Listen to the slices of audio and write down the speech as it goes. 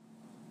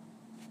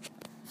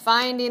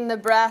Finding the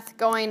breath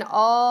going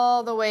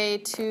all the way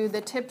to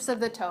the tips of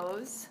the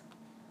toes.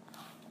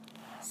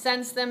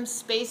 Sense them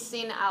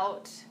spacing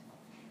out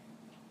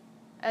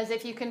as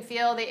if you can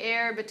feel the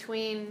air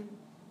between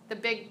the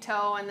big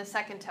toe and the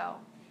second toe.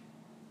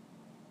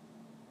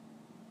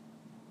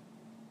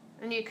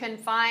 And you can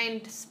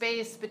find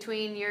space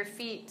between your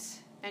feet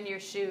and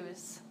your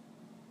shoes.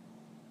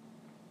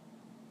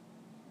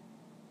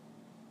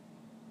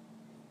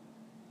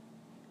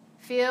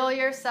 Feel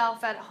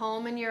yourself at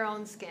home in your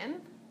own skin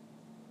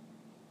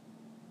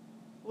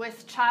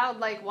with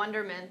childlike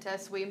wonderment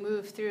as we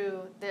move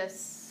through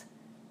this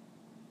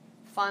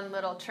fun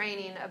little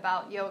training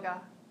about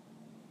yoga.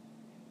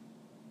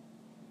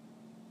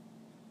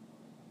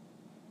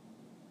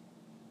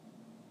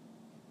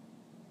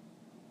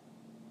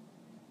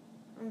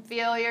 And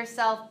feel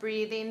yourself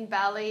breathing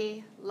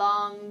belly,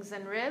 lungs,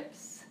 and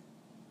ribs.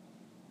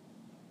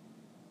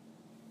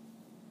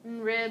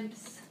 And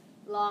ribs,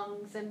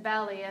 lungs, and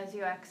belly as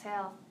you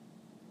exhale.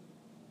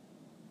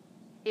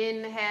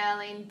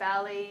 Inhaling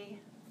belly,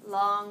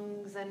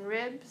 lungs, and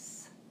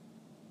ribs.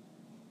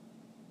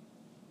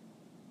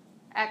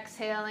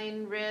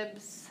 Exhaling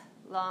ribs,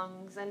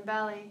 lungs, and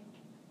belly.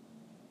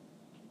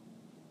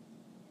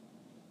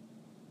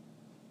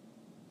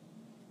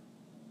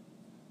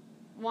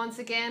 Once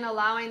again,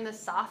 allowing the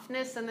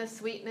softness and the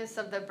sweetness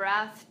of the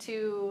breath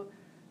to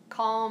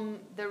calm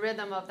the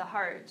rhythm of the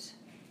heart.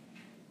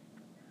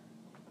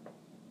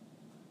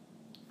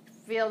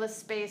 Feel the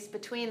space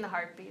between the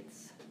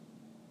heartbeats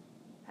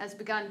has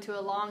begun to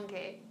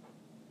elongate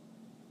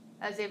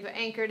as you've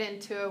anchored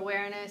into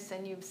awareness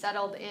and you've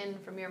settled in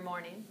from your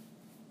morning.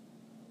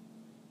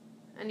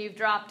 And you've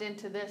dropped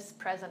into this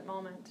present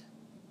moment.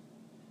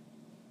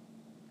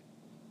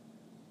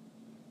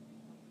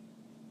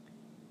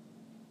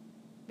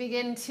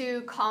 Begin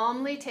to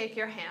calmly take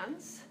your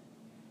hands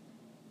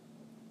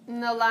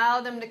and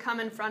allow them to come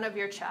in front of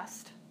your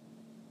chest.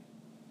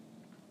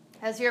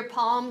 As your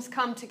palms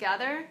come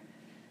together,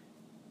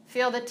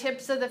 feel the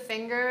tips of the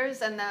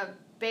fingers and the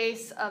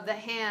base of the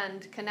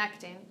hand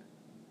connecting.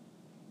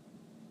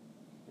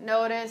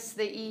 Notice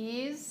the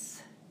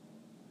ease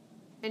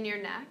in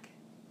your neck.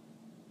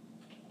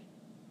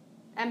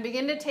 And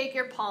begin to take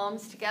your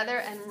palms together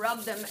and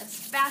rub them as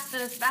fast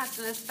and as fast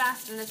and as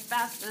fast and as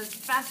fast and as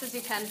fast as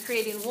you can,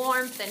 creating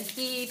warmth and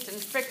heat and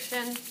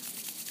friction.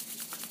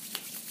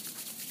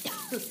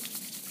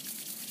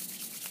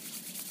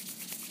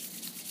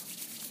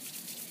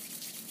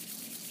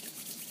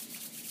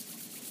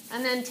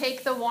 And then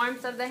take the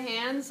warmth of the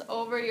hands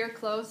over your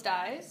closed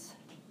eyes.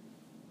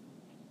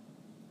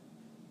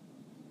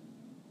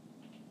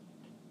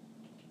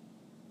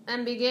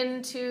 And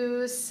begin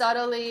to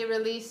subtly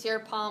release your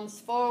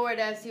palms forward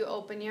as you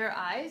open your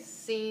eyes,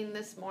 seeing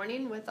this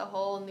morning with a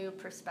whole new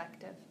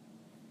perspective.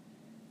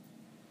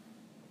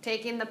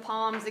 Taking the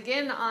palms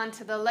again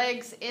onto the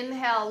legs.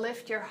 Inhale,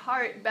 lift your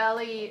heart,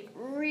 belly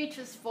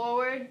reaches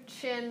forward,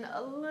 chin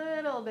a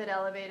little bit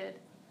elevated.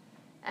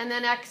 And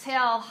then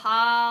exhale,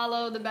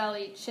 hollow the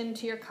belly, chin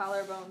to your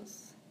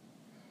collarbones.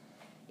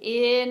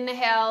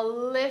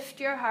 Inhale, lift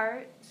your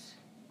heart.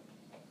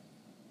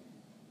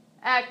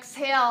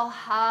 Exhale,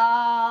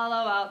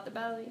 hollow out the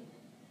belly.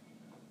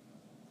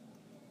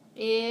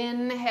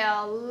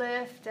 Inhale,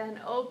 lift and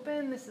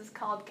open. This is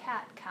called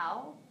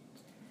cat-cow.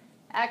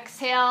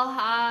 Exhale,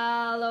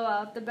 hollow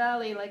out the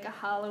belly like a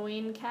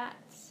Halloween cat.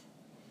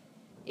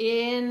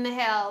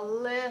 Inhale,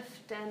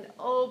 lift and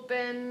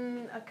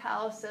open. A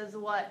cow says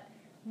what?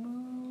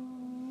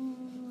 Moo.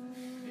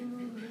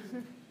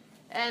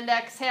 And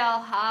exhale,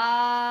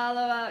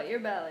 hollow out your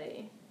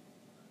belly.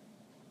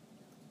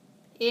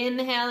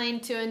 Inhaling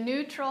to a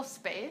neutral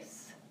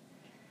space.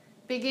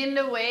 Begin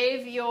to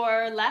wave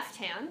your left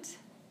hand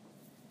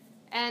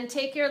and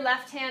take your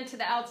left hand to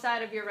the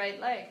outside of your right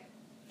leg.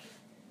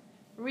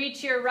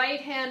 Reach your right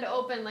hand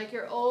open like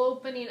you're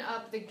opening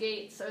up the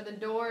gates or the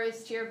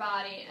doors to your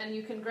body, and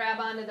you can grab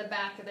onto the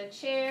back of the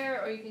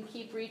chair or you can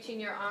keep reaching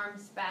your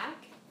arms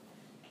back.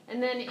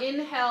 And then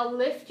inhale,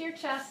 lift your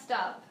chest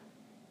up.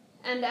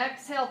 And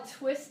exhale,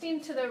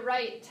 twisting to the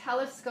right,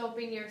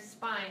 telescoping your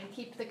spine.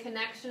 Keep the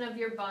connection of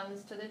your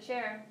buns to the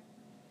chair.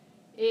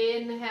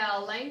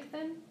 Inhale,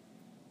 lengthen.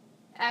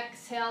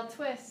 Exhale,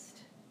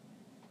 twist.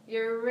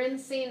 You're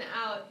rinsing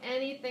out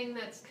anything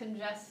that's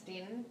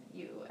congesting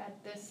you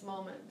at this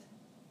moment.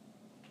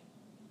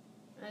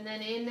 And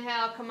then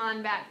inhale, come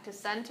on back to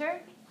center.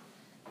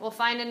 We'll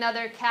find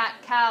another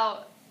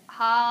cat-cow.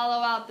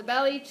 Hollow out the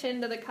belly,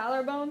 chin to the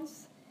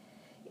collarbones.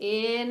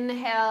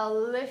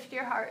 Inhale, lift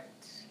your heart.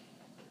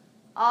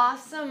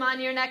 Awesome. On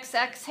your next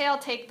exhale,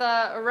 take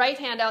the right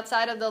hand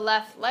outside of the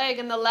left leg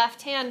and the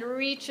left hand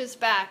reaches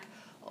back,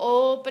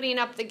 opening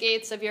up the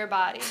gates of your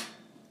body.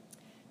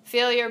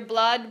 Feel your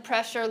blood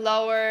pressure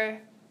lower.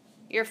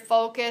 Your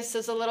focus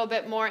is a little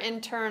bit more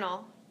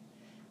internal.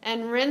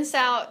 And rinse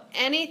out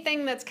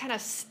anything that's kind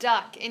of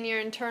stuck in your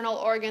internal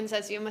organs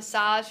as you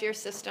massage your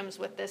systems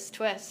with this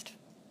twist.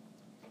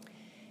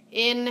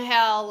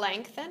 Inhale,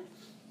 lengthen.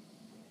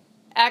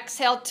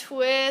 Exhale,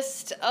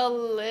 twist a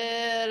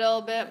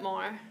little bit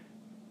more.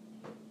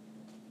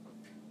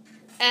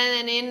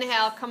 And then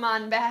inhale, come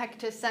on back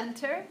to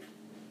center.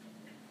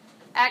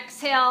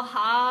 Exhale,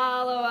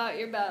 hollow out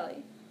your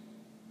belly.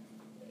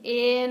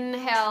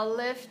 Inhale,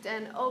 lift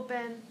and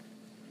open.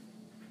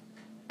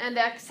 And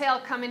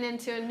exhale, coming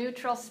into a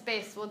neutral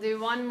space. We'll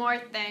do one more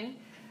thing.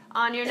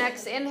 On your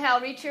next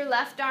inhale, reach your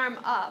left arm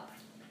up.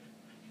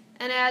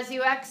 And as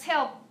you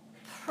exhale,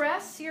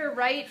 press your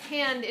right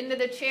hand into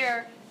the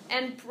chair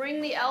and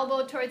bring the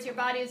elbow towards your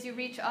body as you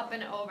reach up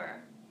and over.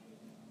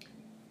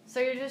 So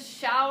you're just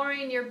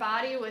showering your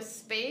body with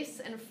space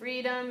and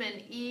freedom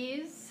and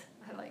ease.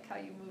 I like how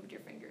you moved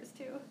your fingers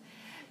too.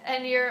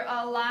 And you're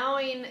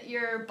allowing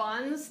your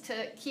buns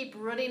to keep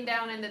rooting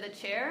down into the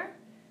chair.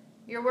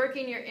 You're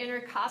working your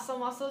intercostal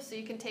muscles so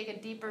you can take a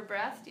deeper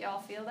breath. Do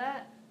y'all feel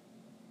that?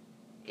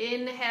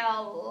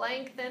 Inhale,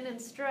 lengthen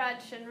and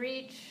stretch and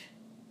reach.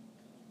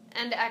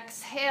 And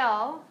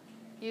exhale,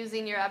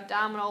 using your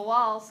abdominal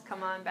walls,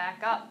 come on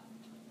back up.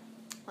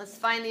 Let's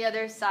find the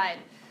other side.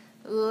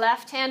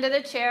 Left hand to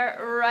the chair,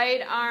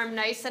 right arm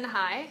nice and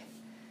high.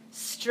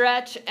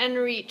 Stretch and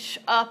reach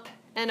up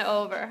and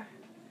over.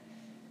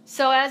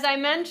 So as I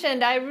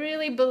mentioned, I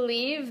really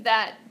believe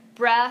that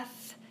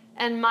breath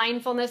and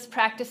mindfulness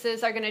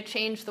practices are going to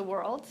change the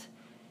world.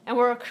 And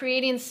we're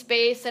creating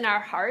space in our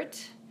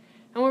heart.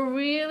 And we're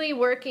really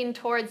working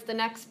towards the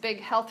next big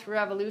health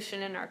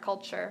revolution in our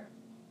culture.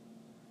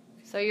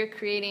 So you're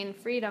creating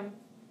freedom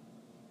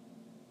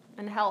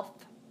and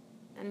health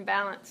and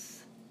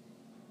balance.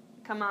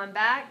 Come on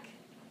back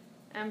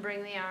and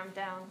bring the arm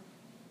down.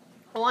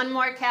 One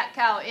more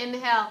cat-cow.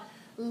 Inhale,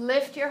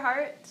 lift your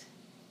heart.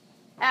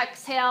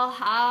 Exhale,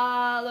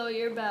 hollow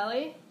your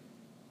belly.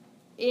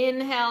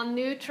 Inhale,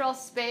 neutral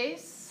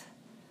space.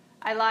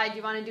 I lied.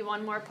 You want to do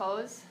one more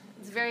pose?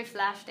 It's very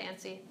flash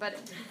dancy, but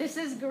this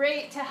is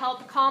great to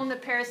help calm the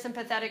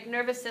parasympathetic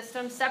nervous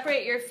system.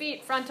 Separate your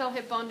feet, frontal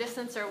hip bone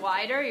distance or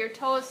wider. Your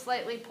toes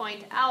slightly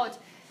point out.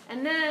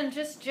 And then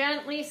just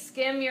gently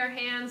skim your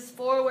hands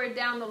forward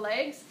down the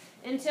legs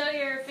until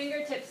your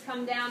fingertips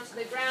come down to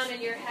the ground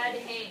and your head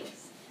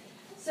hangs.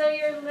 So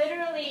you're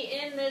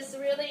literally in this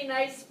really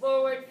nice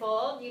forward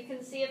fold. You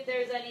can see if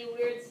there's any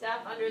weird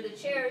stuff under the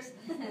chairs.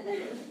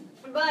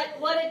 But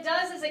what it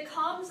does is it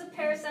calms the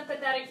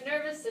parasympathetic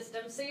nervous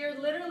system. So you're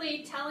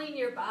literally telling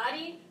your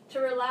body to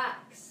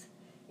relax.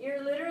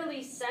 You're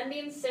literally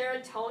sending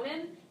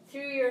serotonin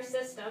through your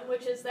system,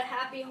 which is the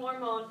happy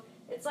hormone.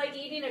 It's like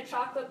eating a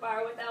chocolate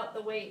bar without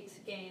the weight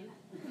gain.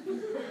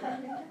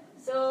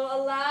 So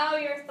allow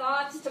your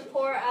thoughts to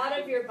pour out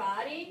of your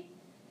body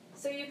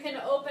so you can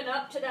open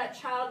up to that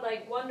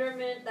childlike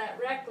wonderment, that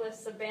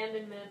reckless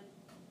abandonment,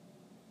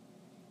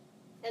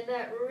 and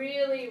that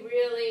really,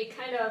 really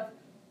kind of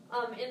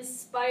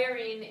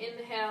inspiring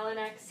inhale and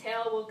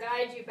exhale will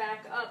guide you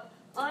back up.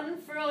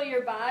 Unfurl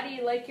your body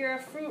like you're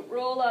a fruit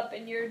roll-up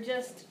and you're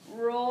just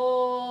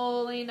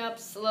rolling up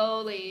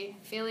slowly,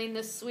 feeling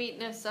the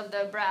sweetness of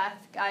the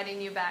breath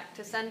guiding you back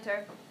to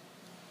center.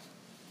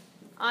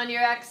 On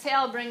your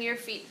exhale, bring your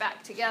feet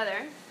back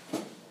together.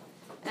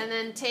 And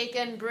then take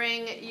and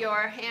bring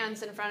your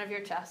hands in front of your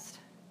chest.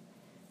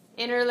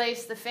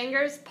 Interlace the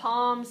fingers,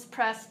 palms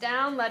press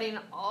down, letting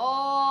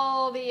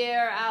all the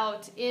air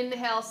out.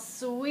 Inhale,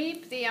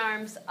 sweep the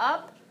arms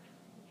up.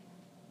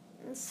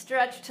 And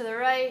stretch to the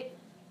right.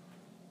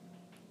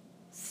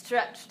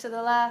 Stretch to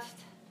the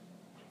left.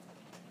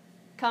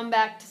 Come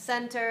back to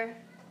center.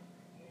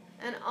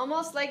 And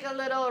almost like a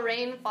little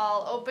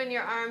rainfall, open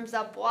your arms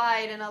up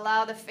wide and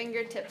allow the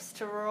fingertips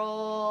to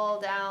roll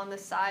down the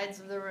sides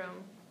of the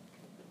room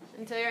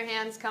until your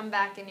hands come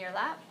back in your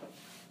lap.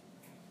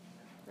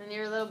 And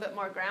you're a little bit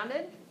more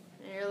grounded,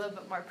 and you're a little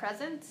bit more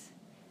present,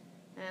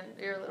 and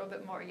you're a little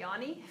bit more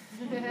yawny,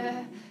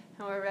 and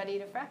we're ready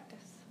to practice.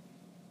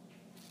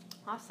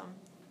 Awesome.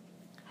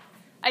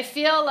 I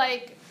feel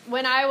like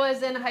when I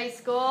was in high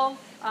school,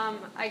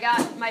 I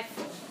got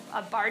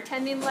a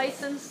bartending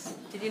license.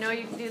 Did you know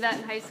you could do that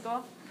in high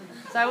school?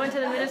 So I went to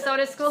the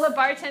Minnesota School of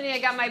Bartending. I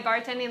got my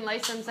bartending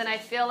license, and I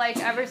feel like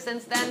ever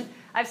since then,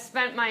 I've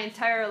spent my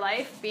entire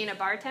life being a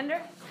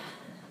bartender.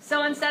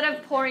 So instead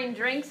of pouring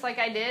drinks like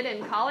I did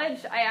in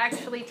college, I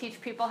actually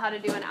teach people how to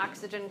do an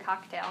oxygen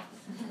cocktail.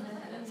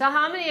 So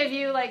how many of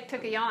you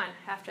took a yawn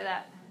after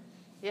that?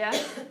 Yeah?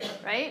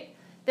 Right?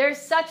 There's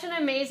such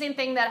an amazing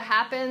thing that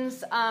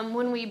happens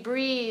when we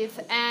breathe,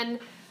 and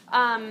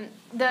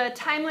the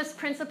timeless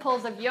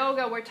principles of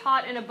yoga were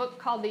taught in a book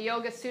called the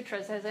Yoga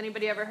Sutras. Has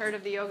anybody ever heard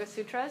of the Yoga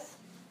Sutras?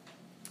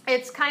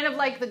 It's kind of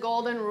like the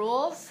golden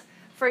rules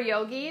for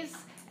yogis,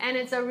 and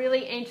it's a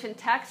really ancient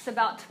text,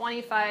 about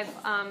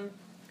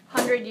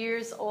 2,500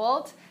 years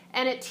old,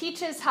 and it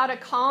teaches how to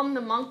calm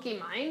the monkey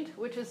mind,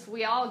 which is,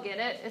 we all get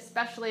it,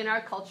 especially in our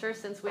culture,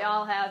 since we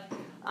all have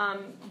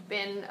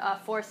been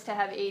forced to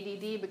have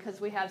ADD because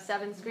we have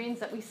 7 screens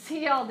that we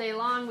see all day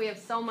long. We have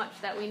so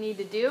much that we need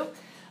to do.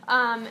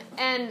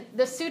 And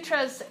the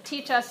sutras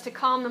teach us to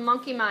calm the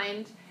monkey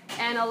mind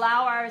and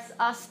allow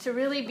us to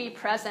really be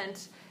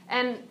present.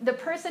 And the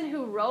person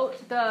who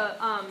wrote the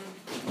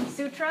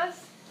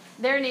sutras,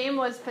 their name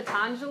was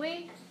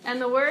Patanjali, And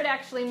the word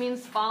actually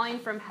means falling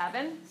from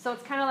heaven. So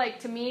it's kind of like,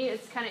 to me,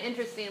 it's kind of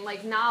interesting,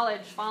 like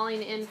knowledge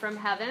falling in from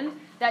heaven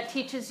that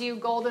teaches you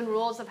golden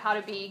rules of how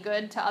to be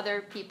good to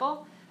other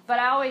people. But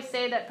I always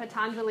say that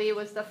Patanjali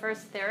was the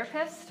first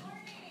therapist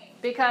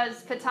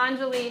because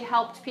Patanjali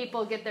helped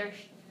people get their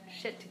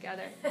shit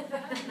together.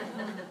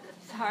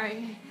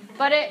 Sorry.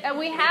 But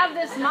we have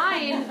this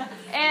mind,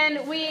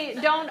 and we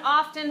don't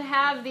often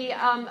have the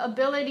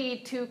ability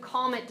to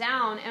calm it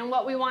down. And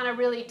what we want to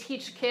really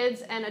teach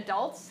kids and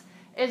adults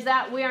is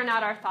that we are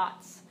not our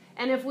thoughts.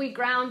 And if we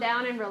ground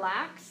down and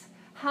relax,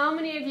 how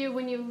many of you,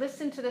 when you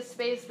listen to the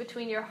space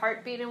between your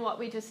heartbeat and what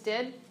we just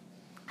did,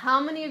 how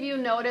many of you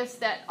noticed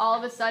that all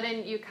of a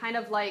sudden you kind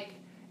of like,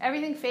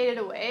 everything faded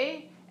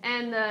away,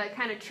 and the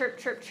kind of chirp,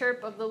 chirp,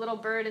 chirp of the little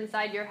bird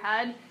inside your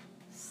head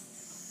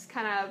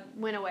kind of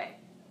went away?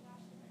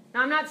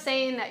 Now, I'm not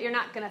saying that you're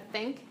not going to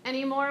think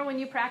anymore when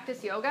you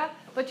practice yoga,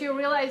 but you'll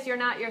realize you're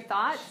not your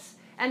thoughts,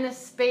 and the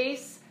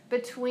space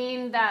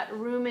between that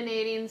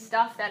ruminating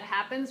stuff that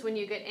happens when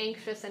you get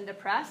anxious and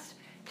depressed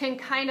can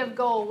kind of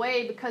go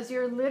away because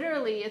you're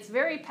literally, it's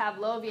very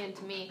Pavlovian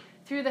to me,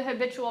 through the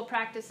habitual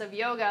practice of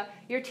yoga,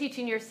 you're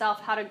teaching yourself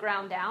how to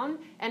ground down,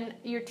 and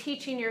you're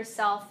teaching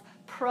yourself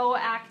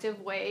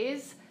proactive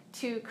ways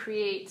to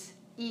create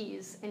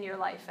ease in your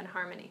life and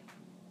harmony.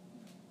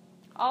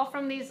 All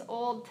from these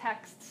old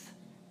texts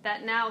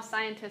that now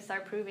scientists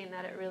are proving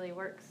that it really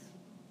works.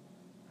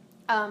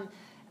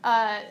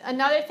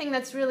 Another thing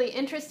that's really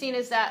interesting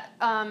is that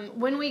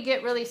when we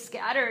get really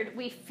scattered,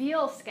 we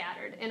feel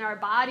scattered, and our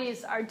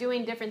bodies are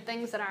doing different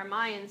things in our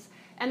minds.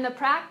 And the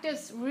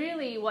practice,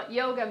 really, what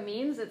yoga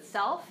means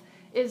itself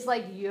is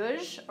like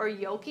yuj, or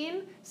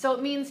yoking. So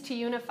it means to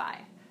unify.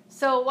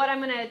 So what I'm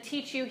going to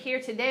teach you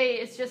here today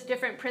is just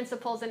different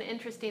principles and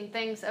interesting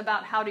things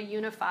about how to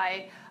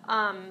unify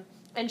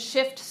and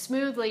shift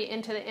smoothly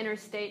into the inner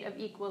state of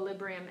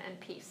equilibrium and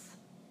peace.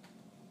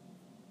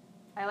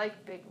 I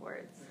like big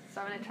words, so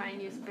I'm going to try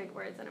and use big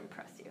words and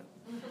impress you.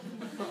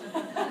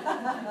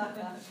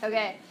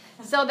 Okay,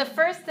 so the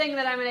first thing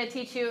that I'm going to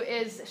teach you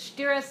is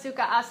Sthira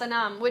Sukha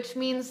Asanam, which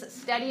means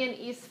steady and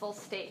easeful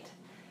state.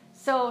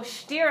 So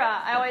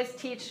Sthira, I always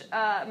teach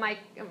my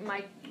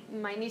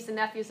niece and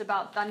nephews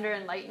about thunder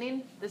and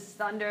lightning. This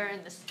thunder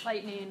and this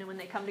lightning, and when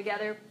they come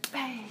together,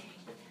 bang,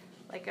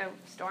 like a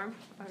storm.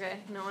 Okay,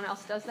 no one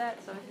else does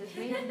that, so it's just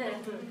me.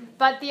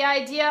 But the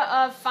idea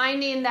of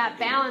finding that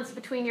balance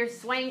between your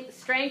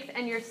strength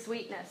and your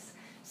sweetness.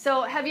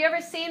 So have you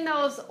ever seen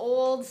those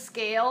old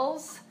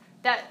scales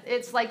that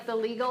it's like the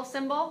legal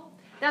symbol?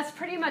 That's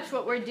pretty much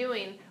what we're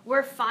doing.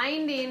 We're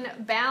finding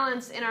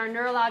balance in our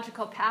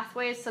neurological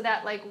pathways so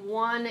that like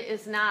one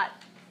is not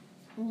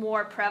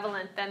more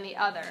prevalent than the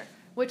other,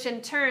 which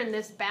in turn,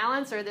 this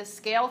balance or this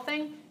scale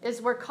thing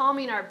is we're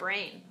calming our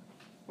brain.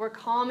 We're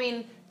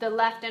calming the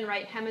left and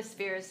right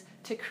hemispheres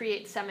to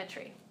create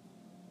symmetry.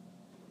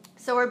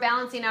 So we're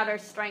balancing out our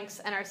strengths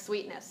and our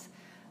sweetness.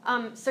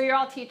 So you're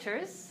all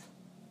teachers,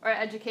 or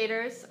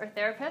educators, or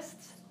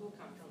therapists,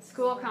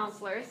 school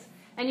counselors,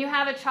 and you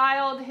have a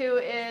child who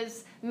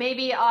is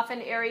maybe off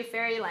in airy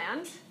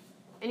fairyland,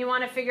 and you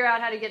want to figure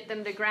out how to get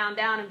them to ground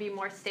down and be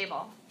more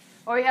stable.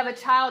 Or you have a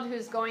child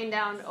who's going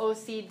down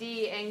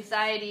OCD,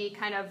 anxiety,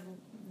 kind of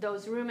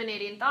those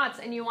ruminating thoughts,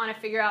 and you want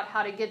to figure out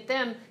how to get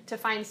them to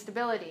find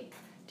stability.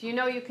 Do you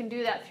know you can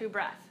do that through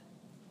breath?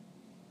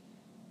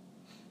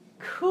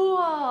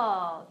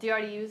 Cool! Do you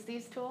already use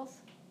these tools?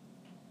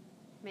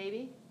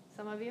 Maybe,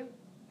 some of you?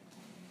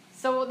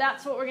 So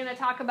that's what we're going to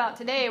talk about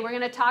today. We're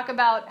going to talk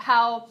about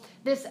how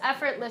this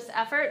effortless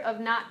effort of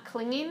not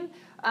clinging,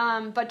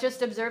 but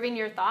just observing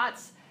your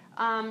thoughts,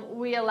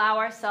 we allow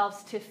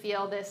ourselves to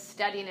feel this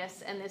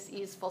steadiness and this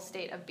easeful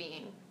state of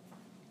being.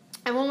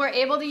 And when we're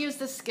able to use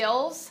the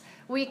skills,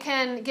 we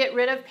can get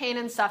rid of pain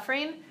and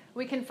suffering.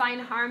 We can find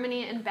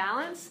harmony and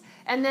balance.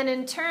 And then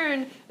in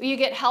turn, you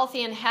get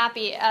healthy and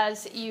happy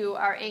as you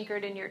are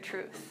anchored in your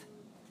truth.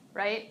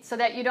 Right? So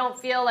that you don't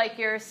feel like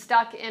you're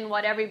stuck in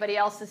what everybody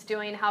else is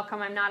doing. How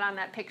come I'm not on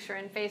that picture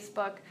in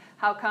Facebook?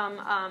 How come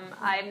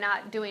I'm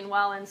not doing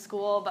well in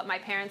school, but my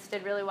parents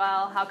did really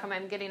well? How come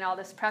I'm getting all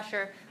this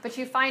pressure? But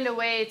you find a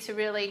way to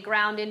really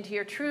ground into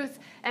your truth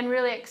and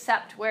really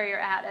accept where you're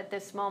at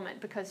this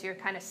moment because you're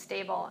kind of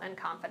stable and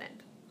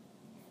confident.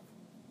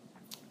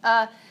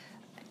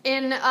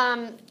 In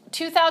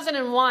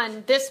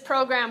 2001, this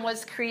program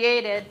was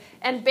created,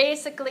 and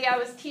basically I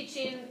was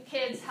teaching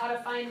kids how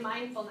to find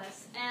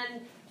mindfulness.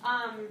 And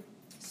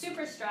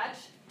Super Stretch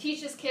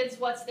teaches kids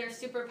what's their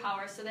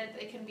superpower so that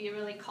they can be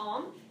really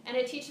calm, and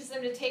it teaches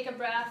them to take a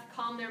breath,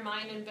 calm their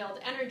mind, and build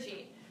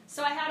energy.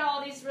 So I had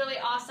all these really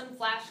awesome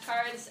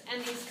flashcards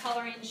and these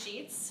coloring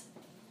sheets.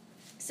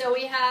 So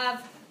we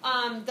have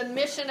the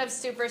mission of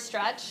Super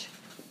Stretch,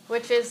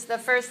 which is the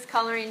first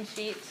coloring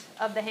sheet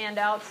of the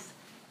handouts.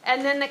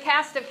 And then the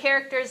cast of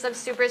characters of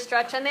Super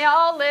Stretch, and they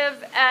all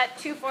live at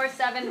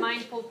 247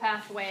 Mindful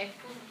Pathway.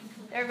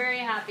 They're very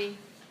happy.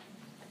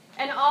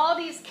 And all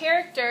these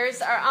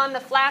characters are on the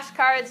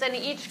flashcards, and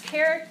each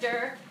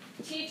character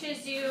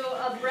teaches you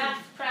a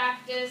breath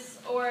practice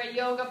or a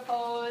yoga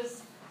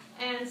pose,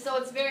 And so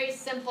it's very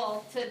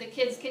simple. The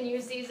kids can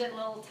use these at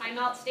little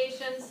timeout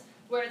stations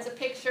where it's a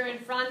picture in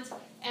front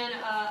and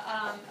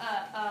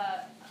a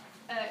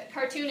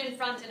cartoon in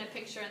front and a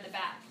picture in the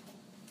back.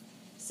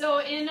 So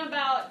in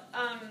about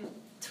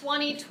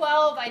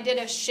 2012, I did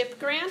a SHIP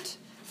grant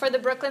for the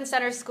Brooklyn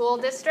Center School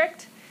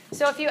District.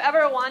 So if you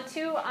ever want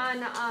to,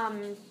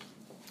 on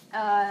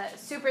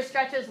Super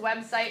Stretch's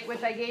website,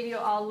 which I gave you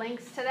all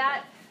links to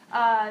that,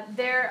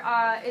 there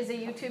is a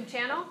YouTube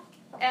channel.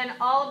 And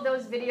all of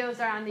those videos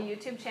are on the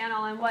YouTube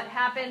channel. And what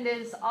happened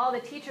is all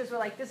the teachers were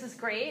like, this is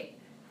great.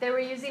 They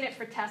were using it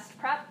for test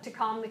prep to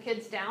calm the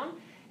kids down.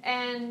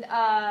 And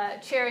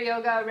chair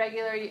yoga,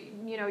 regular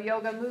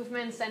yoga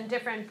movements, and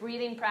different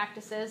breathing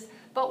practices.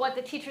 But what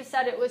the teacher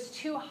said, it was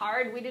too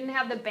hard. We didn't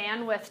have the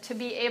bandwidth to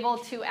be able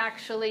to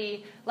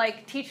actually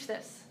teach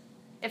this.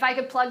 If I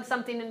could plug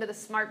something into the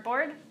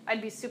smartboard,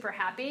 I'd be super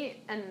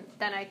happy, and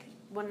then I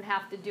wouldn't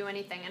have to do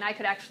anything. And I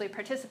could actually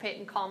participate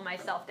and calm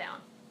myself down,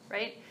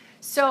 right?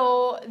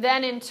 So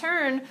then in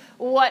turn,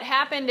 what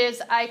happened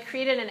is I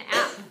created an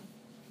app.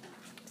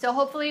 So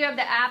hopefully you have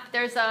the app.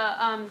 There's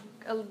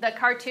the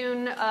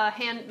cartoon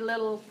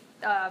little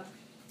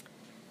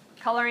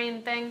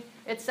coloring thing.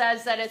 It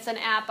says that it's an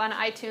app on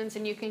iTunes,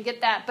 and you can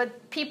get that.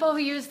 But people who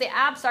use the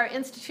apps are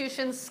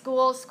institutions,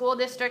 schools, school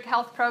district,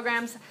 health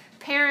programs,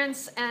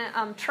 parents,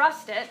 and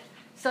trust it.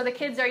 So the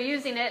kids are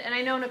using it, and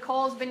I know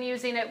Nicole's been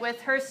using it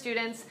with her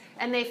students,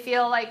 and they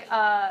feel like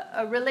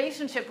a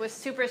relationship with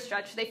Super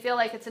Stretch. They feel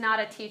like it's not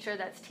a teacher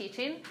that's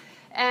teaching.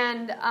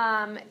 And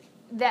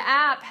the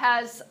app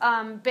has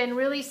been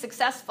really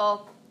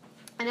successful,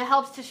 and it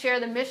helps to share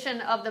the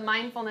mission of the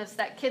mindfulness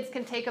that kids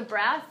can take a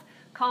breath,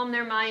 calm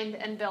their mind,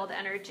 and build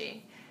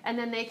energy. And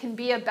then they can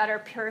be a better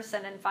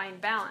person and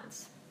find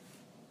balance.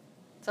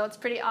 So it's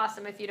pretty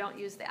awesome if you don't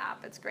use the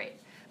app. It's great.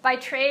 By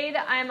trade,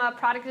 I'm a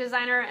product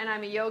designer, and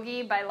I'm a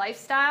yogi by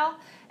lifestyle.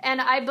 And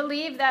I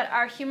believe that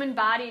our human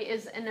body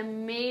is an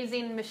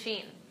amazing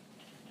machine.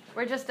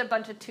 We're just a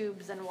bunch of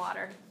tubes and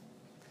water.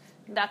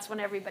 That's when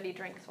everybody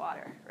drinks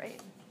water,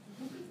 right?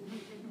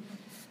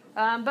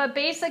 But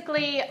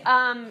basically,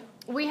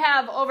 we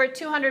have over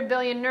 200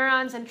 billion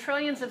neurons and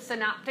trillions of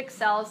synaptic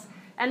cells.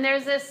 And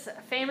there's this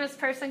famous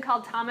person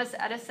called Thomas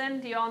Edison.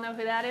 Do you all know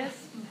who that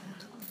is?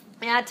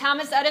 Yeah,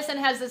 Thomas Edison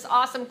has this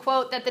awesome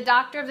quote that the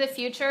doctor of the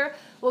future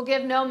will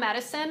give no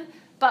medicine,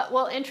 but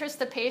will interest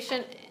the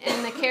patient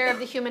in the care of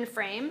the human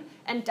frame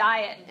and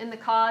diet in the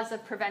cause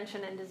of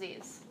prevention and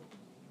disease.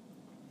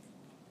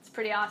 It's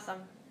pretty awesome.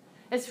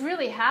 It's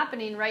really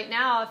happening right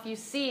now. If you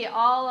see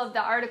all of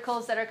the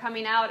articles that are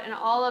coming out and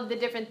all of the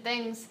different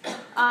things,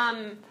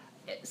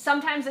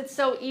 sometimes it's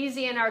so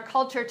easy in our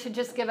culture to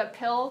just give a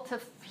pill to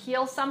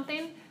heal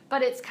something,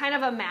 but it's kind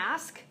of a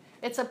mask.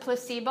 It's a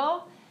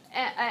placebo.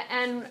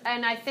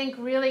 And I think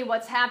really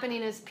what's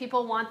happening is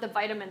people want the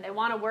vitamin. They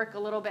want to work a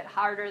little bit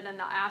harder than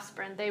the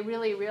aspirin. They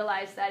really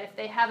realize that if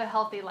they have a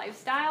healthy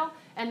lifestyle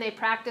and they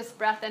practice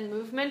breath and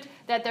movement,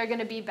 that they're going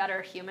to be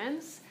better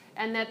humans,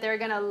 and that they're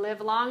going to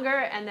live longer,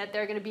 and that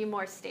they're going to be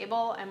more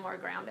stable and more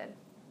grounded.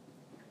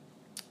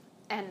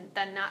 And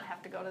then not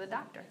have to go to the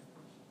doctor.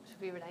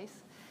 Should be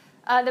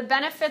nice. The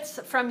benefits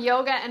from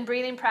yoga and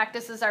breathing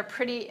practices are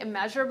pretty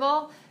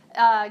immeasurable.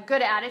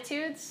 Good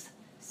attitudes.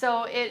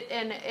 So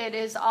it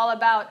is all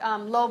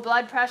about low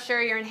blood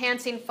pressure. You're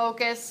enhancing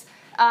focus.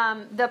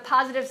 The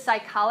positive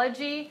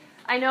psychology.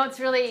 I know it's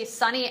really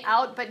sunny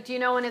out, but do you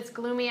know when it's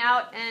gloomy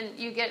out and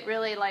you get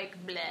really like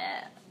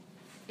bleh?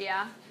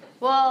 Yeah.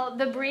 Well,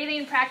 the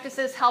breathing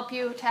practices help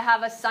you to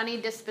have a sunny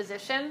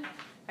disposition.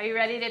 Are you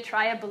ready to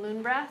try a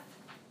balloon breath?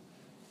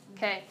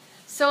 Okay.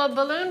 So a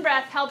balloon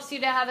breath helps you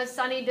to have a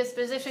sunny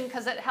disposition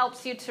because it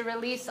helps you to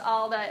release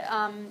all the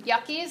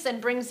yuckies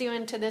and brings you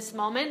into this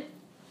moment.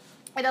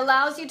 It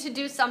allows you to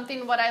do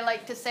something, what I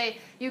like to say,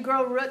 you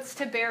grow roots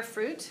to bear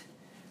fruit,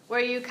 where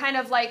you kind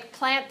of like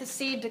plant the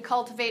seed to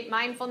cultivate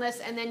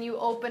mindfulness, and then you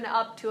open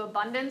up to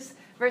abundance,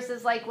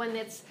 versus like when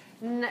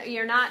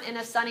you're not in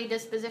a sunny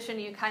disposition,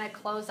 you kind of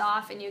close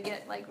off and you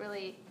get like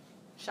really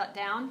shut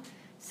down.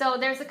 So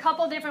there's a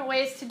couple different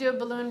ways to do a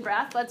balloon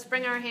breath. Let's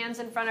bring our hands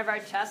in front of our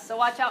chest. So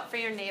watch out for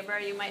your neighbor.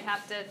 You might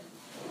have to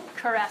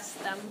caress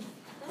them.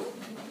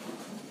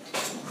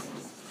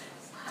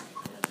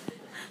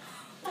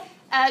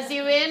 As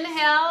you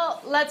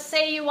inhale, let's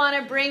say you want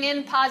to bring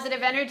in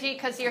positive energy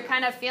because you're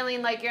kind of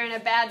feeling like you're in a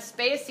bad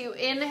space. You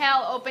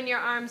inhale, open your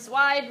arms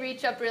wide,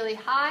 reach up really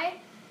high,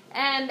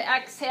 and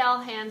exhale,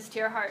 hands to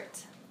your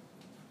heart.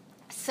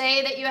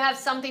 Say that you have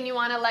something you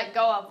want to let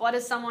go of. What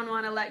does someone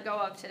want to let go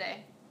of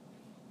today?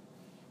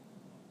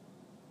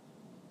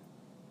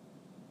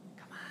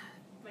 Come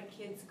on. My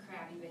kids'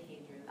 crabby behavior.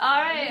 All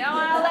right, I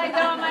want to let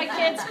go of my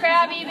kids'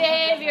 crabby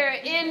behavior.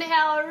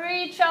 Inhale,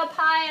 reach up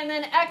high, and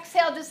then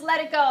exhale, just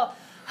let it go.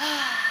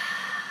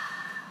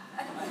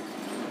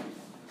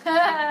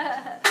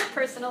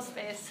 Personal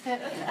space.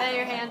 And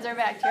your hands are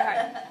back to your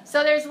heart.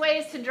 So there's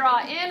ways to draw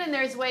in and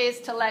there's ways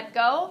to let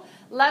go.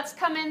 let's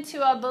come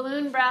into a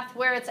balloon breath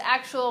where it's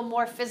actual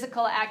more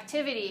physical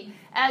activity.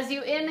 As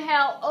you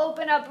inhale,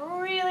 open up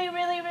really,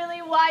 really,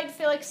 really wide,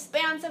 feel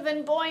expansive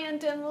and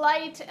buoyant and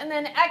light, and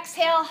then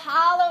exhale,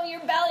 hollow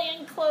your belly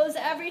and close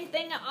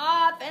everything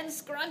off and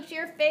scrunch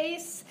your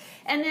face,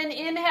 and then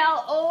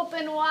inhale,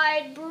 open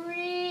wide,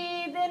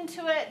 breathe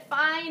into it,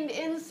 find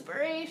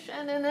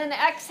inspiration, and then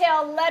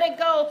exhale, let it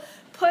go,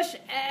 push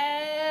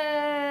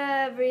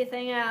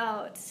everything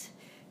out.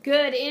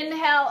 Good.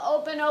 Inhale,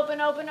 open, open,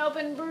 open,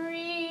 open.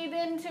 Breathe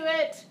into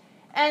it.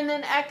 And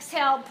then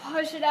exhale,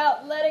 push it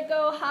out. Let it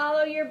go.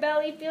 Hollow your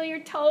belly. Feel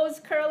your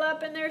toes curl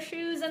up in their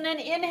shoes. And then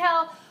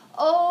inhale,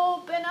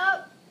 open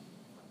up.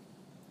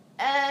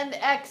 And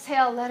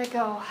exhale, let it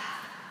go.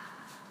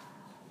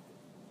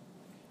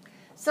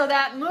 So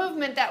that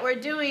movement that we're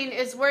doing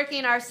is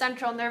working our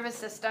central nervous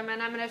system.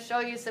 And I'm going to show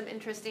you some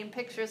interesting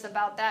pictures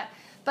about that.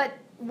 But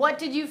what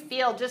did you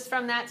feel just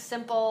from that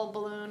simple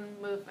balloon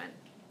movement?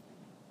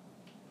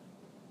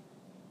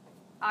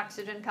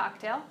 Oxygen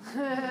cocktail.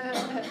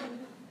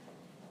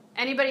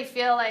 Anybody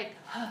feel like,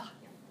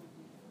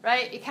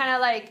 right? You kind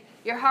of like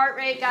your heart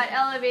rate got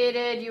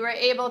elevated. You were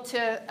able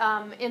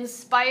to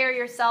inspire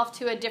yourself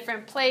to a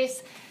different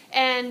place.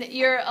 And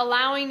you're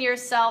allowing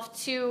yourself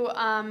to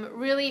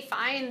really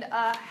find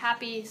a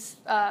happy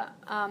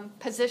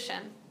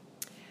position.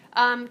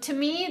 To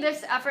me,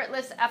 this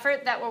effortless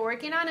effort that we're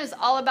working on is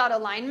all about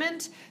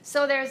alignment.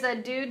 So there's a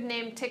dude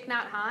named Thich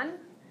Nhat Hanh,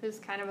 who's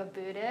kind of a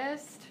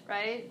Buddhist,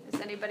 right? Is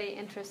anybody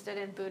interested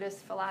in Buddhist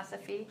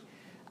philosophy?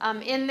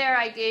 In there,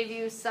 I gave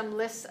you some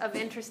lists of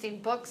interesting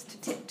books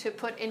to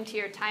put into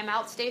your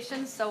timeout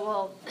stations,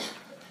 so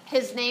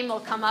his name will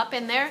come up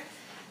in there.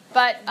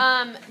 But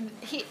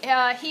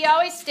he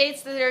always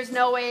states that there's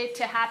no way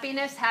to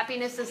happiness.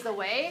 Happiness is the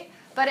way.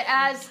 But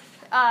as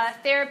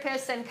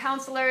therapists and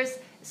counselors,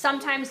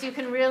 sometimes you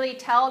can really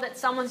tell that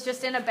someone's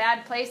just in a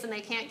bad place and they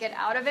can't get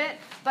out of it.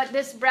 But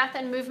this breath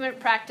and movement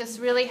practice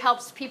really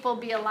helps people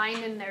be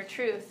aligned in their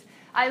truth.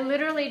 I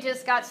literally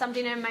just got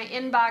something in my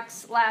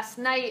inbox last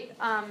night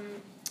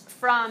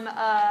from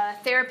a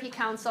therapy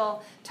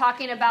council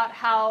talking about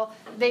how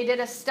they did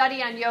a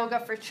study on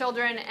yoga for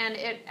children, and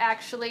it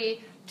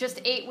actually,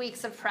 just 8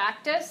 weeks of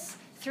practice,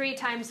 3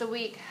 times a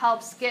week,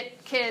 helps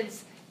get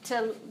kids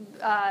to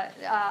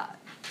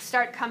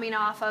start coming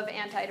off of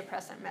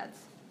antidepressant meds.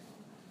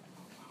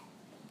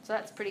 So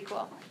that's pretty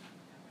cool.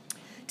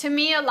 To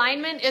me,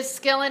 alignment is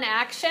skill in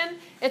action.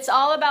 It's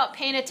all about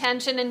paying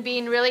attention and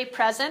being really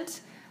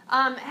present.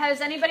 Has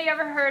anybody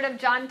ever heard of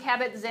Jon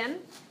Kabat-Zinn?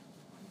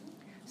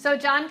 So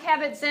Jon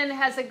Kabat-Zinn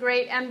has a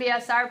great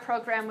MBSR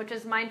program, which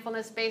is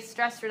mindfulness-based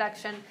stress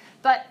reduction.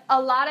 But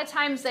a lot of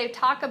times they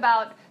talk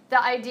about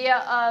the idea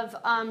of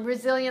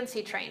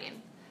resiliency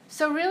training.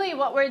 So really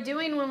what we're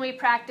doing when we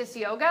practice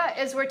yoga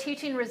is we're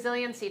teaching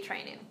resiliency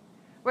training.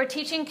 We're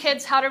teaching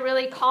kids how to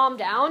really calm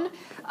down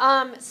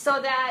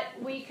so that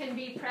we can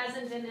be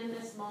present and in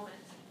this moment.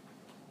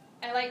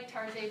 I like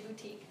Tarjay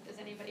Boutique. Does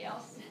anybody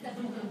else?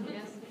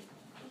 Yes.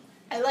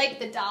 I like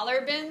the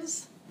dollar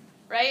bins,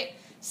 right?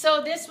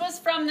 So this was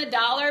from the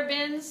dollar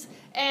bins,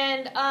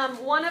 and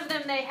one of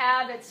them they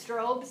have, it's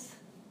strobes.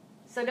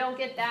 So don't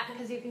get that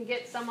because you can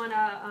get someone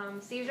a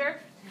seizure.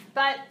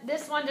 But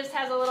this one just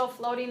has a little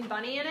floating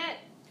bunny in it.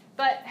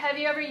 But have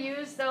you ever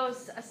used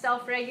those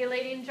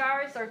self-regulating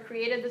jars or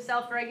created the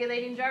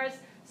self-regulating jars?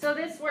 So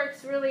this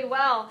works really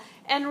well.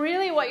 And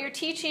really what you're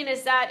teaching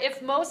is that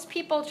if most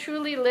people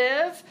truly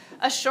live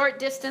a short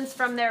distance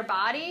from their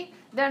body,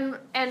 then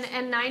and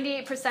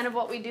 98% of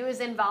what we do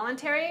is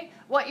involuntary,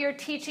 what you're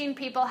teaching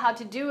people how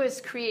to do is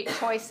create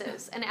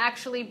choices and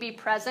actually be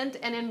present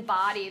and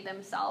embody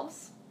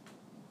themselves.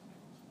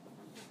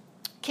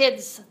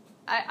 Kids,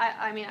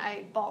 I mean,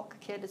 I bulk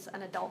kids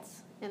and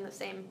adults in the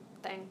same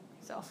thing.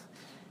 So,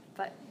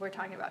 but we're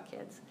talking about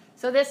kids.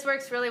 So this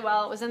works really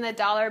well. It was in the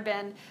dollar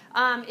bin.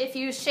 If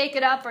you shake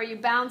it up or you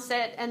bounce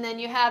it and then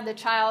you have the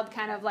child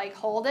kind of like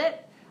hold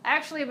it. I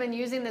actually have been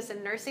using this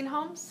in nursing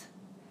homes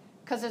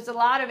because there's a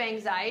lot of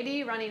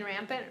anxiety running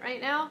rampant right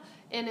now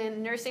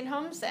in nursing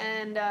homes.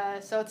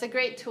 And so it's a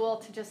great tool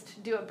to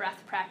just do a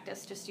breath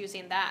practice just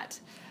using that.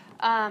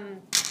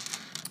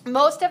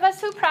 Most of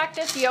us who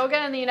practice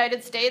yoga in the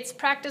United States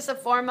practice a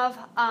form of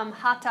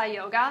hatha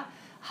yoga.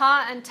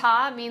 Ha and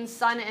ta means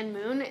sun and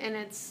moon, and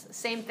it's the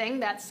same thing,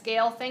 that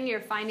scale thing,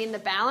 you're finding the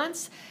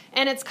balance.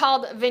 And it's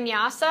called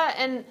vinyasa,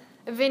 and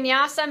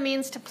vinyasa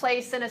means to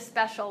place in a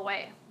special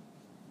way.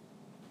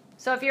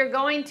 So if you're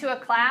going to a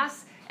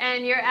class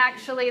and you're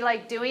actually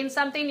like doing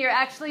something, you're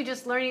actually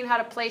just learning how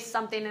to place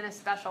something in a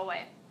special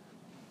way.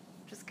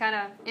 Which is kind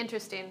of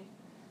interesting,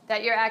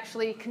 that you're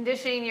actually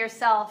conditioning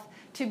yourself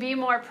to be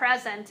more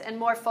present and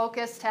more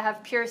focused, to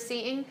have pure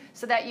seeing,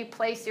 so that you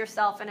place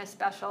yourself in a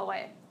special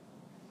way.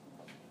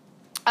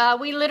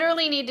 We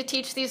literally need to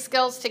teach these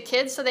skills to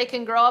kids so they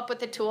can grow up with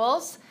the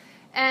tools.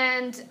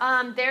 And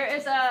there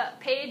is a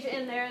page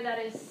in there that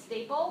is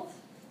stapled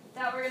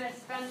that we're going to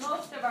spend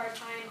most of our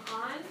time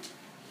on,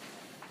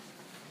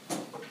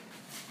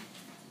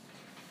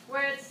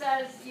 where it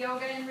says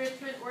Yoga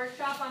Enrichment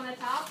Workshop on the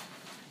top.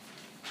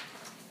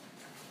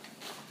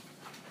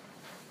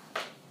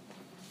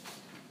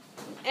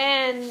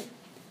 And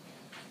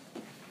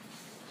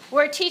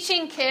we're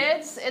teaching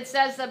kids, it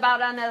says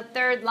about on the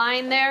third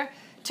line there,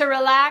 to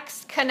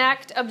relax,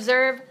 connect,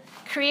 observe,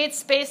 create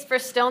space for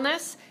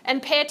stillness,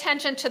 and pay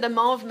attention to the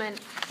movement,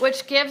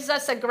 which gives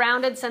us a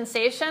grounded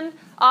sensation,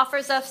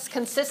 offers us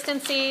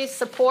consistency,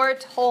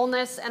 support,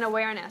 wholeness, and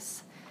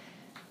awareness.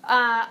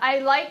 I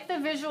like the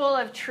visual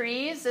of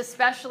trees,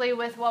 especially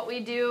with what we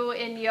do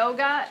in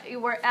yoga,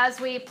 where as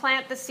we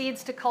plant the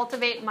seeds to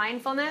cultivate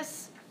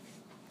mindfulness,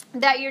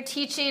 that you're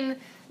teaching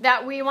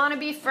that we want to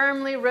be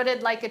firmly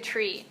rooted like a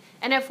tree.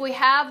 And if we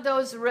have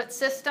those root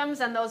systems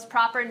and those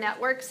proper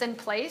networks in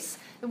place,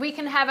 we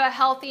can have a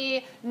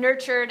healthy,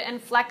 nurtured,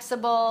 and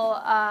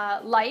flexible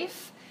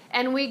life,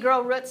 and we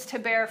grow roots to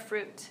bear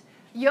fruit.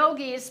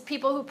 Yogis,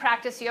 people who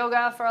practice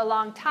yoga for a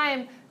long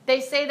time, they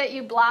say that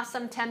you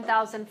blossom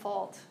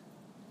 10,000-fold.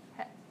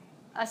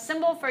 A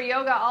symbol for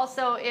yoga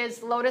also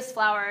is lotus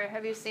flower.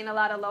 Have you seen a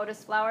lot of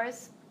lotus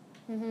flowers?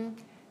 Mm-hmm.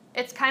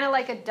 It's kind of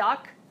like a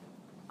duck.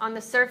 On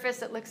the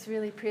surface, it looks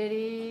really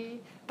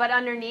pretty, but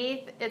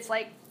underneath, it's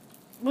like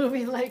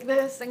moving like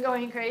this and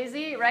going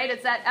crazy, right?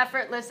 It's that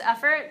effortless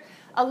effort.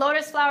 A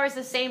lotus flower is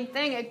the same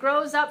thing. It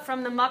grows up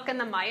from the muck and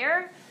the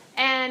mire,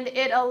 and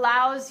it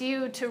allows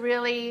you to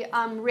really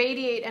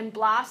radiate and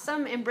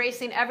blossom,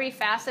 embracing every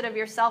facet of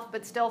yourself,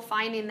 but still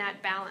finding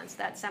that balance,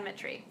 that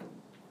symmetry,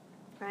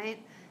 right?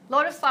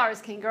 Lotus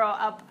flowers can grow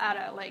up out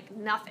of like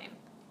nothing.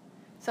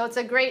 So it's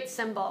a great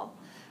symbol.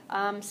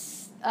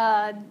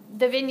 The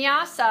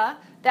vinyasa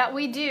that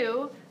we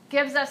do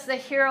gives us the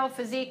hero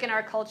physique in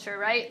our culture,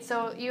 right?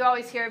 So you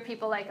always hear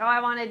people like, oh, I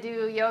want to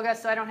do yoga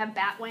so I don't have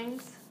bat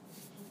wings.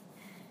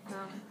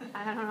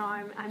 I don't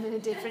know, I'm in a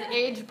different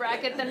age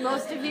bracket than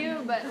most of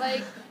you, but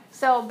like,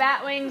 so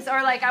bat wings,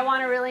 or like, I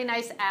want a really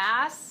nice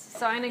ass,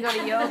 so I'm going to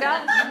go to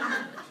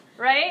yoga,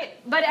 right?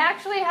 But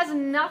actually it has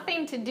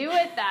nothing to do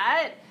with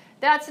that.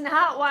 That's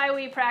not why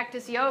we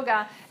practice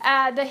yoga.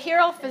 The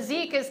hero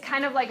physique is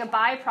kind of like a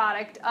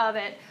byproduct of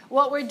it.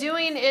 What we're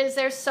doing is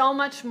there's so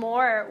much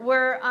more.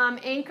 We're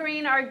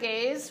anchoring our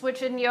gaze,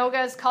 which in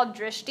yoga is called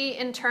drishti,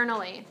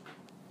 internally.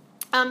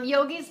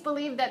 Yogis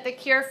believe that the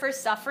cure for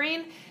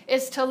suffering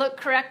is to look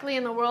correctly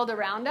in the world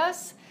around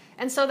us.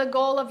 And so the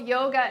goal of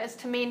yoga is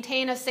to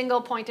maintain a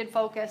single pointed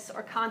focus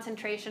or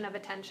concentration of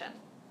attention.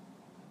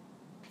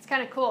 It's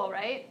kind of cool,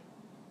 right?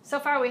 So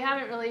far we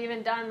haven't really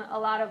even done a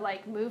lot of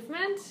like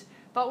movement,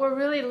 but we're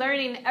really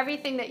learning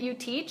everything that you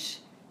teach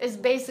is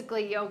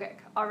basically yogic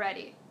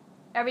already.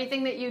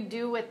 Everything that you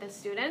do with the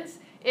students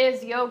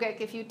is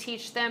yogic if you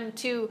teach them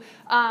to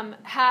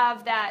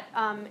have that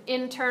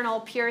internal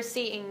pure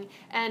seeing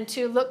and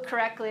to look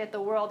correctly at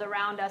the world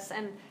around us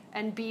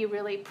and be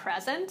really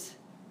present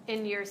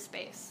in your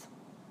space.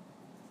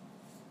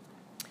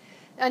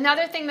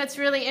 Another thing that's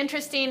really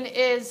interesting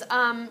is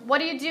what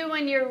do you do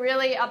when you're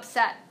really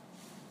upset?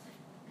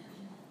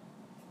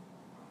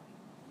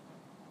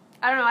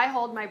 I don't know, I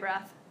hold my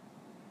breath.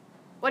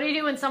 What do you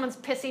do when someone's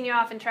pissing you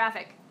off in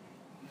traffic?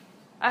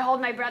 I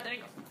hold my breath and I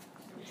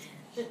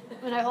go,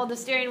 and I hold the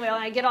steering wheel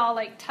and I get all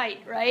like tight,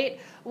 right?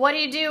 What do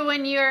you do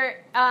when you're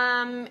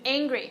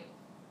angry?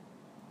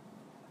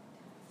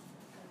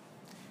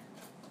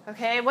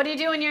 Okay, what do you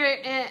do when you're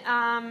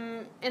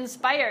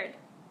inspired?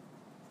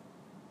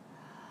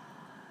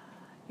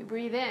 You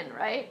breathe in,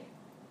 right?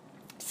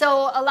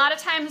 So a lot of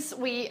times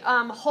we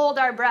hold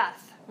our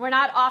breath. We're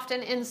not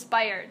often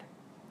inspired.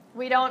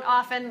 We don't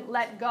often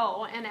let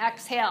go and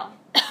exhale.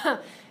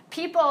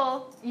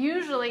 People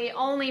usually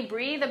only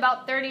breathe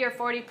about 30 or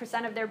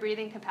 40% of their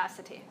breathing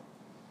capacity,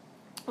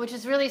 which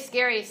is really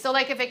scary. So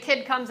like if a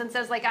kid comes and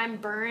says like, I'm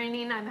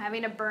burning, I'm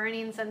having a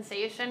burning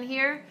sensation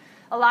here,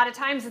 a lot of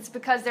times it's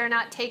because they're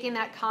not taking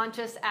that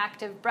conscious,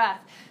 active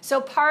breath.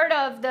 So part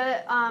of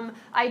the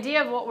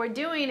idea of what we're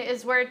doing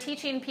is we're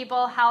teaching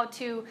people how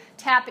to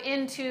tap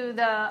into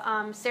the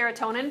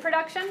serotonin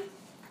production.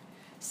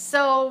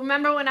 So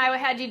remember when I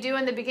had you do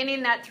in the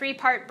beginning that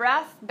 3-part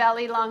breath,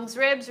 belly, lungs,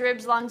 ribs,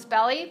 ribs, lungs,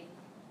 belly?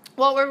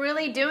 What we're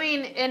really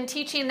doing in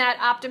teaching that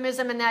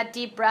optimism and that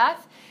deep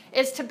breath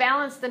is to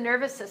balance the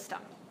nervous system.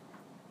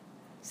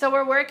 So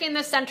we're working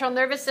the central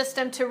nervous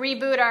system to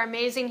reboot our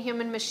amazing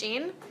human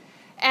machine.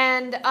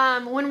 And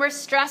when we're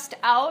stressed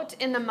out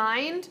in the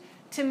mind,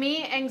 to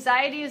me,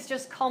 anxiety is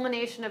just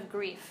culmination of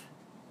grief.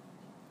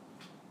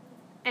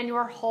 And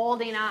you're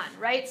holding on,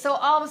 right? So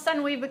all of a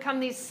sudden we become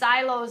these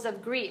silos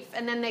of grief,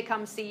 and then they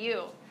come see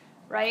you,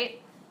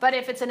 right? But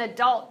if it's an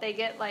adult, they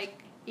get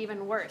like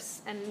even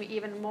worse and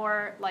even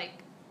more like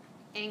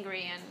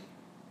angry and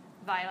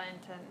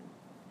violent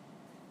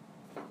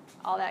and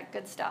all that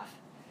good stuff.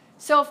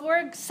 So if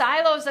we're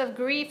silos of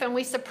grief and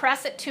we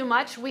suppress it too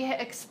much, we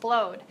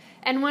explode.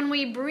 And when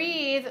we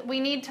breathe, we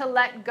need to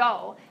let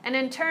go. And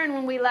in turn,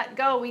 when we let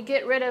go, we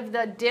get rid of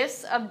the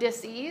dis of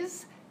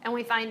dis-ease and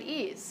we find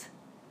ease.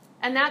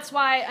 And that's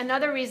why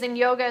another reason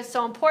yoga is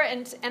so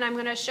important, and I'm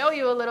going to show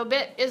you a little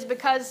bit, is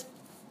because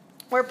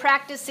we're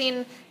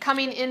practicing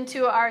coming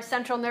into our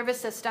central nervous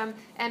system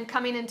and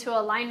coming into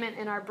alignment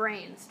in our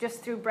brains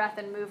just through breath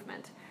and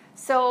movement.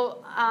 So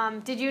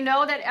did you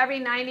know that every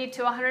 90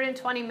 to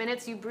 120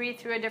 minutes you breathe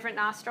through a different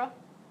nostril?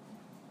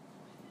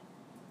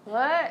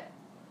 What?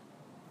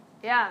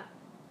 Yeah.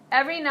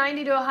 Every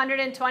 90 to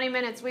 120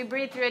 minutes we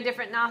breathe through a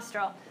different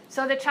nostril.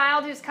 So the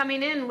child who's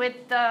coming in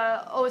with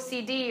the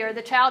OCD, or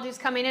the child who's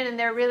coming in and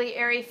they're really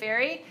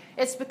airy-fairy,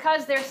 it's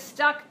because they're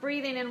stuck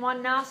breathing in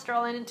one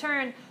nostril, and in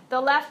turn,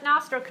 the left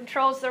nostril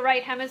controls the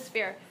right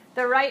hemisphere.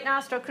 The right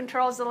nostril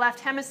controls the left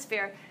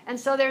hemisphere. And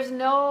so there's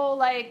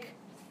no,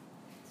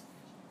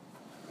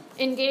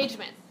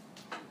 engagement.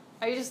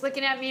 Are you just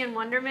looking at me in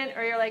wonderment,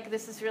 or you're like,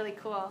 this is really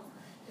cool?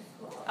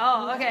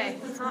 Oh, okay.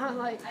 I'm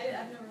like, I've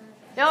never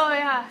heard oh,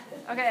 yeah.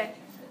 Okay.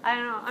 I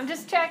don't know. I'm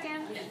just checking.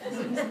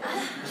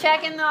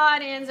 Checking the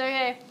audience.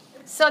 Okay.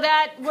 So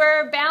that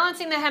we're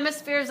balancing the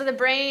hemispheres of the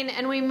brain,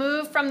 and we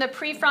move from the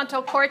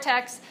prefrontal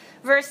cortex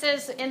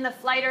versus in the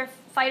fight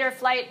or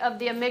flight of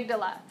the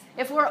amygdala.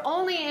 If we're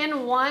only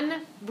in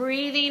one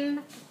breathing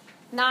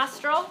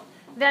nostril,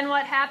 then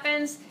what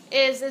happens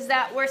is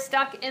that we're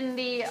stuck in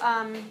the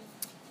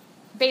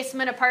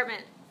basement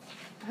apartment.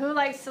 Who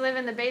likes to live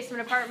in the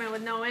basement apartment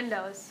with no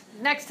windows?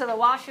 Next to the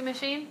washing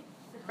machine,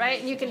 right?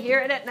 And you can hear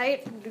it at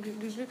night. But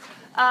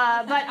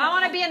I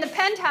want to be in the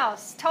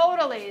penthouse,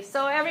 totally.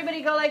 So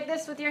everybody go like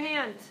this with your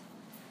hand.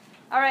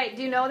 All right,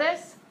 do you know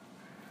this?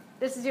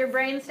 This is your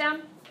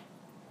brainstem.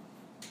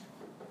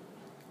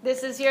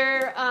 This is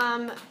your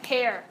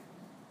hair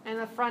in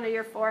the front of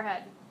your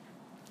forehead.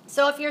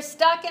 So if you're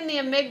stuck in the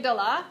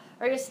amygdala,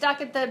 or you're stuck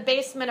at the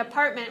basement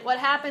apartment, what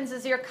happens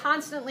is you're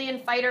constantly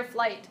in fight or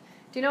flight.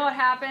 Do you know what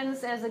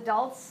happens as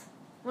adults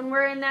when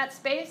we're in that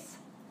space?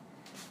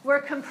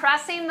 We're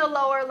compressing the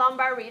lower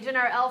lumbar region,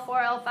 our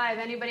L4, L5.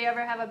 Anybody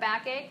ever have a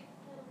backache?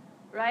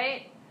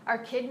 Right? Our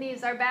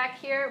kidneys are back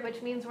here,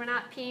 which means we're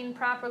not peeing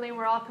properly and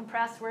we're all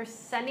compressed. We're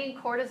sending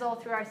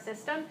cortisol through our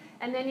system.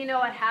 And then you know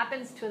what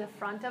happens to the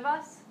front of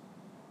us?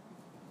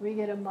 We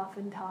get a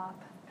muffin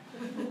top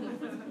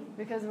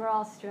because we're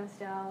all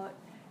stressed out.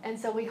 And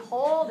so we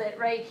hold it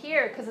right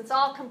here because it's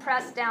all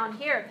compressed down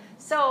here.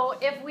 So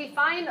if we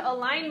find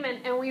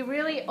alignment and we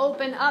really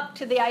open up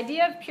to the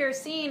idea of pure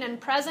seeing and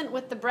present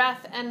with the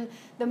breath and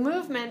the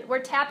movement, we're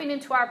tapping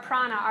into our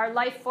prana, our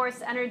life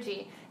force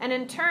energy. And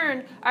in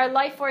turn, our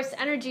life force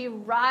energy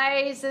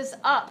rises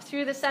up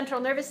through the central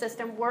nervous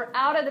system. We're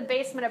out of the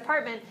basement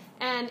apartment.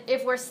 And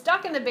if we're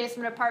stuck in the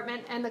basement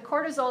apartment and the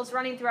cortisol is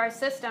running through our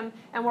system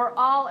and we're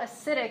all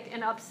acidic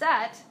and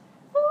upset,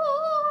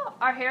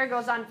 our hair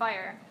goes on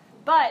fire.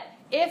 But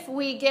if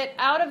we get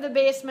out of the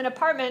basement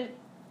apartment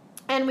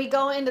and we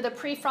go into the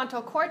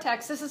prefrontal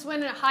cortex, this is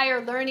when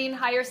higher learning,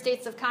 higher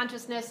states of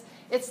consciousness,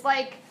 it's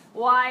like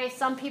why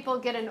some people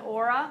get an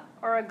aura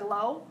or a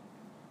glow.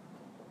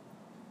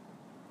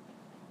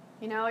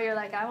 You know, you're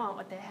like, I want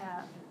what they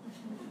have.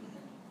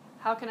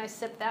 How can I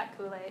sip that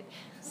Kool-Aid?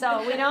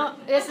 So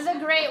this is a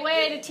great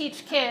way to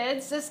teach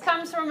kids. This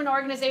comes from an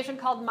organization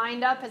called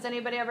Mind Up. Has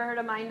anybody ever heard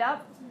of Mind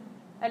Up?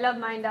 I love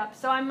Mind Up.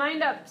 So I'm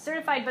Mind Up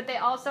certified, but they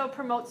also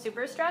promote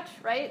Super Stretch,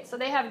 right? So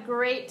they have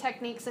great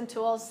techniques and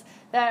tools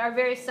that are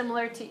very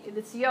similar to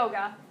this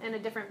yoga in a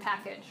different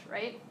package,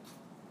 right?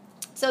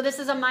 So this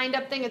is a Mind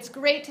Up thing. It's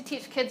great to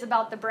teach kids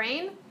about the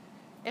brain.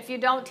 If you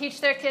don't teach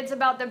their kids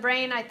about the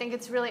brain, I think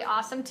it's really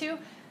awesome to.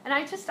 And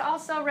I just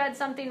also read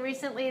something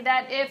recently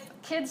that if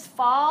kids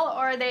fall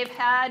or they've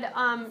had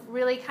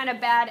really kind of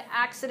bad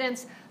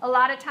accidents, a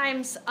lot of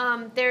times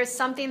there's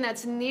something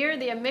that's near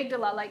the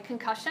amygdala, like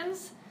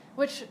concussions,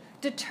 which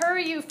deter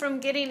you from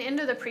getting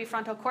into the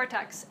prefrontal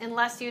cortex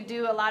unless you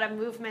do a lot of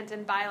movement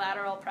and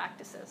bilateral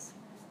practices.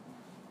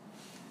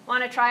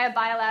 Want to try a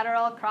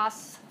bilateral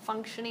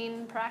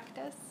cross-functioning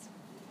practice?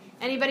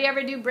 Anybody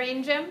ever do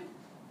brain gym?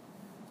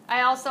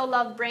 I also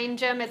love brain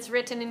gym. It's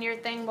written in your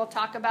thing. We'll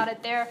talk about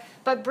it there.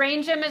 But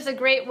brain gym is a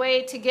great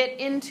way to get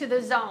into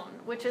the zone,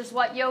 which is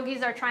what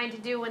yogis are trying to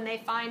do when they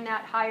find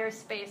that higher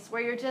space,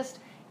 where you're just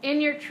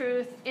in your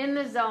truth, in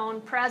the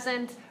zone,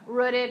 present,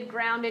 rooted,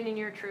 grounded in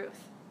your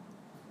truth.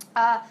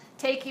 I'm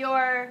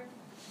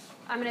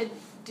going to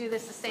do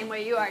this the same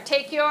way you are.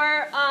 Take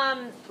your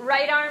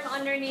right arm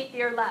underneath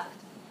your left.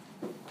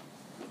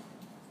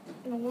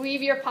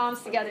 Weave your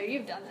palms together.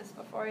 You've done this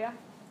before, yeah?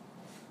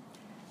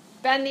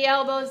 Bend the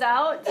elbows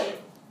out.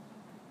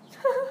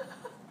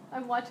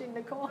 I'm watching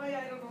Nicole. Oh,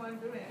 yeah, I don't know what I'm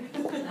doing.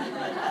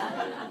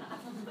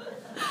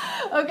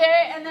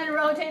 Okay, and then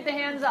rotate the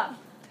hands up.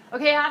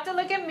 Okay, you have to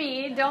look at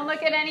me. Don't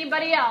look at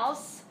anybody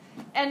else.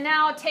 And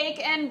now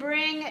take and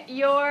bring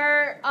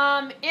your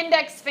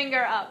index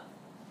finger up.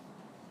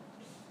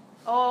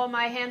 Oh,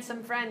 my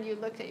handsome friend, you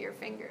looked at your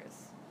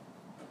fingers.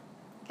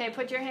 Okay,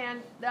 put your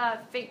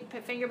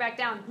finger back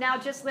down. Now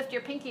just lift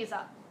your pinkies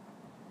up.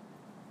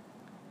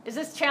 Is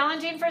this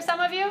challenging for some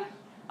of you?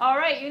 All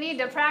right, you need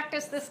to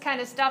practice this kind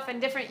of stuff in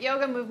different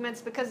yoga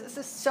movements because this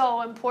is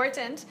so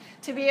important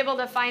to be able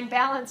to find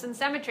balance and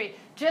symmetry.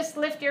 Just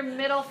lift your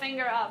middle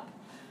finger up.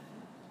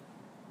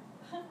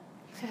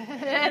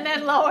 And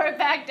then lower it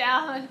back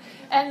down.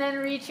 And then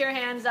reach your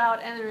hands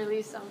out and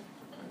release them.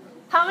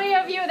 How many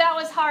of you that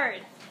was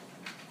hard?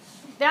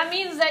 That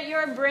means that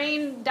you're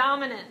brain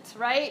dominant,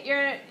 right?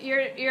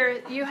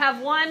 You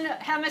have one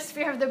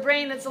hemisphere of the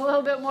brain that's a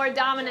little bit more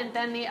dominant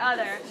than the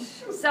other.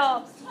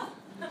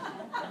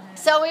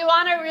 So we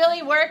want to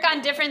really work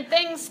on different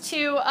things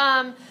to,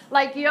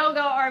 like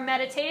yoga or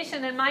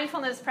meditation and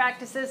mindfulness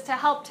practices, to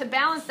help to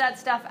balance that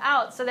stuff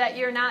out so that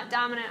you're not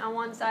dominant on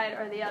one side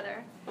or the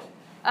other.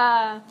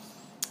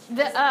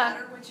 Does it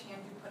matter which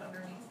hand you put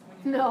underneath?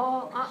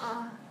 No,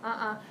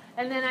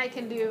 And then I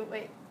can do,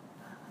 wait.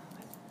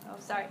 Oh,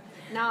 sorry.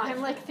 Now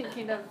I'm like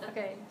thinking of,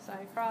 okay,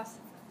 sorry, cross,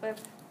 flip,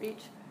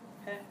 reach.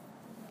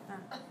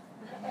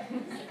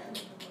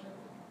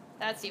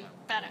 That's even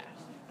better.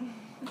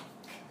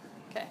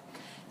 Okay.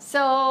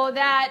 So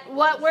that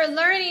what we're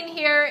learning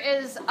here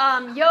is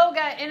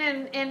yoga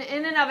in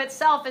and of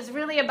itself is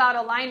really about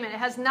alignment. It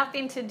has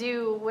nothing to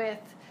do with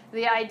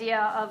the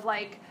idea of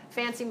like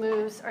fancy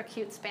moves or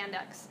cute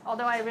spandex.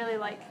 Although I really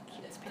like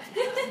cute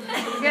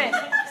spandex. Okay.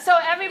 So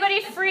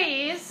everybody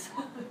freeze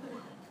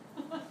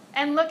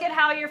and look at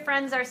how your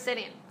friends are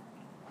sitting.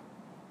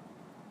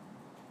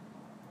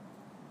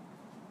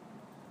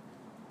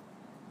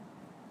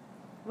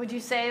 Would you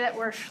say that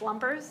we're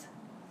schlumpers?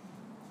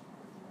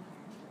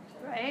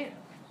 Right?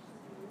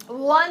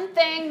 One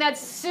thing that's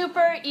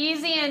super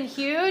easy and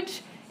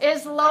huge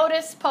is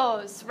lotus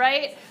pose,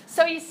 right?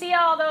 So you see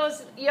all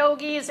those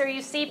yogis, or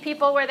you see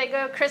people where they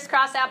go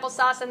crisscross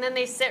applesauce and then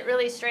they sit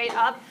really straight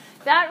up.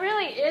 That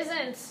really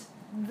isn't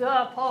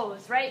the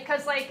pose, right?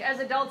 Because like as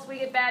adults we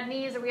get bad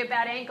knees or we get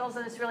bad ankles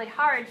and it's really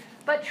hard.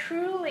 But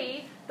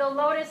truly, the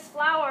lotus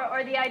flower,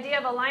 or the idea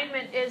of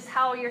alignment, is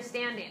how you're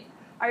standing.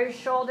 Are your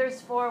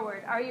shoulders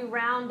forward? Are you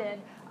rounded?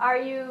 Are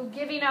you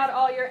giving out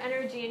all your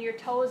energy and your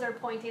toes are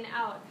pointing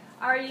out?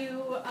 Are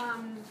you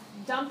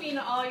dumping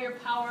all your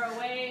power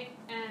away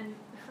and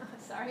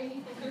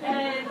sorry,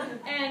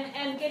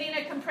 and getting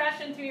a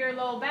compression through your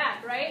low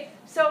back, right?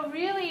 So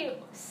really,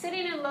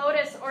 sitting in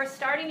lotus or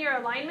starting your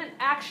alignment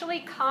actually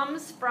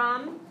comes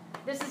from,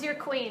 this is your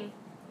queen.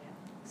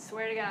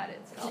 Swear to God,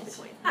 it's called the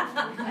queen.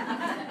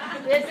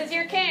 This is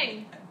your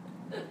king,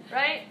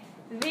 right?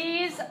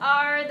 These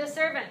are the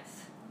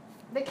servants.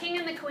 The king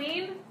and the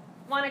queen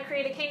want to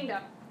create a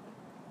kingdom.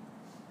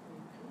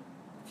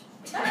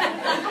 So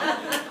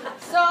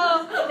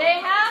they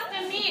have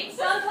to meet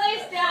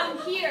someplace down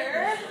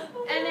here,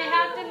 and they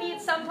have to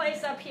meet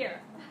someplace up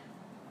here.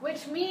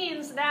 Which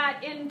means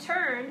that, in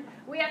turn,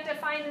 we have to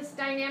find this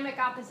dynamic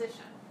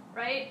opposition,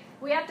 right?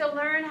 We have to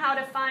learn how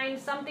to find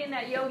something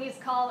that yogis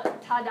call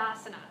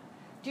Tadasana.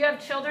 Do you have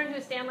children who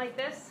stand like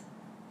this?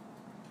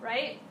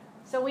 Right?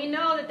 So we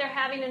know that they're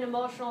having an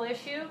emotional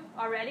issue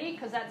already,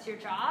 because that's your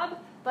job.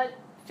 But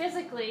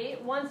physically,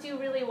 once you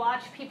really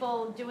watch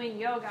people doing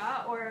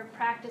yoga or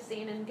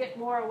practicing and get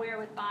more aware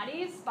with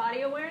bodies,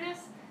 body awareness,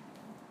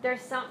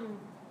 there's something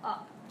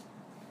up.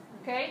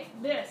 Okay?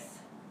 This,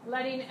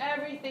 letting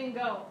everything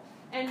go.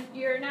 And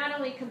you're not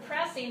only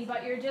compressing,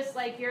 but you're just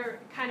like, you're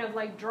kind of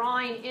like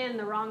drawing in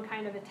the wrong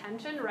kind of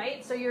attention,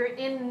 right? So you're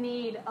in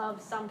need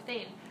of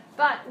something.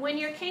 But when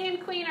your king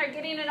and queen are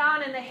getting it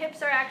on and the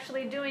hips are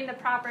actually doing the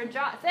proper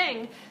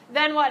thing,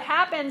 then what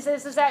happens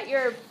is that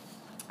you're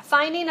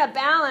finding a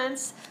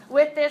balance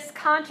with this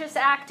conscious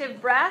active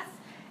breath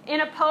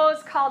in a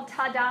pose called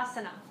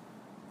Tadasana.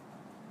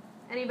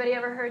 Anybody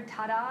ever heard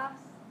Tadas?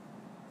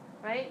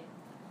 Right?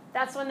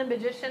 That's when the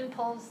magician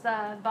pulls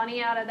the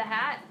bunny out of the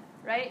hat,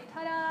 right?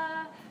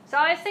 Ta-da! So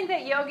I always think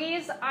that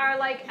yogis are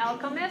like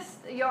alchemists.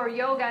 Your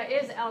yoga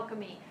is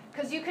alchemy,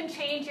 because you can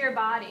change your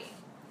body.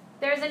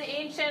 There's an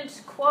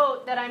ancient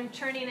quote that I'm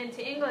turning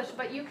into English,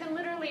 but you can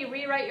literally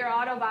rewrite your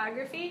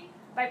autobiography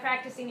by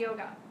practicing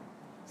yoga.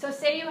 So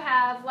say you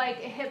have like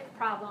a hip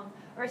problem,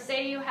 or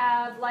say you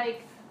have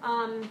like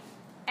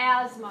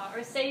asthma,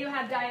 or say you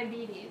have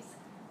diabetes.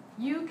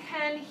 You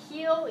can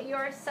heal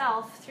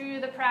yourself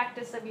through the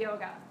practice of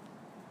yoga.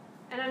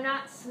 And I'm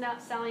not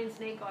selling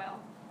snake oil.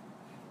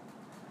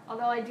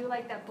 Although I do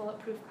like that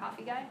Bulletproof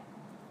Coffee guy.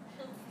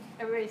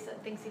 Everybody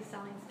thinks he's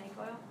selling snake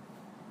oil.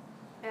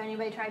 Have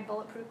anybody tried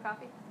Bulletproof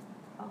Coffee?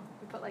 Oh,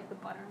 we put like the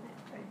butter in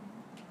it, right?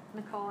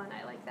 Nicole and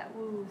I like that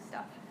woo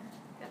stuff.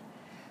 Good.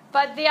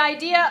 But the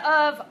idea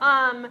of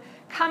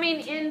coming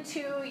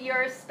into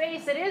your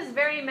space, it is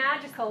very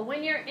magical.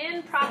 When you're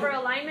in proper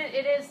alignment,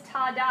 it is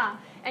tada.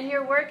 And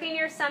you're working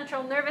your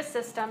central nervous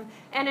system.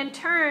 And in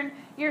turn,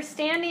 you're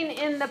standing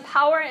in the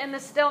power and the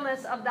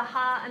stillness of the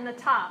ha and the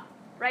ta.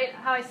 Right?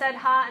 How I said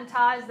ha and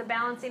ta is the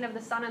balancing of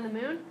the sun and the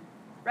moon.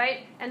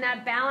 Right? And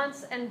that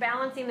balance and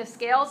balancing the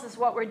scales is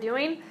what we're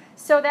doing.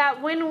 So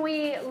that when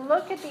we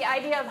look at the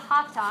idea of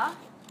hatha,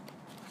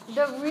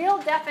 the real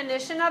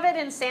definition of it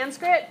in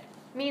Sanskrit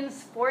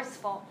means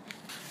forceful,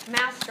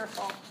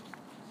 masterful.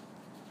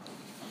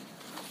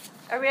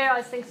 Everybody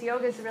always thinks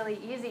yoga is really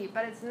easy,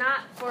 but it's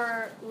not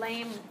for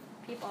lame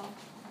people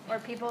or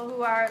people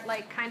who are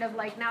like kind of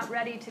like not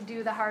ready to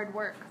do the hard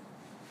work.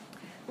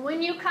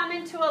 When you come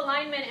into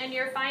alignment and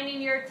you're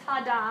finding your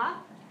tada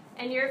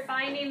and you're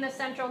finding the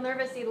central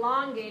nervous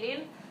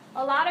elongating,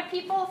 a lot of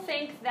people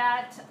think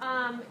that,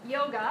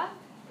 yoga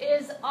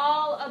is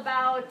all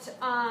about,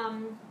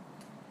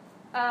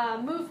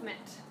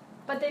 movement.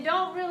 But they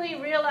don't really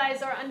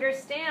realize or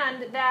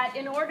understand that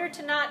in order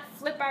to not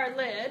flip our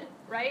lid,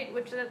 right,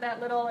 which is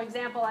that little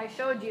example I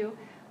showed you,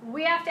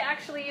 we have to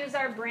actually use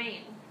our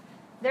brain.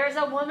 There's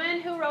a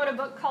woman who wrote a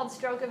book called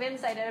Stroke of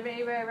Insight.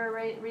 Anybody ever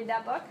read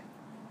that book?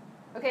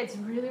 Okay, it's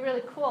really,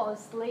 really cool.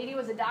 This lady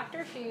was a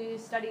doctor. She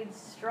studied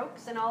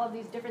strokes and all of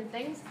these different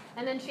things,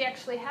 and then she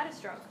actually had a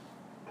stroke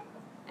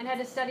and had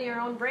to study her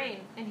own brain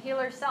and heal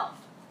herself.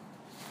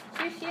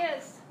 Here she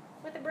is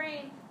with a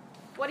brain.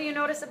 What do you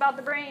notice about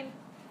the brain?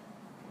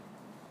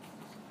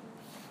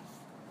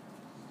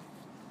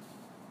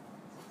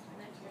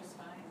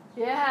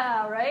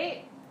 Yeah,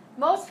 right?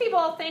 Most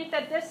people think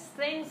that this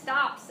thing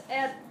stops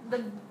at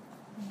the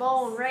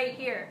bone right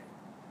here,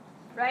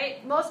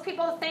 right? Most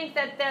people think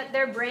that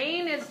their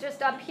brain is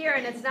just up here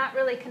and it's not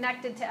really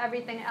connected to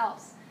everything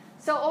else.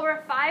 So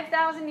over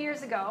 5,000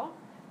 years ago,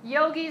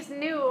 yogis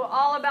knew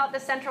all about the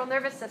central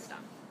nervous system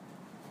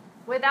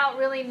without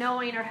really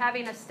knowing or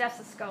having a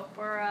stethoscope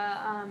or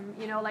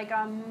like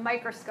a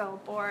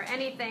microscope or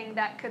anything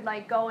that could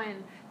like go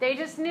in. They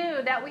just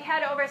knew that we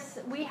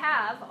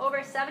have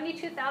over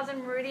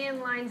 72,000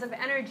 meridian lines of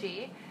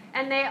energy,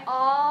 and they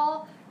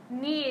all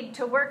need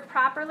to work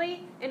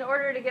properly in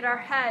order to get our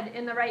head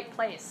in the right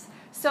place.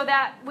 So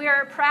that we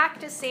are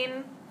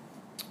practicing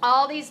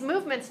all these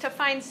movements to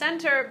find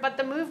center, but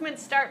the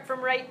movements start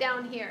from right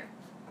down here.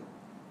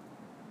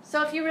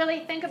 So if you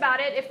really think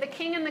about it, if the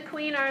king and the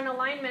queen are in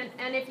alignment,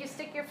 and if you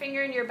stick your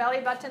finger in your belly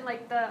button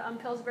like the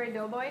Pillsbury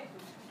Doughboy,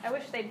 I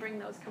wish they'd bring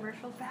those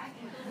commercials back.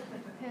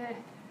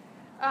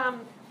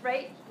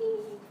 Right?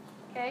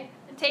 Okay.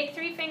 And take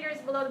 3 fingers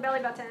below the belly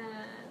button.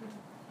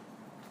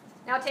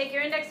 Now take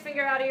your index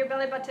finger out of your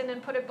belly button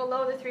and put it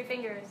below the 3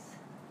 fingers.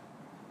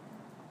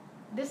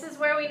 This is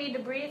where we need to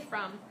breathe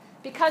from.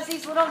 Because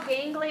these little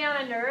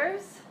ganglion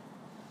nerves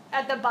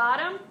at the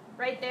bottom,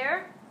 right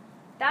there,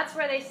 that's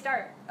where they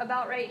start,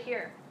 about right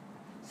here.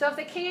 So if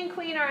the king and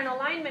queen are in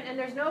alignment and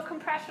there's no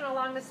compression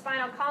along the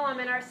spinal column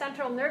and our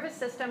central nervous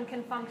system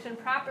can function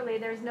properly,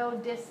 there's no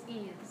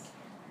dis-ease.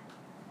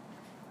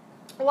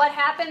 What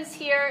happens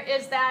here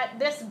is that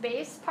this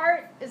base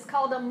part is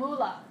called a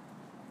mula.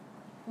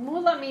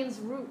 Mula means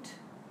root.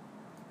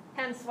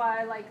 Hence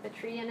why I like the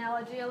tree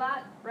analogy a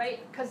lot, right?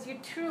 Because you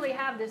truly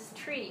have this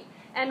tree.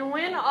 And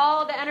when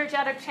all the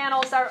energetic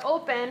channels are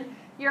open,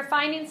 you're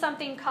finding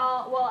something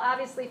called, well,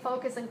 obviously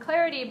focus and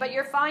clarity, but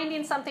you're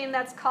finding something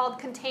that's called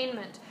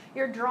containment.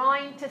 You're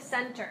drawing to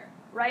center,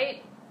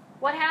 right?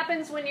 What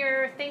happens when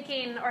you're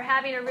thinking or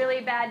having a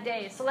really bad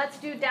day? So let's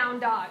do down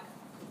dog,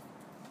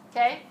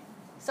 okay?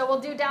 So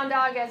we'll do down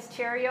dog as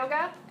chair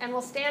yoga, and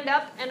we'll stand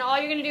up, and all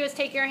you're going to do is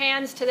take your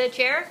hands to the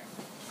chair,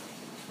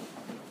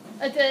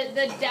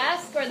 the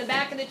desk or the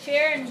back of the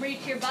chair, and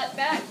reach your butt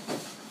back.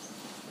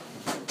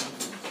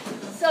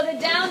 So the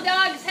down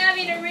dog's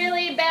having a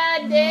really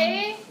bad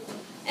day,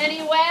 and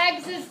he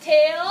wags his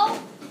tail,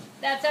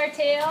 that's our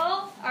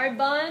tail, our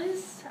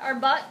buns, our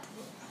butt,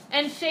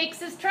 and shakes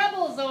his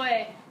troubles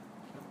away.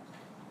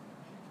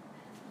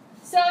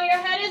 So your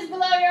head is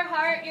below your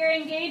heart, you're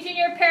engaging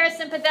your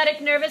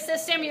parasympathetic nervous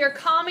system, you're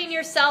calming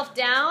yourself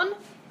down,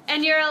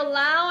 and you're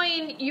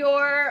allowing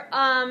your,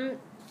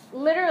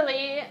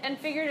 literally and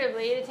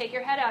figuratively, to take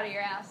your head out of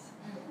your ass.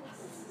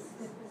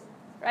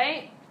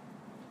 Right?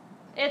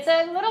 It's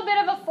a little bit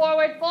of a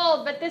forward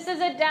fold, but this is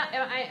a down...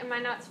 Am I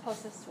not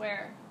supposed to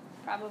swear?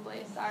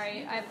 Probably.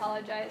 Sorry. I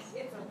apologize.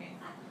 It's okay.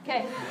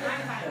 Okay.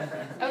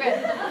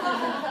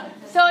 Okay.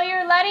 So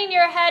you're letting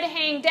your head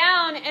hang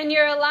down, and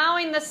you're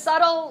allowing the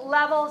subtle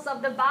levels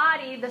of the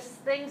body, the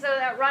things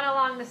that run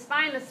along the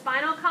spine, the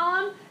spinal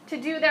column, to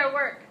do their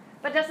work.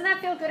 But doesn't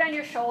that feel good on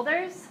your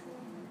shoulders?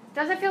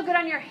 Doesn't it feel good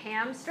on your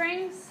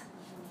hamstrings?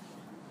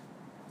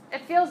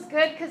 It feels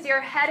good because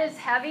your head is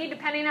heavy.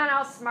 Depending on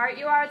how smart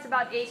you are, it's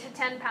about 8 to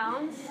 10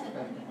 pounds.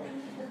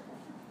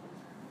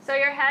 So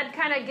your head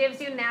kind of gives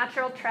you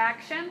natural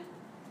traction.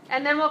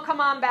 And then we'll come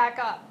on back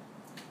up.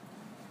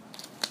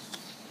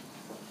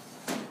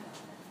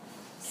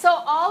 So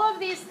all of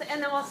these,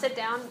 and then we'll sit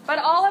down, but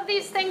all of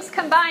these things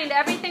combined,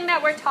 everything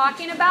that we're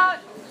talking about,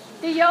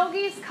 the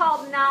yogis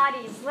called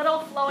nadis, little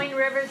flowing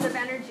rivers of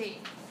energy.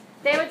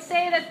 They would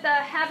say that the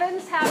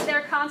heavens have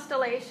their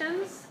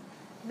constellations,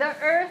 the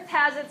earth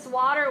has its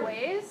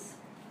waterways,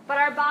 but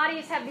our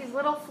bodies have these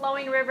little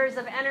flowing rivers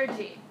of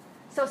energy.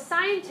 So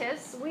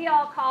scientists, we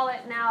all call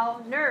it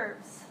now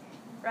nerves,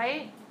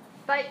 right?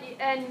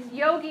 And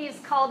yogis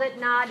called it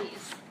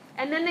nadis.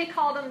 And then they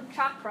called them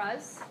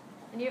chakras.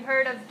 And you've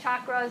heard of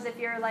chakras. If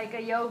you're like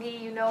a yogi,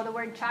 you know the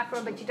word chakra,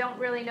 but you don't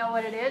really know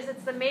what it is.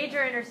 It's the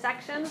major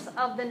intersections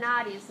of the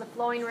nadis, the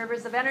flowing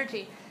rivers of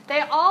energy. They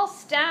all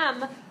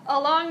stem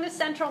along the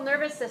central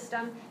nervous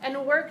system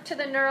and work to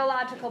the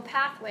neurological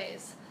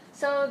pathways.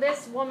 So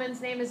this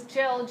woman's name is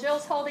Jill.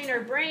 Jill's holding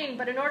her brain,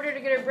 but in order to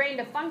get her brain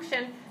to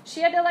function,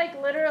 she had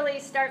to literally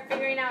start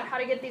figuring out how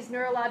to get these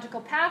neurological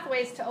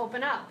pathways to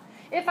open up.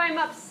 If I'm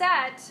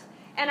upset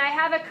and I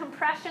have a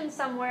compression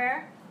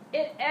somewhere,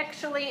 it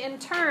actually, in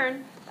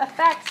turn,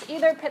 affects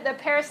either the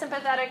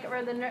parasympathetic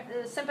or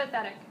the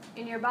sympathetic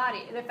in your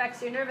body. It affects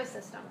your nervous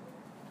system.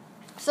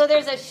 So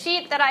there's a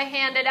sheet that I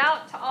handed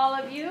out to all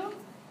of you.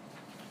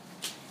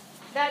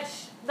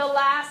 That's the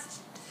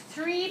last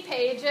 3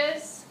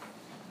 pages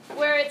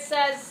where it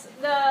says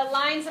the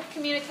lines of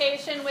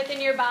communication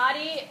within your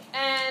body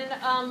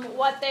and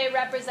what they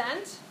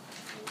represent.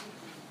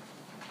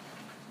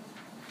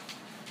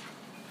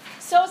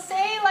 So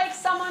say like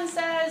someone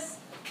says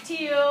to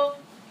you,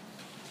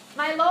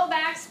 my low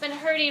back's been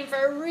hurting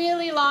for a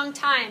really long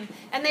time,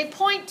 and they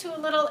point to a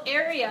little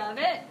area of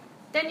it,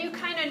 then you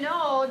kind of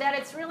know that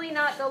it's really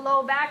not the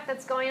low back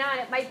that's going on.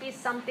 It might be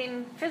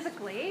something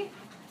physically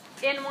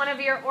in one of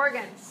your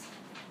organs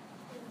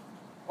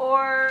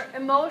or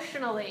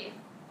emotionally.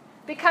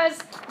 Because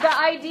the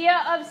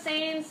idea of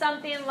saying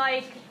something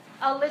like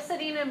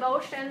eliciting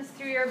emotions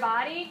through your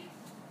body,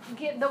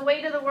 get the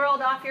weight of the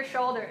world off your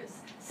shoulders.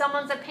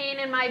 Someone's a pain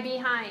in my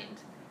behind.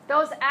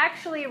 Those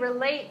actually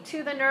relate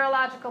to the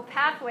neurological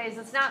pathways.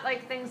 It's not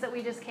like things that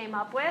we just came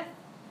up with.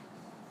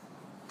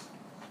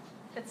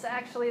 It's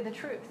actually the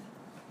truth.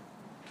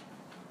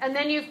 And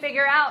then you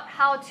figure out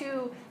how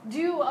to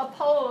do a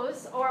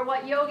pose, or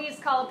what yogis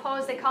call a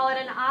pose, they call it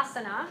an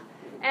asana.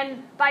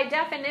 And by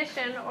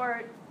definition,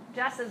 or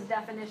Jess's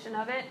definition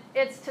of it,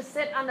 it's to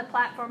sit on the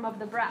platform of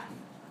the breath.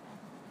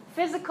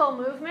 Physical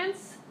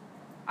movements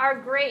are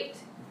great.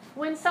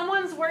 When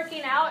someone's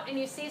working out and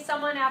you see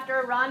someone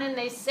after a run and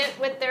they sit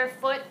with their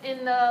foot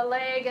in the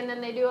leg and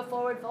then they do a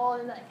forward fold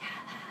and like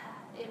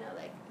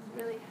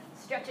really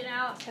stretching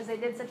out because they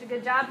did such a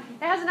good job,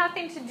 it has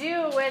nothing to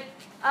do with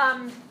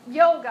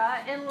yoga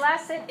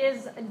unless it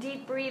is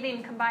deep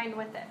breathing combined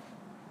with it,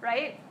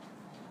 right?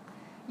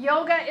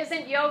 Yoga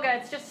isn't yoga,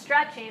 it's just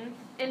stretching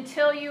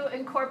until you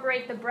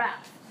incorporate the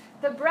breath.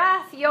 The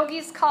breath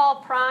yogis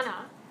call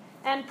prana.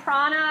 And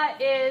prana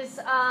is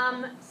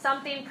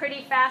something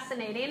pretty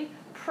fascinating.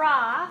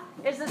 Pra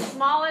is the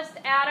smallest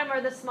atom or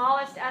the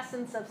smallest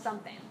essence of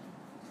something.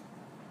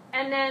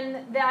 And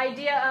then the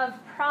idea of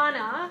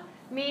prana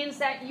means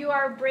that you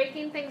are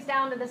breaking things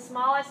down to the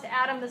smallest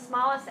atom, the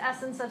smallest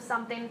essence of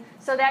something,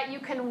 so that you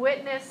can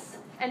witness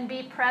and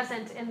be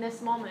present in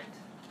this moment.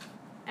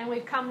 And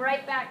we've come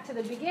right back to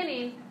the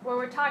beginning where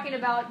we're talking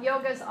about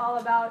yoga's all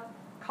about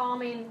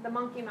calming the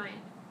monkey mind,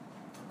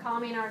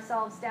 calming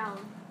ourselves down.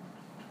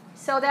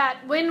 So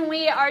that when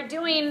we are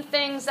doing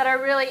things that are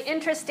really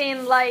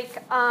interesting,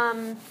 like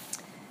that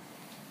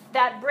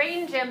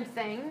brain gym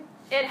thing,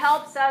 it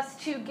helps us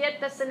to get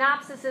the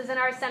synapses in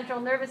our central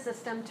nervous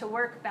system to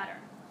work better.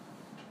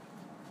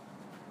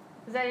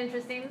 Is that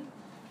interesting?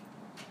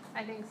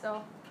 I think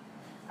so.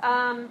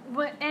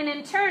 And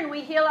in turn,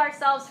 we heal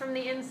ourselves from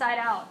the inside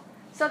out.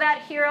 So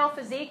that hero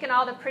physique and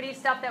all the pretty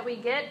stuff that we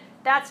get,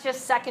 that's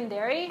just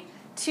secondary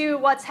to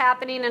what's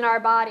happening in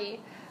our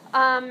body.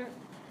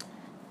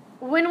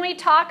 When we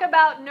talk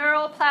about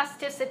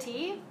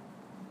neuroplasticity,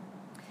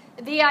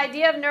 the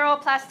idea of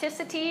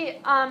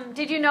neuroplasticity,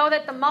 did you know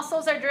that the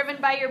muscles are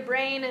driven by your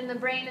brain and the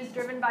brain is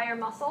driven by your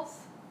muscles?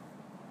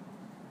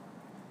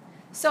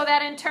 So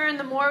that in turn,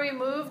 the more we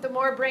move, the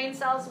more brain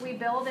cells we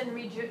build and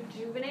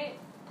rejuvenate.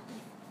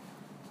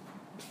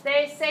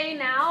 They say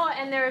now,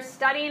 and they're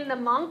studying the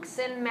monks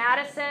in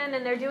Madison,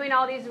 and they're doing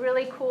all these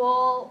really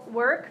cool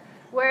work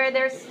where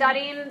they're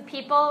studying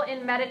people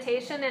in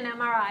meditation and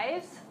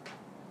MRIs.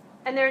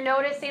 And they're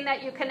noticing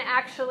that you can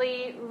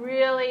actually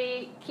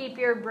really keep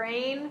your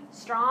brain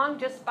strong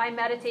just by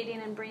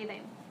meditating and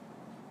breathing.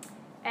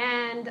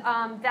 And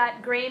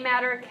that gray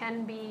matter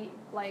can be,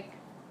 like,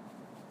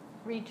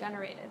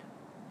 regenerated.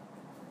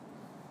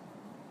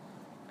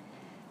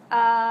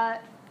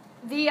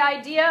 The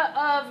idea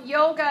of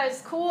yoga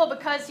is cool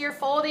because you're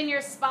folding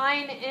your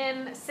spine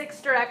in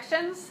 6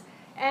 directions,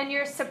 and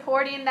you're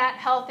supporting that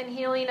health and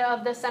healing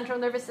of the central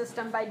nervous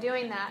system by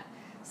doing that.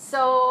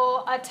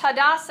 So a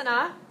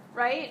Tadasana,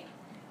 right?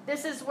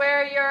 This is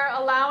where you're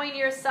allowing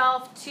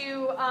yourself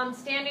to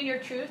stand in your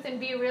truth and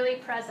be really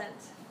present.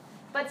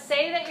 But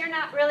say that you're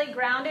not really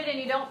grounded and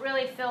you don't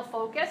really feel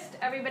focused.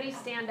 Everybody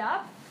stand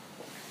up.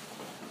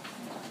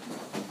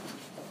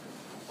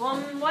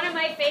 One of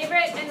my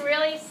favorite and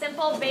really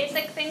simple,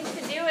 basic things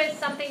to do is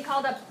something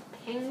called a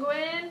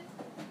penguin,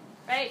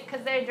 right?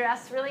 Because they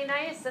dress really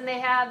nice and they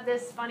have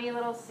this funny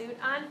little suit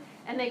on,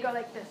 and they go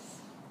like this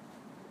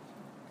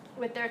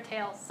with their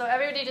tails. So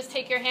everybody just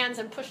take your hands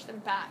and push them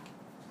back.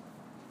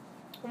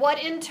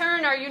 What in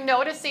turn are you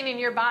noticing in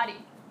your body?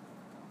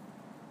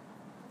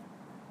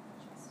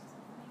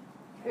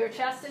 Your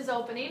chest is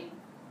opening.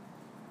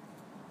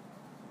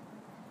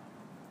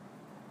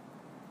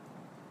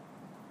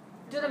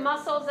 Do the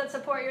muscles that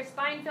support your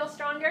spine feel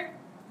stronger?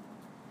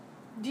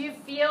 Do you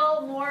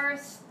feel more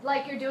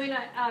like you're doing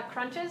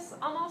crunches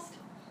almost?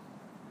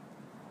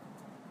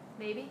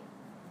 Maybe.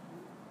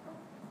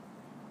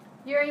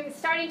 You're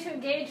starting to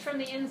engage from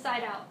the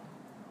inside out.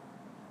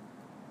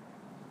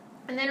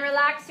 And then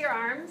relax your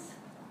arms.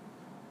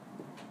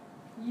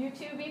 You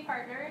two be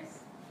partners.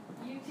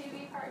 You two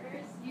be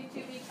partners. You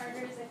two be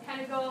partners. And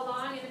kind of go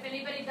along. And if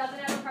anybody doesn't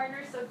have a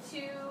partner, so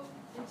 2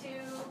 and 2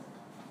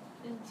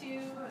 and 2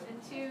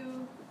 and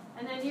 2.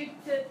 And then you,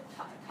 the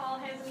tall,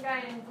 handsome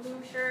guy in blue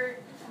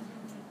shirt.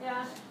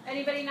 Yeah.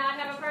 Anybody not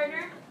have a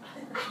partner?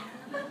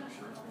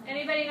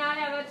 Anybody not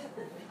have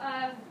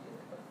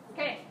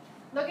okay.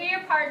 Look at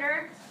your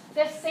partner.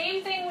 The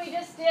same thing we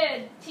just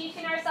did,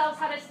 teaching ourselves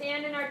how to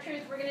stand in our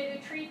truth. We're going to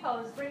do tree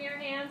pose. Bring your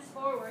hands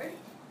forward,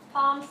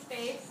 palm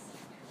space.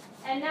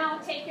 And now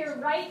take your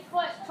right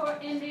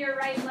foot into your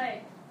right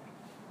leg.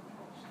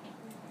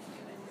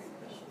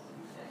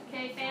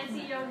 Okay,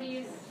 fancy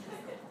yogis.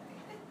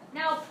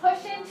 Now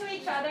push into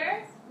each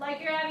other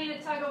like you're having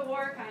a tug of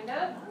war, kind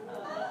of.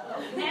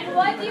 And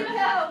what do you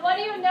know? What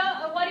do you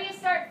know? What do you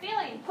start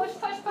feeling? Push,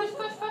 push, push,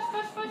 push, push,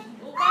 push, push.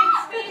 Find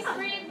space.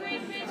 Breathe,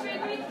 breathe, breathe,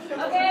 breathe, breathe.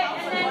 Okay,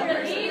 and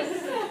then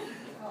release.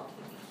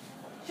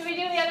 Should we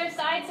do the other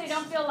side so you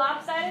don't feel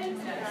lopsided?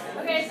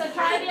 Okay, so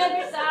try the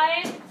other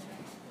side.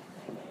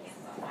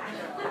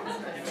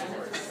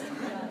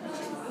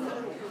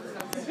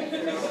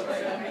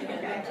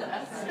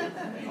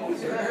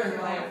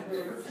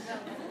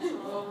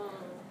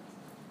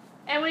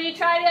 And when you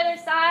try the other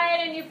side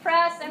and you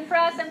press and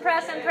press and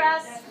press and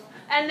press,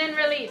 and then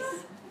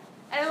release.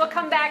 And we'll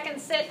come back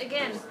and sit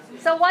again.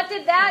 So what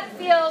did that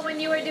feel when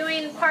you were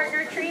doing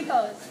partner tree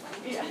pose?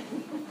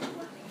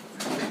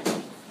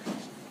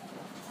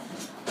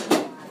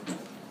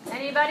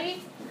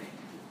 Anybody?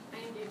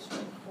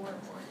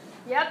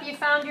 Yep, you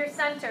found your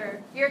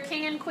center. Your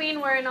king and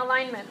queen were in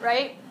alignment,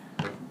 right?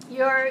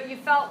 You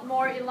felt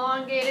more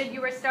elongated.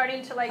 You were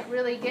starting to like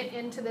really get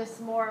into this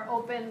more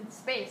open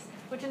space,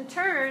 which in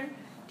turn,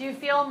 do you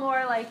feel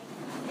more like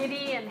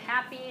giddy and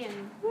happy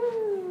and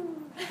woo?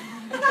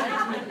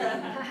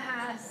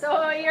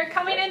 So you're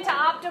coming into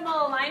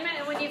optimal alignment,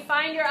 and when you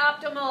find your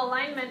optimal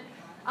alignment,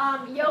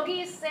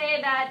 yogis say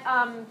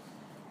that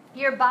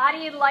your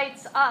body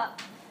lights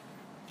up,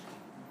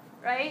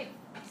 right?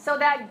 So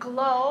that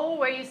glow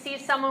where you see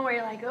someone where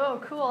you're like, oh,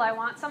 cool, I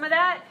want some of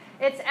that.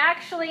 It's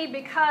actually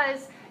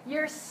because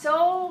you're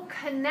so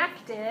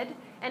connected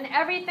and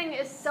everything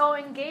is so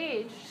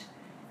engaged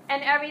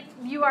and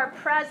you are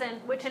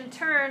present, which in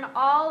turn,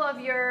 all of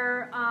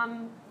your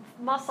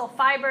muscle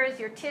fibers,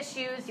 your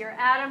tissues, your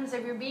atoms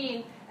of your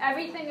being,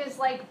 everything is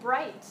like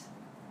bright.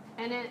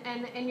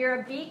 And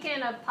you're a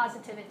beacon of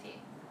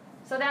positivity.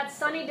 So that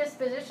sunny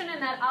disposition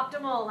and that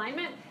optimal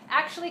alignment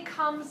actually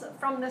comes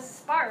from the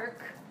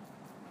spark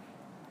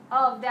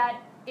of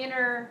that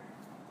inner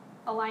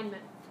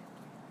alignment.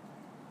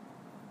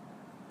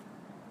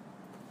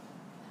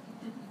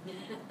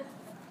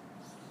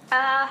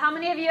 How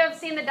many of you have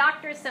seen the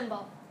doctor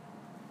symbol?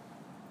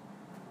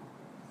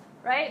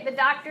 Right? The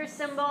doctor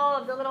symbol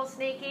of the little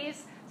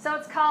snakies. So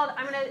it's called,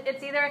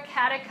 it's either a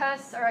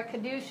caduceus or a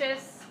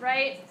caduceus,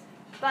 right?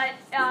 But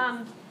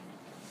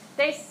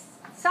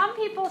some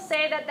people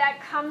say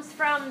that comes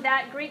from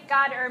that Greek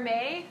god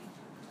Hermes,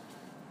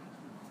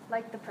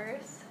 like the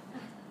purse.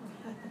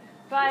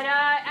 But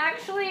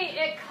actually,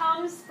 it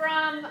comes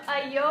from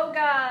a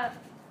yoga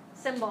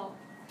symbol.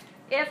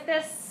 If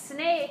the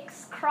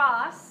snakes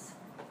cross,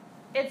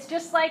 it's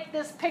just like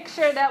this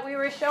picture that we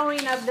were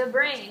showing of the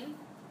brain.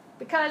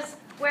 Because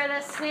where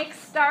the snakes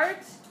start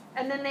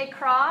and then they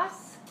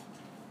cross,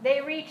 they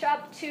reach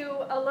up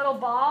to a little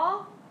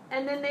ball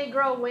and then they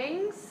grow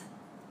wings.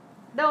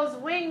 Those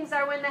wings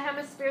are when the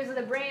hemispheres of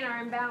the brain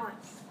are in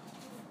balance.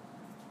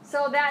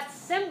 So that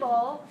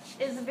symbol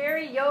is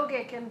very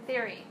yogic in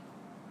theory.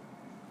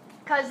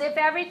 Because if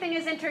everything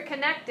is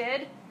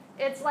interconnected,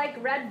 it's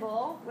like Red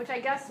Bull, which I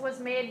guess was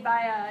made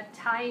by a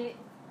Thai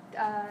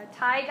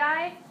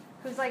guy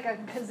who's like a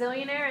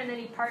gazillionaire, and then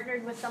he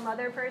partnered with some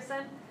other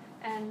person,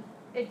 and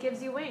it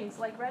gives you wings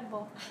like Red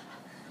Bull.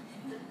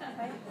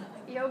 Right?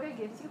 Yoga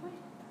gives you wings.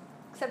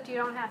 Except you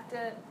don't have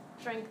to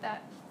drink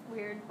that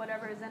weird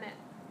whatever is in it.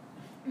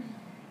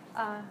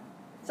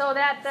 So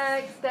that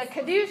the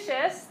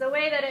caduceus, the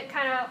way that it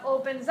kind of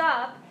opens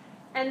up,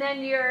 and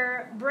then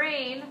your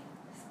brain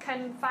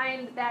can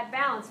find that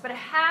balance. But it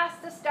has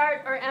to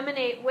start or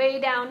emanate way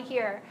down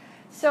here.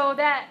 So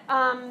that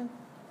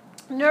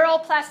neural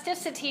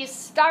plasticity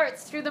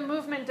starts through the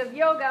movement of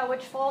yoga,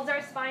 which folds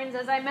our spines,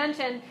 as I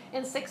mentioned,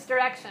 in 6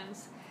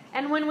 directions.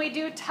 And when we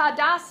do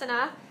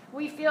Tadasana,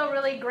 we feel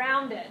really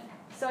grounded.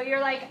 So you're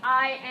like,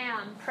 I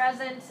am,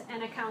 present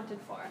and accounted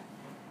for.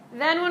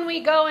 Then when we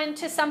go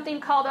into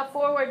something called a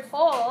forward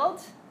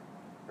fold,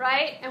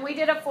 right? And we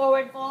did a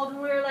forward fold,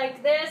 and we were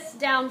like this.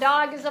 Down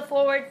dog is a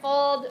forward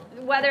fold,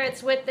 whether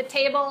it's with the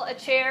table, a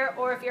chair,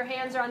 or if your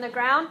hands are on the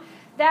ground.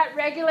 That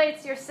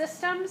regulates your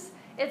systems.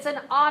 It's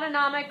an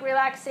autonomic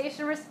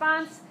relaxation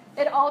response.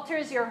 It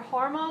alters your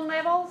hormone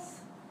levels,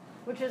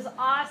 which is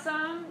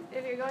awesome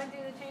if you're going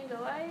through the change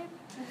of life.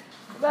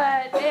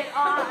 But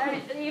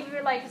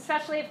even like,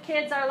 especially if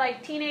kids are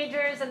like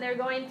teenagers and they're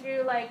going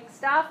through like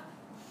stuff,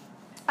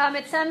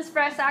 it sends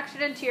fresh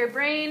oxygen to your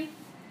brain.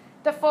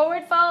 The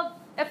forward fold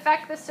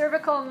affects the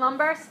cervical and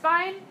lumbar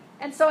spine,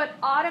 and so it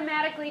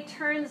automatically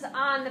turns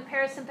on the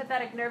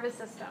parasympathetic nervous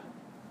system.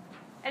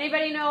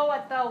 Anybody know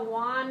what the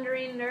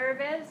wandering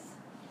nerve is?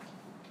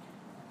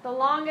 The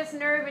longest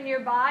nerve in your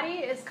body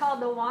is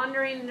called the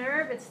wandering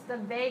nerve. It's the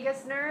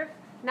vagus nerve,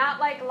 not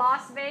like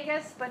Las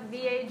Vegas, but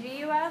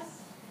VAGUS.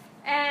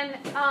 And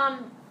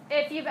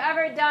if you've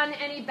ever done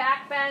any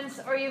back bends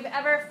or you've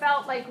ever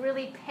felt like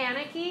really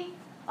panicky,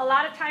 a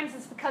lot of times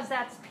it's because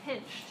that's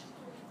pinched.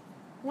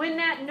 When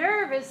that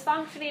nerve is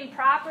functioning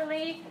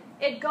properly,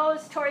 it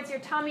goes towards your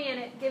tummy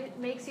and it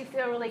makes you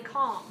feel really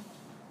calm.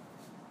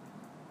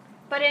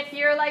 But if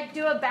you're like,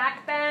 do a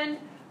back bend,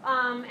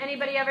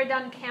 anybody ever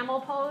done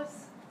camel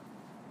pose?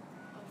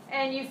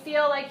 And you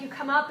feel like you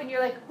come up and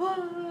you're like,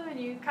 whoa, and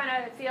you kind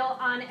of feel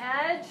on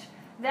edge.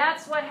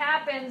 That's what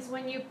happens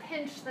when you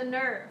pinch the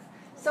nerve.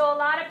 So a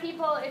lot of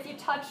people, if you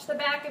touch the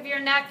back of your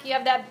neck, you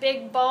have that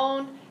big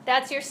bone.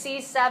 That's your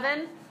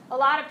C7. A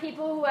lot of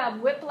people who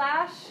have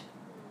whiplash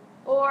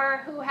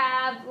or who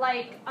have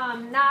like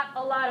not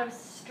a lot of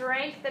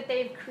strength that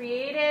they've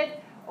created,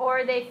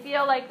 or they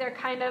feel like they're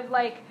kind of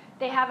like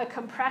they have a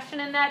compression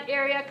in that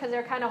area because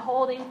they're kind of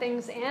holding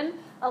things in.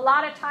 A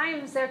lot of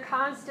times they're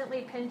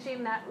constantly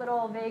pinching that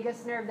little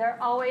vagus nerve. They're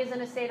always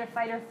in a state of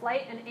fight or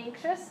flight and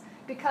anxious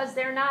because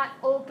they're not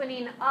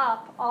opening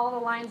up all the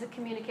lines of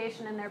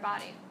communication in their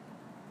body.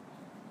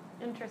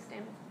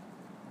 Interesting.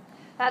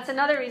 That's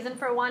another reason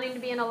for wanting to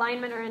be in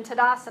alignment or in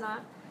Tadasana.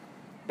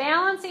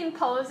 Balancing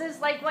poses,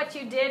 like what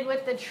you did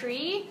with the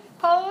tree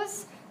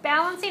pose,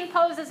 balancing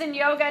poses in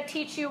yoga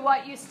teach you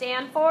what you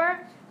stand for.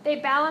 They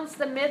balance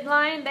the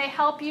midline. They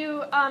help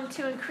you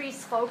to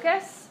increase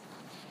focus.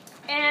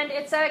 And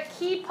it's a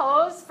key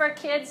pose for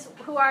kids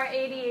who are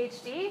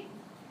ADHD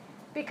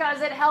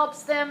because it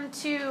helps them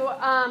to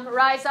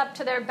rise up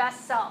to their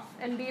best self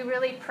and be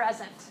really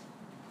present.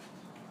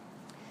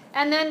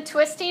 And then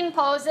twisting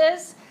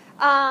poses.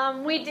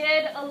 We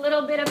did a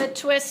little bit of a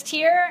twist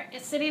here,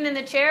 sitting in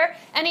the chair.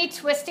 Any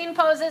twisting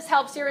poses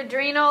helps your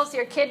adrenals,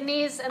 your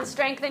kidneys, and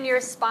strengthen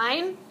your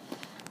spine.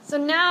 So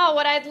now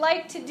what I'd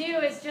like to do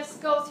is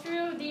just go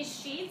through these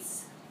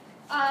sheets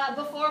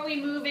before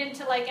we move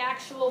into like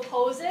actual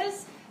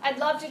poses. I'd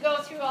love to go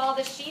through all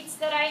the sheets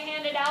that I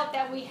handed out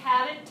that we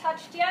haven't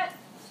touched yet.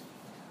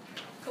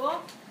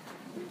 Cool?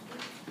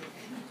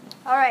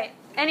 All right.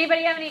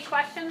 Anybody have any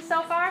questions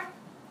so far?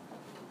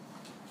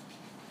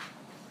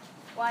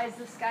 Why is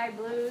the sky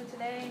blue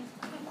today?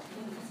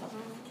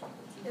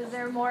 Is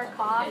there more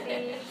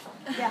coffee?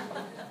 Yeah.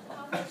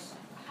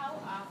 How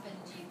often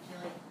do you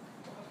feel like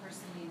a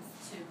person needs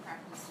to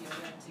practice yoga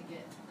to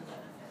get the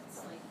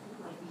benefits? Like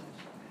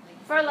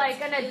For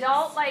like an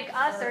adult like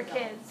us or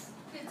kids?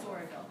 Kids or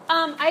adults.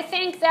 I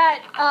think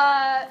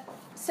that,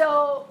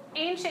 so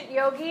ancient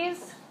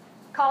yogis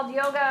called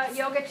yoga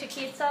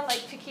chikitsa,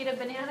 like Chiquita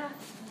banana.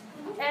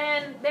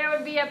 And there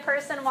would be a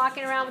person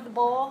walking around with a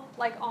bowl,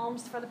 like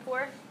alms for the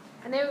poor.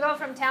 And they would go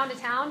from town to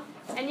town,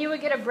 and you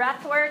would get a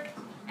breath work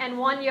and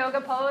one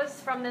yoga pose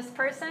from this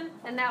person,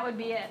 and that would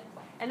be it.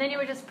 And then you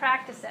would just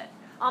practice it,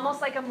 almost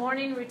like a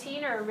morning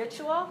routine or a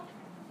ritual.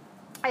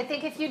 I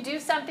think if you do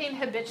something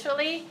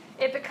habitually,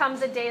 it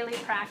becomes a daily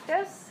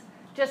practice,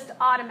 just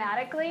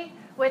automatically,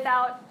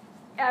 without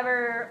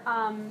ever,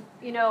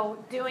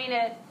 doing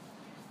it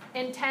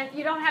intent.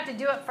 You don't have to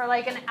do it for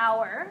like an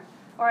hour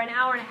or an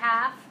hour and a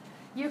half.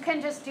 You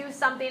can just do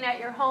something at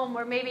your home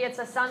where maybe it's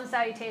a sun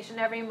salutation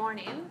every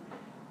morning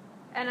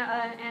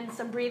and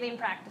some breathing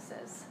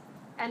practices.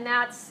 And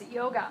that's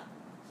yoga,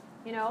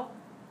 Does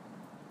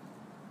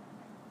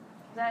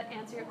that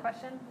answer your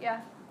question?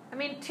 Yeah. I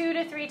mean, 2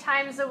 to 3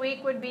 times a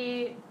week would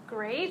be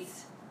great.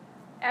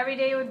 Every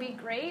day would be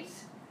great.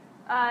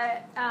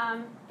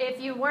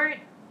 If you weren't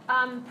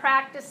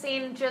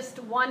practicing just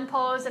one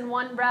pose and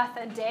one breath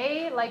a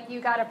day, like you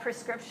got a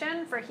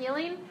prescription for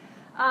healing,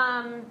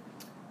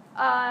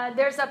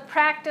 there's a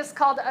practice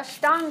called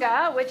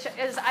Ashtanga, which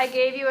is, I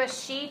gave you a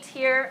sheet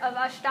here of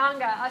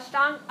Ashtanga.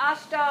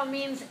 Ashta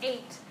means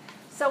 8.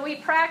 So we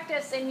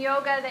practice in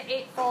yoga the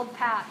Eightfold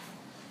Path.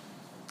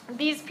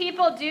 These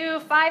people do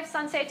 5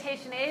 sun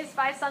salutation A's,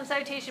 5 sun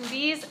salutation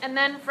B's, and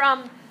then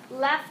from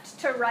left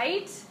to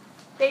right,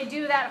 they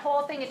do that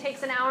whole thing. It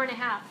takes an hour and a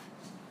half.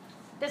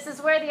 This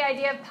is where the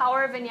idea of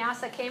power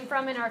vinyasa came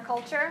from in our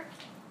culture.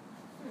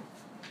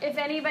 If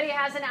anybody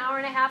has an hour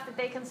and a half that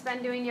they can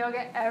spend doing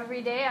yoga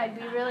every day, I'd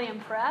be really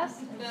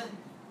impressed.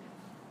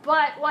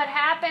 But what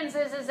happens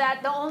is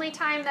that the only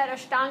time that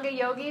Ashtanga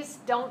yogis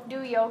don't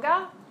do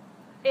yoga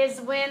is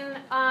when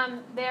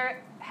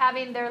they're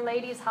having their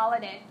ladies'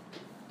 holiday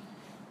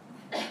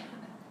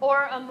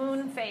or a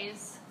moon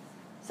phase.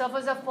 So if it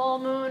was a full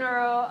moon or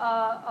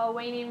a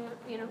waning,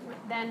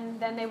 then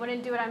they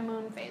wouldn't do it on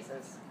moon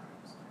phases.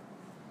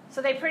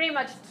 So they pretty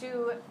much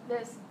do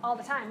this all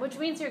the time, which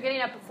means you're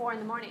getting up at 4 in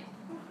the morning.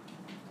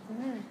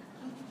 Mm.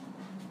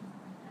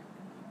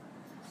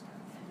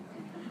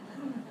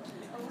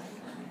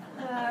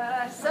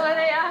 So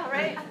they are,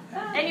 right?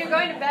 And you're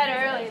going to bed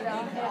early,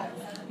 though.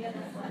 Yeah.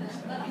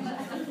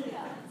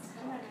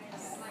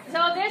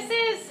 So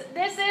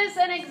this is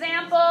an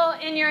example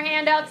in your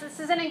handouts. This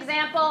is an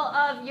example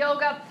of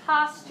yoga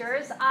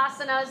postures,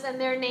 asanas, and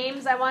their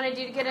names. I wanted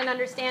you to get an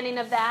understanding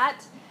of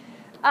that.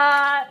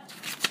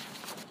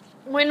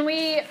 When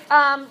we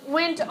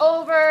went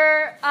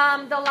over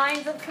the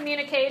lines of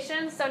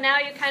communication, so now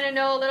you kind of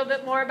know a little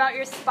bit more about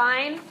your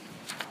spine.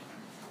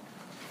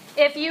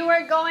 If you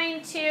were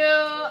going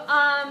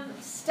to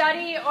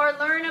study or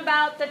learn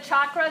about the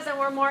chakras and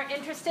were more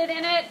interested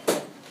in it,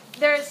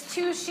 there's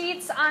 2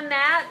 sheets on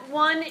that.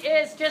 One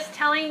is just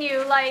telling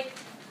you, like,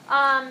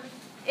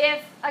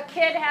 if a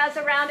kid has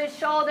a rounded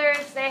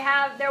shoulders,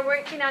 they're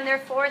working on their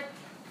fourth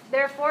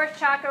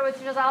chakra,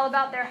 which is all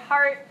about their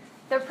heart.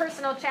 Their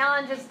personal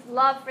challenge is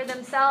love for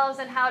themselves,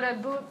 and how to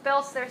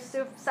boost their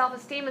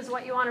self-esteem is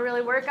what you want to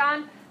really work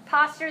on.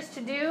 Postures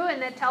to do,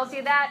 and it tells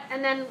you that.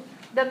 And then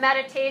the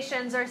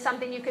meditations are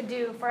something you could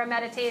do for a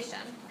meditation.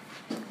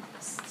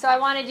 So I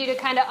wanted you to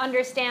kind of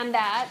understand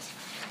that.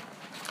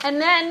 And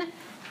then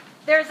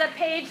there's a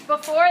page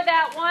before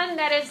that one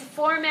that is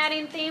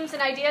formatting themes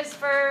and ideas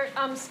for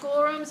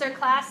schoolrooms or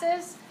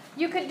classes.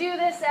 You could do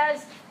this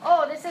as,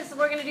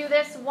 we're going to do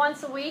this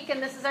once a week,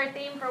 and this is our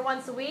theme for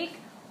once a week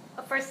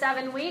for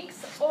 7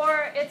 weeks,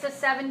 or it's a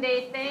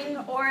 7-day thing,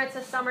 or it's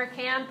a summer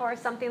camp or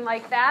something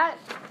like that.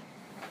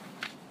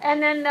 And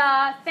then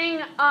the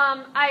thing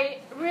I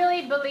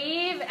really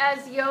believe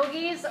as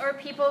yogis or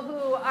people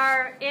who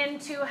are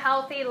into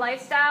healthy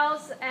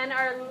lifestyles and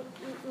are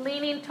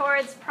leaning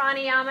towards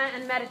pranayama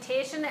and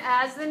meditation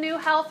as the new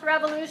health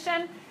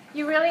revolution,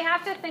 you really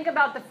have to think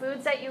about the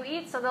foods that you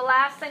eat. So the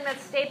last thing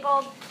that's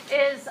stapled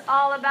is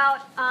all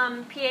about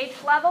pH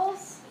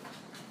levels.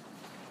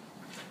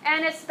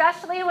 And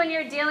especially when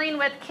you're dealing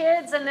with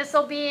kids, and this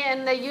will be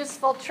in the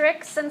useful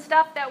tricks and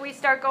stuff that we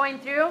start going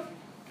through.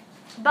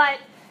 But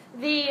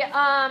the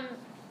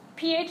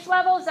pH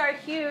levels are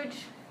huge,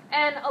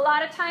 and a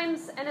lot of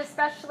times, and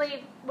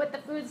especially with the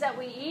foods that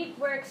we eat,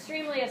 we're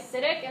extremely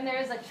acidic, and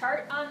there's a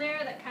chart on there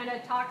that kind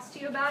of talks to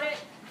you about it.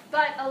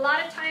 But a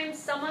lot of times,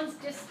 someone's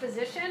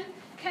disposition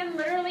can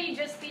literally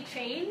just be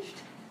changed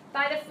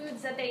by the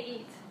foods that they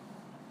eat.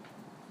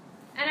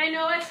 And I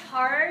know it's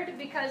hard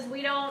because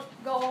we don't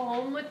go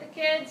home with the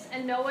kids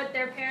and know what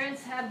their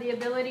parents have the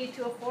ability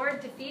to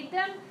afford to feed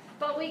them,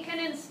 but we can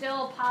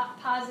instill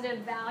positive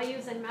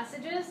values and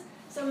messages,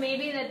 so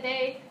maybe that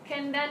they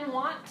can then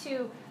want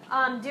to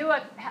do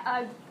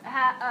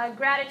a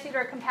gratitude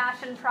or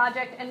compassion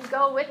project and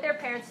go with their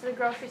parents to the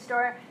grocery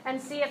store and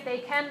see if they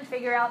can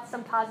figure out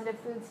some positive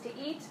foods to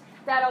eat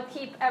that'll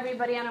keep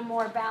everybody on a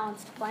more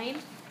balanced plane.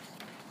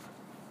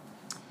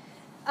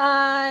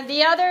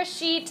 The other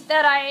sheet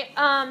that I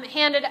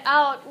handed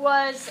out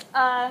was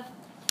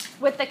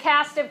with the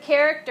cast of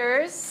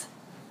characters.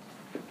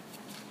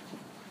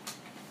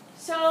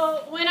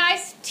 So when I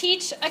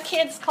teach a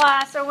kids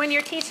class, or when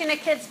you're teaching a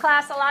kids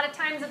class, a lot of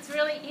times it's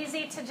really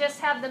easy to just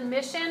have the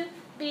mission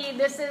be,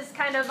 this is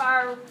kind of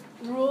our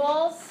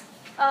rules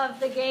of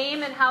the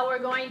game and how we're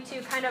going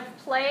to kind of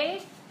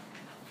play.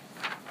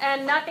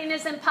 And nothing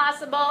is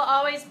impossible.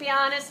 Always be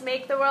honest.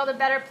 Make the world a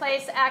better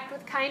place. Act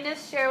with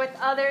kindness. Share with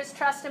others.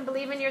 Trust and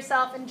believe in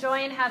yourself. Enjoy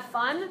and have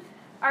fun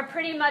are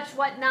pretty much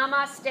what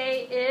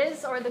Namaste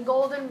is, or the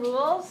golden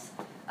rules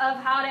of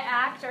how to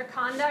act or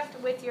conduct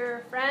with your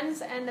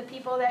friends and the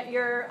people that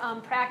you're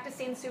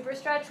practicing Super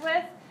Stretch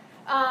with.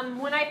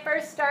 When I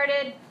first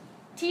started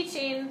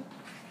teaching,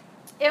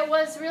 it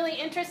was really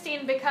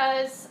interesting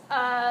because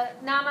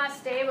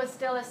Namaste was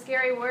still a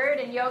scary word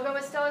and yoga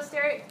was still a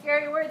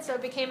scary word, so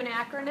it became an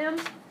acronym.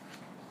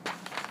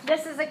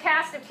 This is a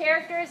cast of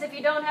characters. If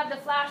you don't have the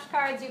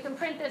flashcards, you can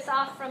print this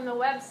off from the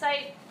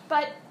website,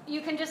 but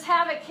you can just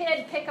have a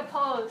kid pick a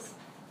pose.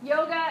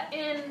 Yoga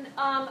in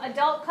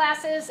adult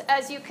classes,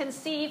 as you can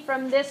see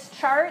from this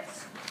chart,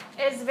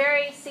 is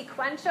very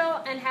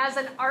sequential and has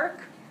an arc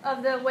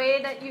of the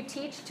way that you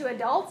teach to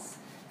adults.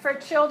 For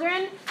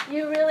children,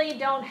 you really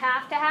don't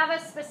have to have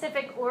a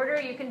specific order.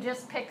 You can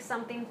just pick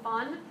something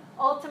fun.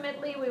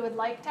 Ultimately, we would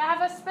like to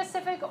have a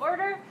specific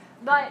order,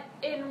 but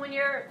when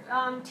you're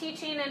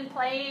teaching and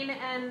playing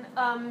and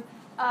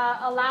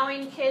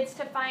allowing kids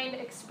to find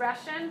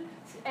expression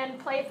and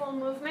playful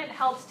movement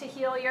helps to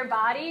heal your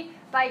body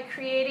by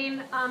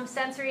creating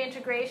sensory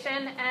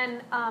integration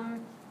and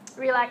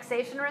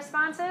relaxation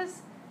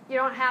responses. You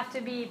don't have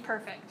to be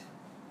perfect.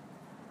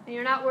 And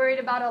you're not worried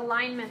about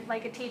alignment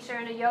like a teacher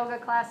in a yoga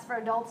class for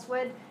adults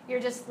would. You're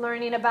just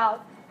learning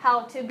about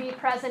how to be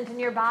present in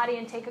your body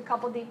and take a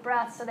couple deep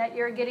breaths so that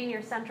you're getting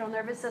your central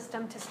nervous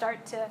system to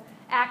start to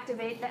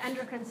activate the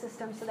endocrine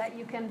system so that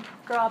you can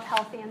grow up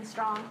healthy and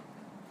strong.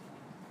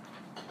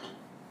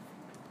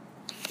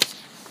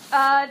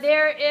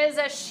 There is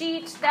a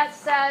sheet that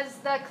says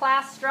the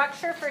class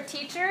structure for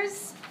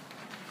teachers.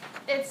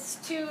 It's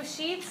 2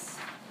 sheets,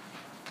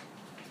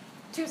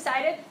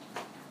 2-sided,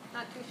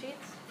 not 2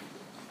 sheets.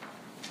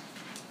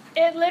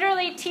 It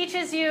literally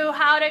teaches you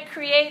how to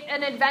create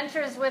an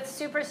Adventures with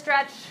Super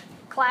Stretch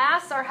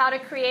class or how to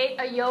create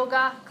a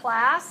yoga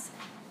class.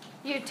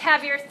 You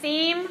have your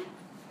theme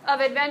of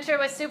Adventure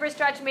with Super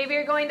Stretch. Maybe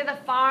you're going to the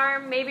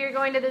farm, maybe you're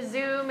going to the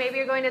zoo, maybe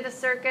you're going to the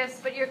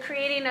circus, but you're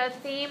creating a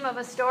theme of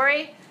a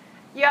story.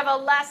 You have a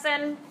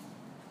lesson,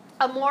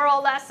 a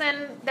moral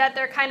lesson that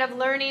they're kind of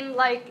learning,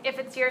 like if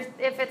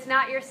it's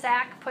not your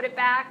sack, put it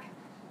back.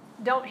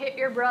 Don't hit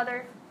your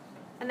brother.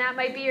 And that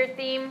might be your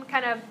theme,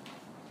 kind of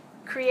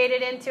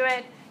created into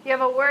it. You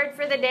have a word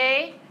for the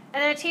day,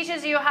 and then it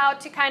teaches you how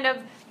to kind of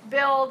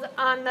build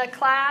on the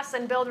class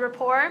and build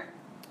rapport.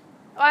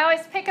 I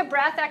always pick a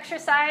breath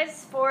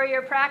exercise for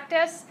your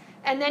practice,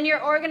 and then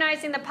you're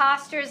organizing the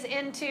postures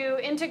into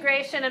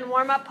integration and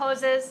warm-up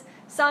poses,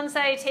 sun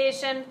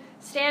salutation,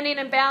 standing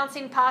and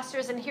balancing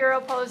postures and hero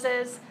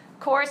poses,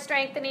 core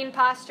strengthening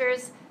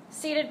postures,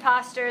 seated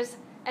postures,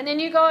 and then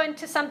you go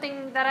into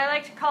something that I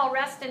like to call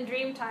rest and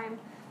dream time.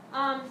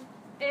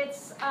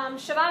 It's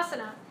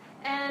Shavasana.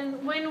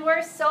 And when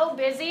we're so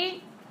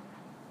busy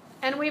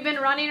and we've been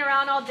running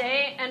around all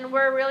day and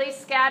we're really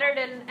scattered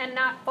and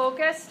not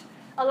focused,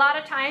 a lot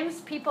of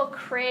times people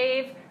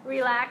crave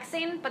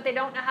relaxing, but they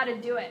don't know how to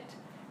do it.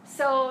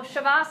 So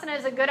Shavasana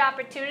is a good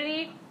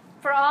opportunity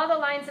for all the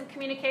lines of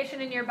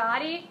communication in your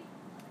body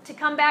to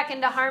come back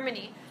into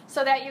harmony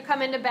so that you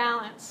come into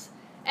balance.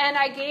 And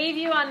I gave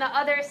you on the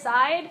other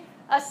side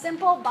a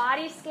simple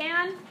body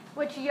scan,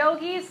 which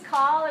yogis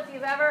call, if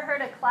you've ever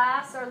heard a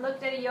class or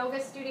looked at a yoga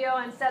studio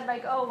and said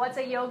like, oh, what's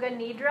a yoga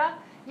nidra?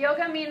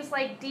 Yoga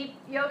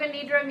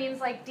nidra means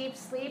like deep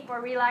sleep or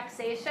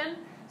relaxation.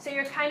 So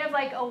you're kind of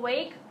like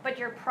awake, but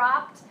you're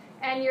propped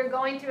and you're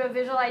going through a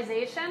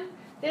visualization.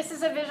 This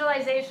is a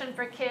visualization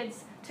for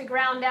kids to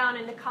ground down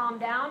and to calm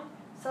down.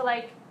 So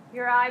like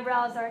your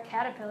eyebrows are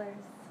caterpillars,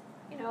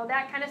 you know,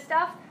 that kind of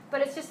stuff.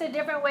 But it's just a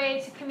different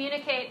way to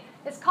communicate.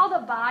 It's called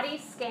a body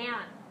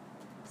scan.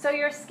 So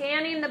you're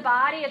scanning the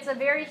body. It's a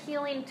very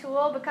healing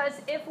tool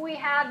because if we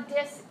have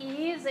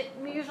dis-ease, it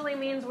usually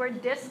means we're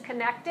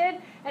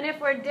disconnected. And if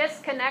we're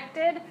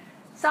disconnected,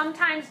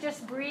 sometimes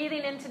just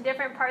breathing into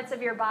different parts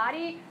of your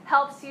body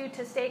helps you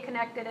to stay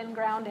connected and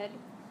grounded.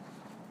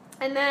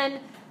 And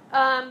then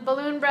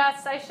balloon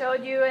breaths I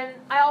showed you. And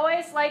I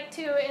always like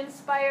to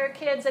inspire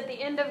kids at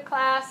the end of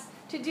class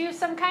to do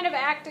some kind of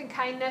act of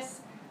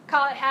kindness,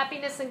 call it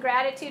happiness and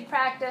gratitude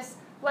practice,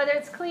 whether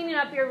it's cleaning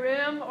up your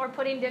room or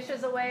putting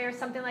dishes away or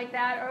something like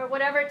that, or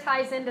whatever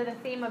ties into the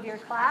theme of your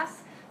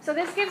class. So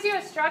this gives you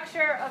a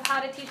structure of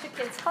how to teach a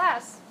kid's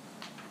class.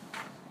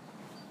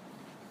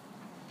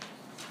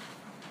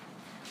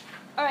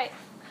 All right.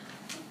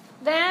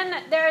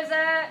 Then there's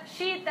a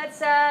sheet that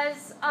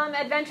says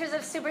Adventures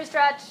of Super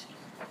Stretch,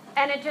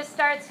 and it just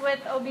starts with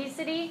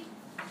obesity.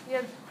 You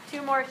have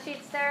 2 more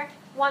sheets there.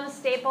 One's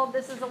stapled.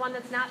 This is the one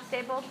that's not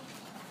stapled.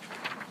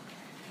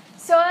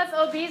 So if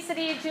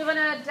obesity,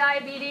 juvenile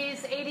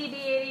diabetes, ADD,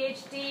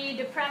 ADHD,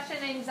 depression,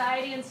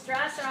 anxiety, and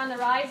stress are on the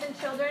rise in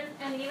children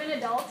and even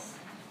adults,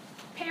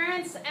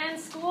 parents and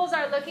schools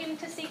are looking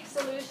to seek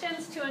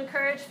solutions to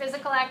encourage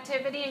physical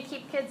activity and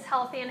keep kids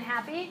healthy and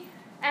happy.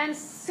 And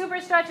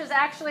Super Stretch is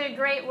actually a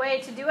great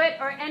way to do it,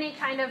 or any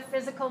kind of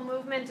physical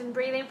movement and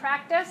breathing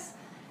practice.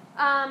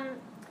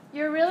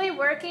 You're really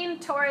working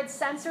towards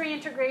sensory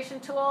integration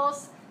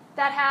tools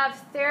that have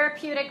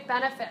therapeutic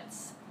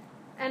benefits.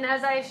 And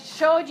as I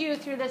showed you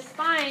through the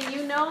spine,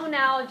 you know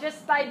now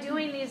just by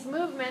doing these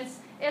movements,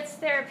 it's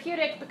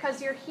therapeutic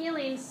because you're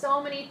healing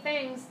so many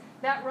things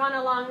that run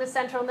along the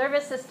central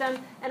nervous system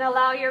and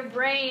allow your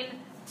brain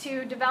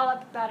to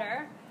develop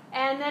better.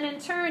 And then in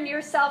turn,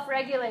 you're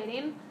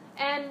self-regulating.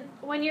 And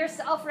when you're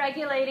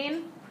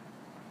self-regulating,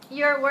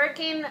 you're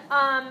working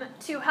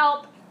to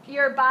help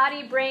your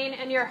body, brain,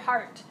 and your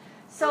heart.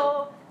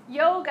 So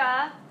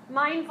yoga,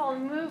 mindful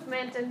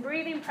movement, and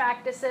breathing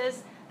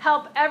practices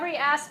help every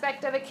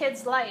aspect of a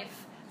kid's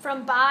life,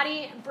 from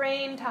body,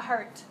 brain, to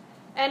heart.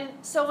 And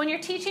so when you're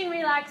teaching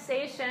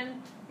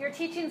relaxation, you're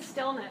teaching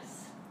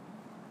stillness,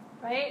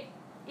 right?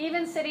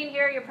 Even sitting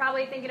here, you're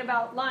probably thinking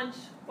about lunch,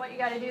 what you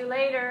got to do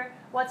later,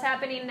 what's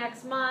happening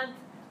next month,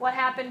 what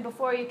happened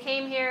before you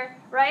came here,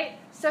 right?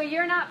 So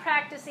you're not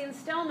practicing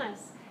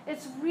stillness.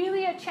 It's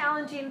really a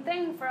challenging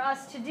thing for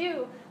us to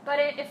do, but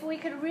if we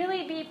could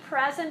really be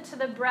present to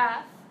the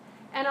breath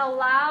and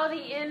allow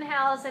the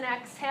inhales and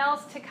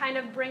exhales to kind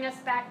of bring us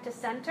back to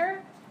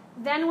center,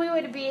 then we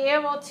would be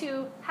able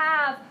to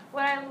have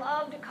what I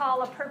love to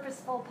call a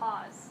purposeful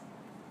pause,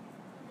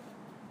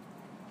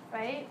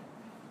 right?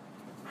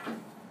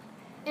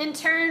 In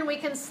turn, we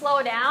can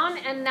slow down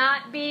and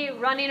not be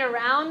running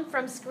around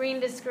from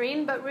screen to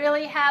screen, but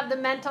really have the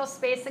mental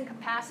space and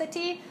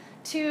capacity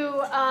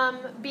to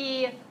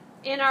be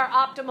in our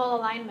optimal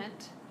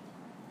alignment.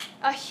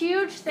 A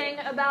huge thing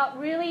about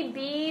really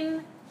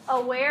being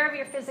aware of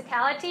your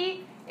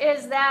physicality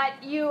is that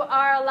you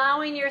are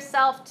allowing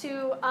yourself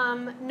to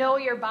know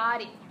your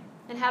body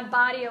and have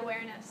body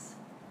awareness.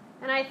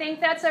 And I think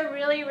that's a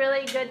really,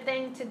 really good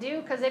thing to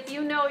do, because if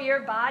you know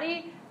your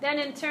body, then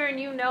in turn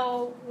you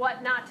know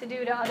what not to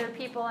do to other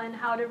people and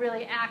how to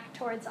really act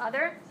towards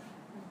others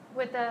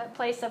with a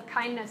place of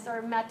kindness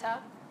or metta.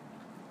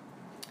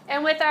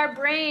 And with our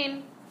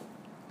brain,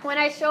 when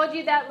I showed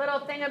you that little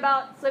thing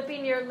about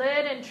flipping your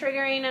lid and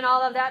triggering and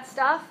all of that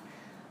stuff,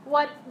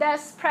 what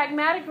this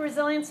pragmatic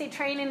resiliency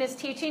training is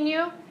teaching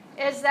you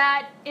is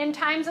that in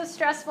times of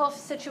stressful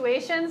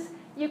situations,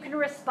 you can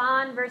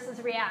respond versus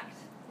react,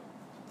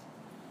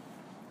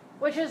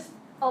 which is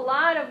a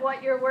lot of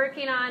what you're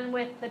working on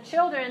with the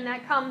children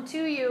that come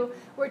to you.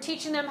 We're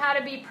teaching them how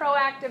to be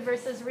proactive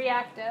versus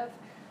reactive.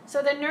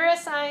 So the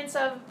neuroscience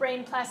of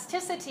brain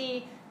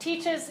plasticity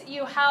teaches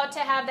you how to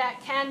have that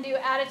can-do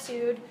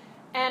attitude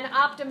and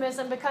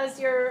optimism because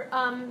you're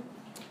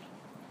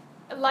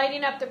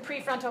lighting up the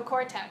prefrontal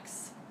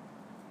cortex.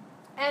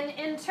 And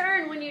in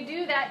turn, when you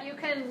do that, you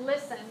can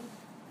listen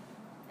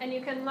and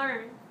you can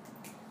learn.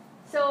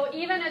 So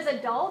even as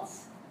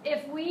adults,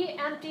 if we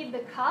emptied the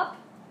cup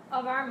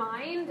of our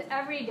mind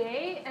every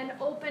day and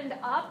opened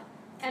up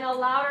and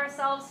allowed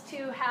ourselves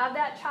to have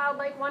that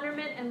childlike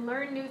wonderment and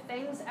learn new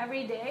things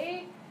every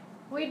day,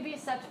 we'd be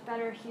such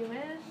better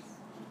humans,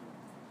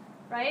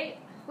 right?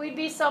 We'd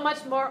be so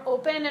much more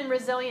open and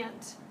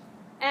resilient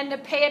and to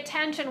pay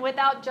attention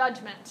without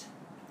judgment.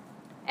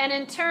 And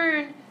in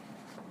turn,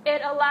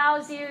 it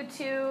allows you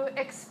to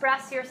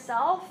express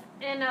yourself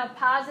in a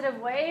positive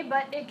way,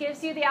 but it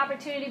gives you the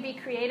opportunity to be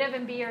creative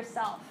and be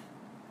yourself,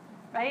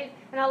 right?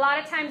 And a lot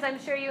of times I'm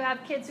sure you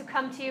have kids who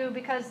come to you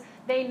because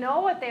they know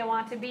what they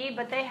want to be,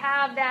 but they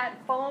have that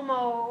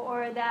FOMO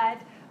or that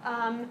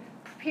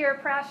peer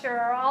pressure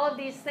or all of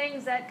these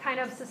things that kind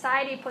of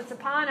society puts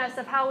upon us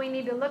of how we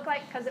need to look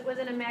like because it was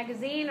in a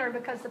magazine or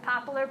because the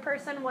popular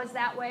person was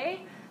that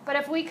way. But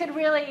if we could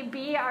really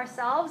be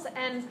ourselves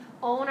and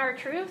own our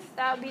truth,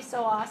 that would be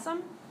so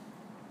awesome.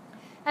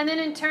 And then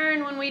in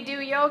turn, when we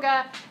do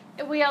yoga,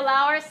 we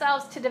allow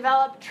ourselves to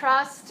develop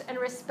trust and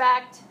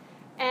respect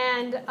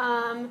and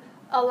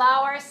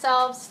allow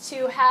ourselves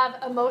to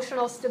have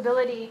emotional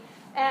stability.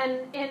 And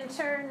in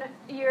turn,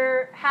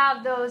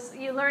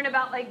 you learn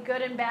about like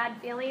good and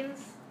bad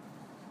feelings.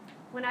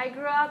 When I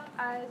grew up,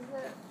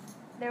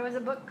 there was a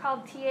book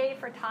called TA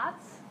for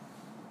Tots,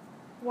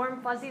 Warm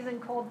Fuzzies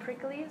and Cold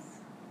Pricklies.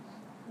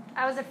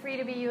 I was a free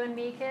to be you and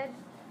me kid.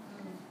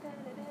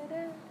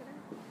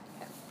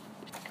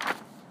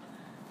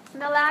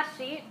 And the last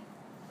sheet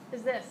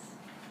is this,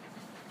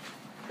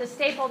 the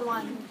stapled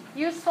one.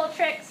 Useful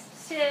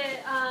tricks to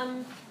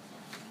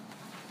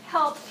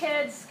help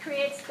kids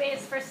create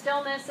space for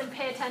stillness and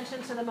pay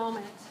attention to the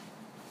moment.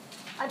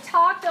 I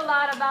talked a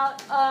lot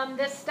about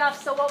this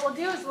stuff, so what we'll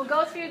do is we'll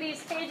go through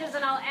these pages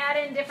and I'll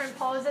add in different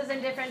poses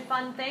and different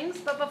fun things.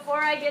 But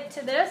before I get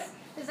to this,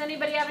 does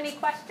anybody have any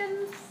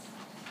questions?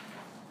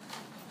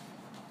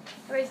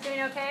 Everybody's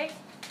doing okay?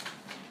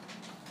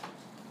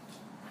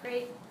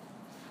 Great.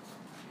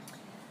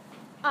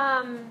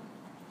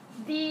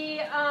 The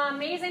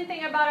amazing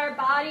thing about our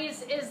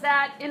bodies is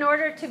that in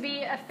order to be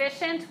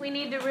efficient, we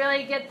need to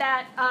really get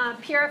that,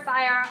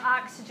 purify our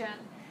oxygen.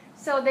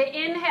 So the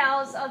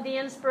inhales of the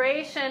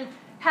inspiration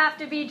have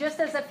to be just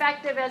as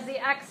effective as the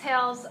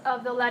exhales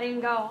of the letting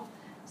go.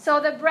 So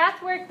the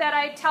breath work that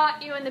I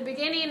taught you in the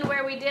beginning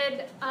where we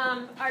did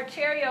our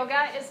chair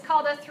yoga is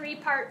called a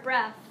 3-part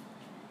breath.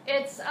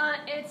 It's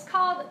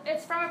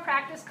from a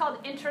practice called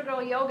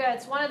integral yoga.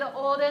 It's one of the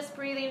oldest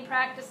breathing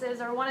practices,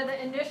 or one of the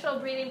initial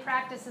breathing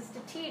practices to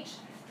teach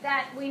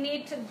that we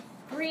need to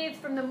breathe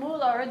from the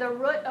mula, or the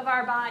root of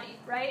our body,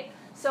 right?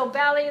 So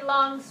belly,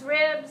 lungs,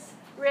 ribs,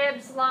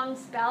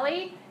 lungs,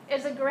 belly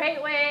is a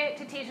great way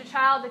to teach a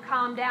child to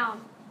calm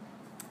down.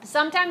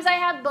 Sometimes I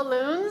have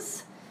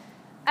balloons,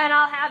 and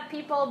I'll have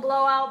people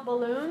blow out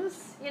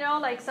balloons,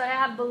 so I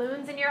have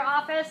balloons in your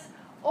office.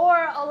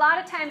 Or a lot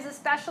of times,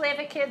 especially if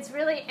a kid's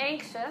really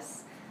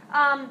anxious,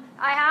 I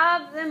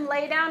have them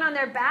lay down on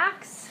their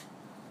backs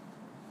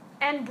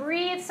and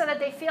breathe so that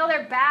they feel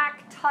their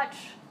back touch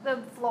the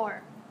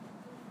floor.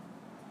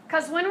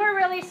 Because when we're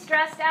really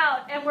stressed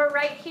out and we're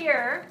right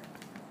here,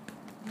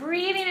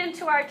 breathing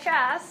into our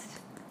chest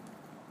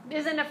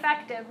isn't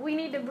effective. We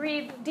need to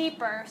breathe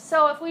deeper.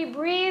 So if we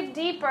breathe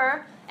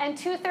deeper and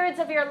 2/3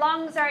 of your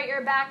lungs are at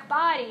your back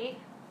body,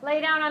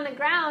 lay down on the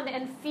ground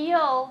and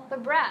feel the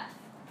breath.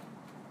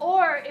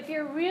 Or if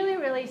you're really,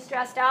 really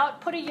stressed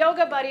out, put a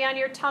yoga buddy on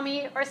your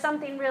tummy or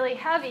something really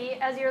heavy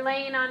as you're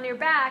laying on your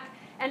back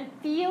and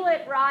feel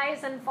it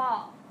rise and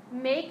fall.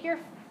 Make your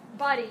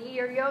buddy,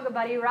 your yoga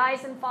buddy,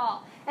 rise and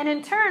fall. And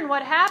in turn,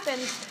 what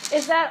happens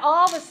is that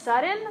all of a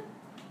sudden,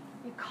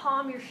 you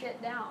calm your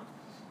shit down.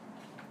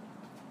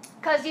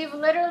 Because you've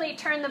literally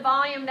turned the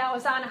volume that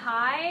was on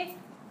high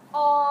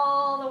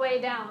all the way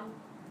down.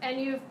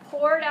 And you've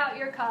poured out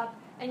your cup,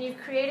 and you've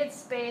created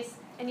space,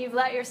 and you've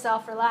let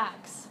yourself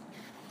relax.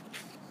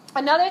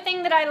 Another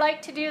thing that I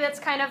like to do that's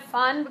kind of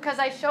fun, because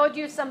I showed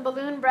you some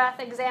balloon breath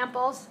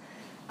examples,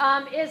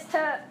 is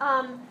to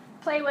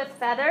play with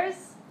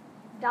feathers.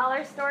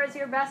 Dollar store is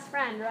your best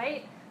friend,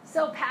 right?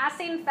 So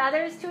passing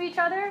feathers to each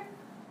other.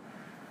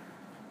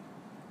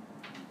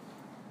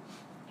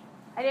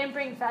 I didn't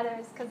bring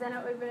feathers because then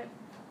it would have been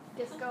a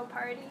disco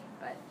party.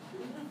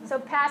 So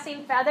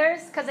passing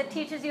feathers, because it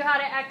teaches you how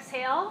to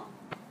exhale,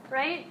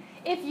 right?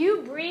 If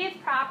you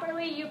breathe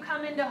properly, you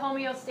come into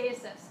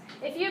homeostasis.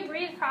 If you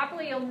breathe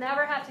properly, you'll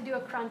never have to do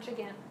a crunch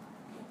again.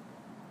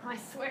 I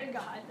swear to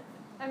God.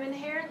 I'm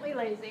inherently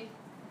lazy.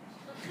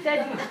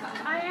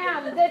 I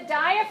am. The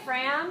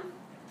diaphragm,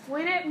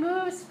 when it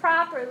moves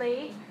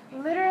properly,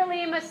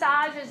 literally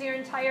massages your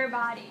entire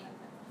body.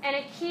 And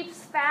it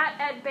keeps fat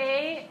at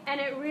bay, and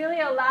it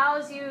really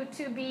allows you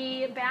to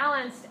be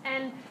balanced,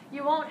 and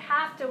you won't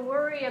have to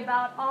worry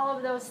about all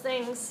of those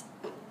things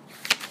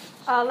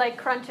like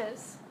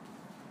crunches.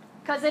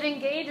 because it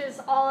engages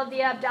all of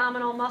the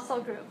abdominal muscle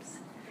groups.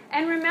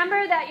 And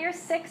remember that your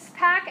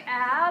six-pack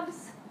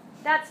abs,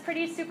 that's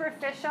pretty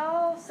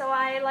superficial, so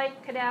I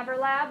like cadaver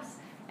labs.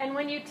 And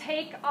when you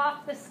take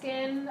off the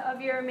skin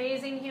of your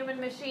amazing human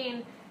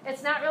machine,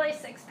 it's not really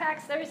six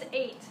packs, there's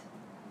 8.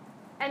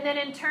 And then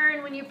in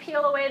turn, when you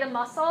peel away the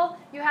muscle,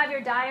 you have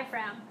your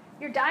diaphragm.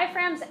 Your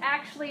diaphragm's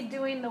actually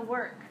doing the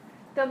work.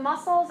 The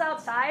muscles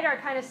outside are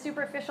kind of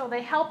superficial.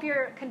 They help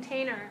your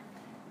container.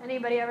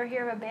 Anybody ever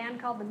hear of a band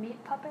called the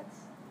Meat Puppets?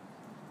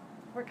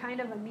 We're kind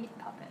of a meat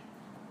puppet.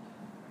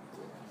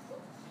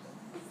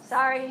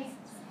 Sorry.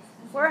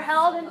 We're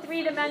held in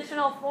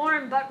 3-dimensional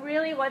form, but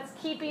really what's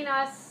keeping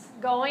us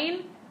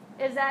going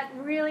is that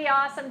really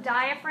awesome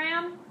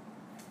diaphragm.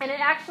 And it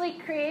actually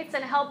creates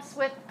and helps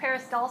with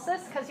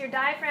peristalsis because your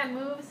diaphragm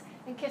moves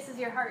and kisses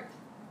your heart.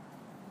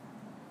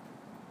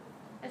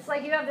 It's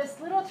like you have this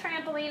little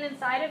trampoline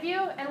inside of you,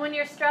 and when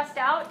you're stressed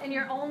out and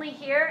you're only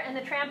here and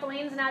the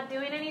trampoline's not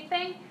doing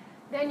anything,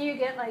 then you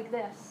get like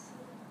this,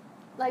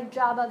 like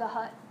Jabba the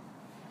Hutt.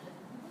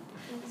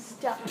 And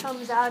stuff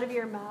comes out of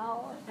your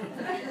mouth.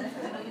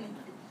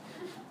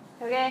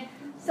 Okay?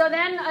 So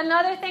then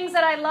another things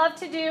that I love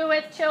to do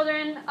with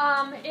children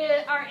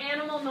are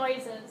animal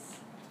noises.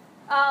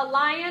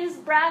 Lion's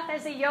breath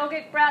is a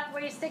yogic breath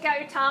where you stick out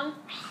your tongue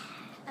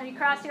and you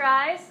cross your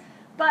eyes.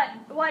 But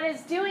what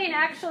it's doing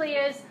actually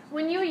is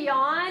when you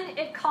yawn,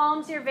 it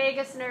calms your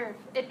vagus nerve.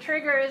 It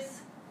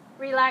triggers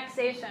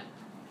relaxation.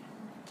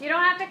 You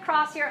don't have to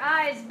cross your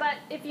eyes, but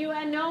if you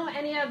know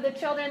any of the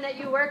children that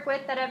you work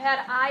with that have had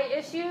eye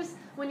issues,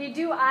 when you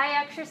do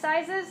eye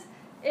exercises,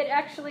 it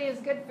actually is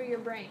good for your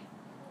brain.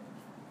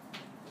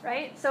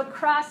 Right? So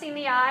crossing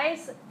the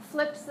eyes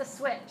flips the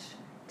switch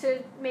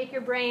to make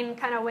your brain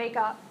kind of wake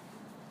up.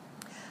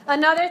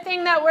 Another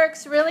thing that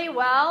works really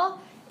well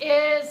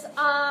is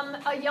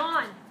a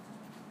yawn.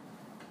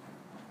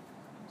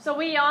 So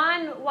we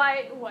yawn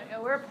while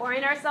we're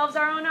pouring ourselves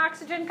our own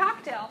oxygen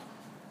cocktail,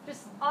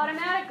 just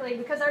automatically,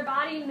 because our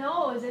body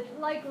knows it.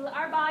 Like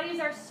our bodies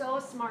are so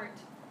smart.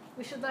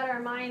 We should let our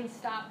minds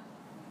stop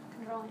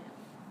controlling it.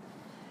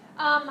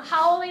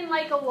 Howling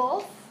like a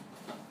wolf.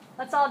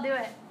 Let's all do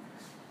it.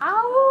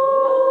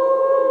 Ow!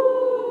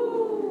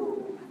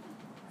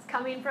 It's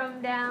coming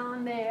from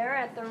down there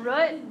at the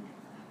root.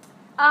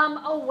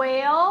 A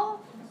whale.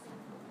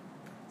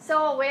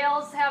 So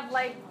whales have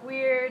like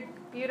weird,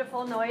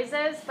 beautiful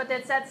noises, but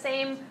it's that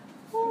same,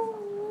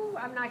 whoo,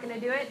 I'm not going to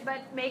do it,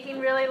 but making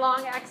really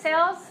long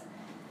exhales.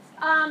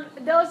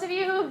 Those of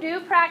you who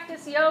do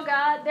practice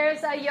yoga,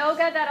 there's a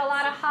yoga that a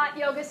lot of hot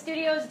yoga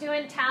studios do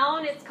in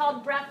town. It's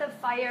called Breath of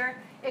Fire.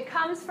 It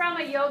comes from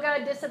a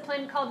yoga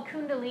discipline called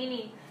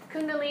Kundalini.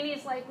 Kundalini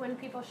is like when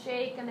people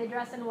shake and they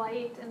dress in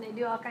white and they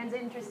do all kinds of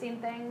interesting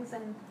things.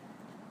 And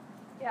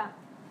yeah,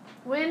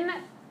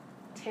 when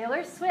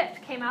Taylor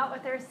Swift came out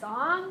with her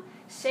song,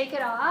 Shake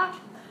It Off,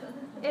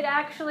 it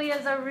actually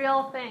is a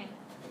real thing.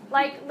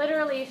 Like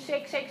literally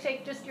shake, shake,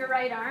 shake just your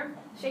right arm,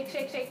 shake,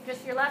 shake, shake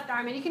just your left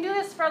arm. And you can do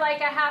this for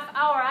like a half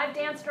hour. I've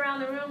danced around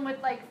the room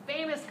with like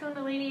famous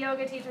Kundalini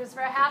yoga teachers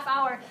for a half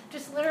hour,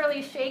 just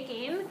literally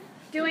shaking,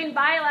 doing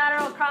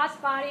bilateral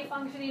cross-body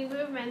functioning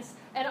movements,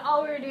 and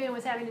all we were doing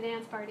was having a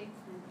dance party.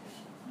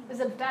 It was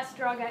the best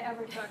drug I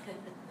ever took.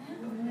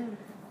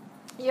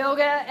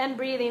 Yoga and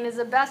breathing is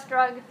the best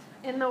drug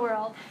in the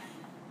world.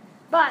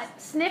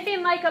 But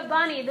sniffing like a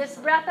bunny, this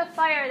breath of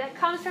fire that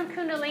comes from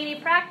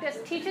Kundalini practice,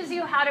 teaches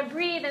you how to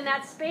breathe in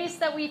that space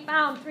that we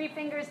found 3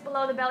 fingers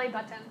below the belly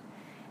button.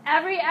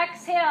 Every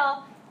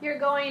exhale, you're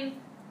going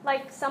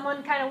like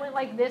someone kind of went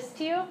like this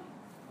to you,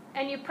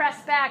 and you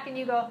press back and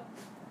you go.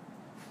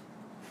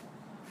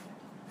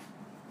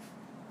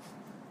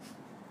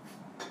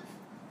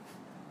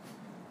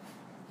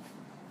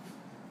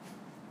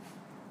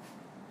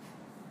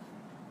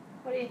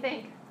 What do you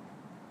think?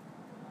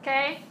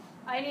 Okay?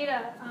 I need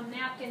a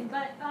napkin,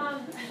 but,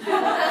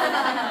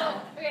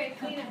 okay,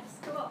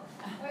 Kleenex, cool.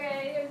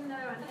 Okay, here's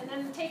another one. And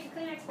then take a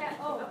Kleenex back.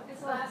 Oh,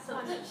 it's the last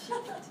one.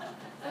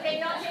 Okay,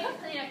 y'all take a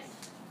Kleenex.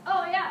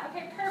 Oh, yeah,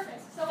 okay,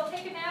 perfect. So we'll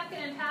take a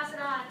napkin and pass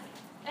it on.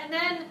 And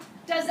then,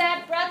 does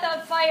that breath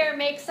of fire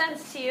make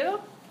sense to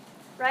you?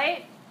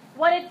 Right?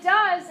 What it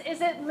does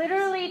is it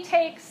literally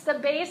takes the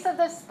base of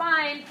the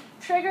spine,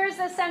 triggers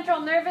the central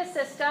nervous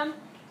system,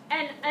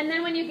 and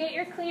then when you get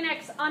your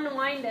Kleenex,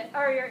 unwind it.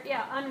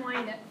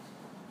 Unwind it.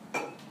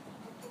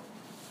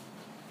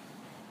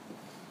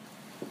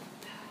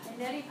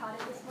 Neti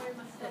potted this morning,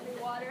 must still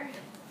be water.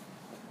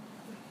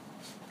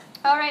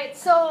 All right,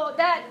 so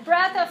that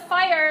breath of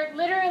fire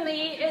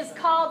literally is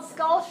called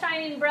skull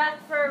shining breath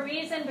for a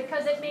reason,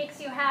 because it makes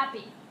you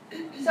happy.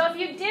 So if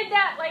you did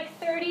that like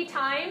 30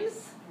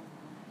 times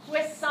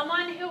with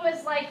someone who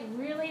was like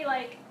really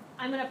like,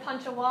 I'm going to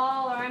punch a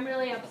wall, or I'm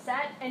really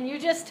upset, and you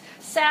just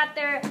sat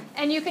there,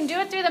 and you can do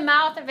it through the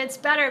mouth if it's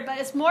better, but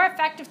it's more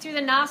effective through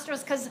the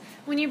nostrils, because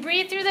when you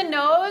breathe through the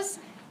nose,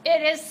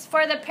 it is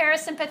for the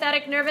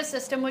parasympathetic nervous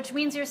system, which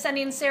means you're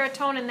sending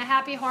serotonin, the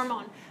happy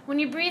hormone. When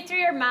you breathe through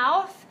your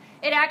mouth,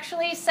 it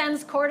actually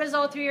sends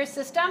cortisol through your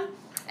system,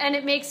 and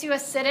it makes you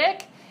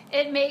acidic,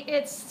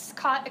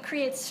 it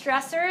creates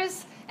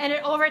stressors, and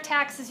it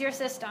overtaxes your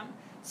system.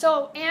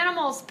 So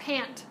animals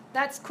pant.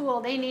 That's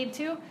cool. They need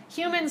to.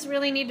 Humans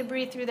really need to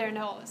breathe through their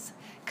nose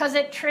because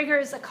it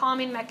triggers a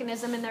calming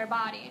mechanism in their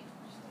body.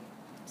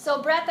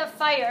 So breath of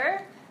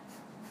fire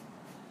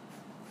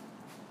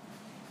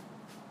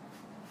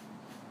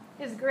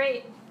is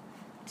great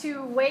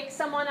to wake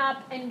someone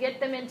up and get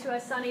them into a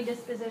sunny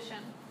disposition.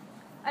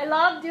 I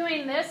love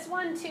doing this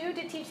one too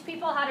to teach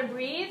people how to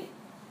breathe.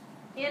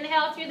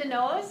 Inhale through the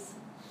nose.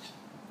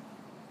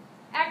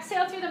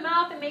 Exhale through the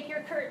mouth and make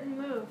your curtain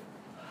move.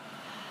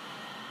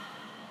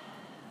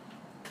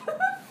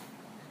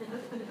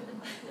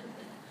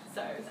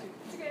 Sorry.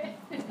 It's okay.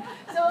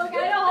 So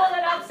kind of hold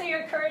it up so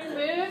your curtain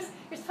moves.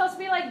 You're supposed to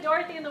be like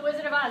Dorothy in The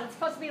Wizard of Oz. It's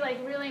supposed to be like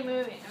really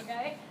moving,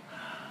 okay?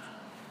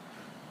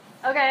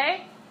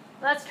 Okay.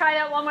 Let's try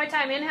that one more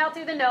time. Inhale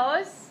through the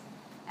nose.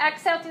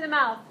 Exhale through the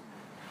mouth.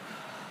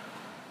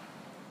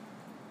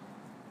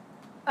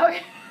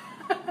 Okay.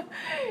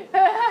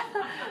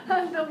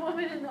 The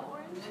woman in the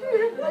orange.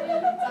 It's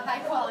a high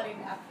quality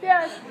nap.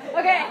 Yes.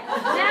 Okay.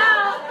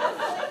 Now,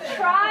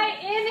 try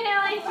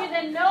inhaling through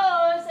the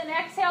nose and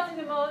exhale through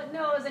the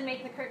nose and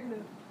make the curtain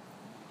move.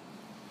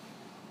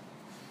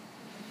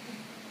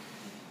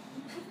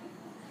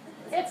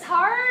 It's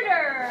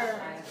harder.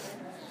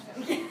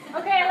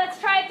 Okay, let's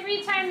try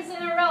 3 times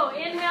in a row.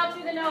 Inhale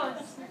through the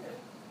nose.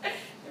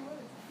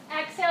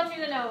 Exhale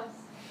through the nose.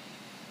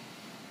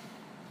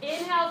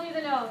 Inhale through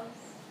the nose.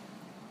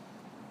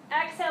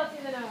 Exhale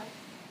through the nose.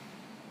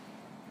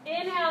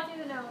 Inhale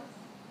through the nose.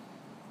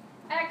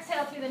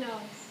 Exhale through the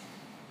nose.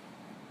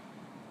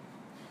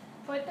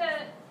 Put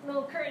the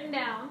little curtain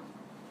down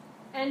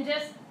and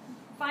just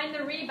find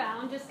the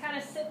rebound. Just kind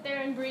of sit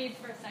there and breathe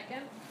for a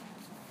second.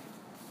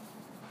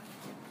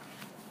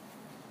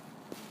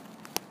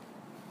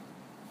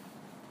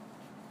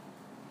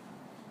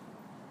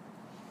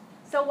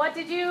 So what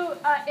did you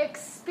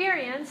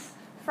experience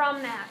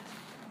from that?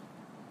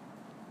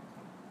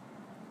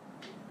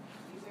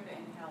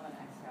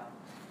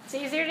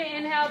 It's easier to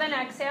inhale than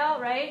exhale,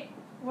 right?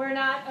 We're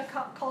not a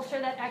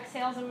culture that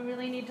exhales, and we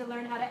really need to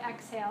learn how to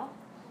exhale.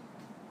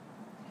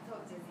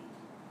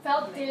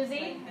 Felt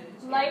dizzy.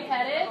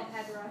 Lightheaded.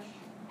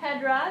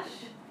 Head rush.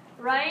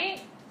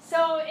 Right?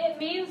 So it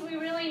means we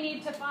really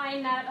need to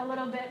find that a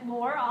little bit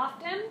more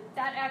often,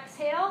 that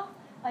exhale,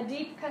 a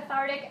deep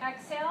cathartic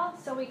exhale,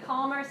 so we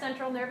calm our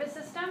central nervous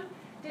system.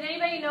 Did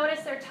anybody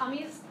notice their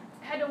tummies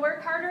had to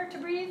work harder to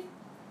breathe?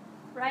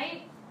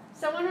 Right?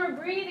 So when we're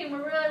breathing,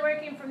 we're really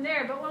working from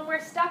there. But when we're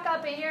stuck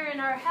up here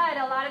in our head,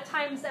 a lot of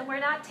times, and we're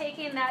not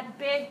taking that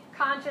big,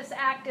 conscious,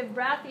 active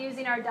breath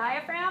using our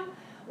diaphragm,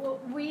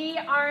 we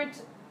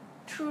aren't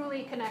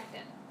truly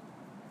connected.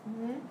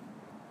 Mm-hmm.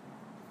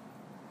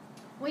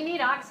 We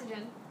need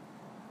oxygen.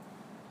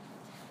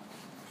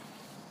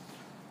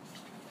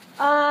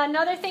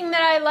 Another thing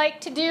that I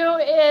like to do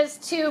is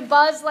to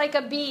buzz like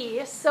a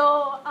bee.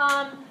 So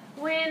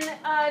when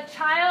a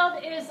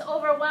child is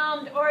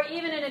overwhelmed, or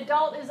even an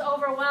adult is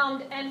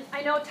overwhelmed, and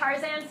I know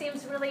Tarzan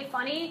seems really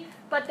funny,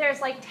 but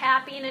there's like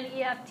tapping and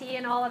EFT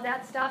and all of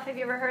that stuff. Have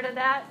you ever heard of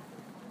that?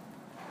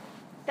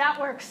 That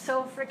works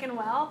so freaking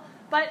well.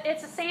 But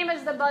it's the same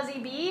as the buzzy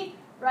bee,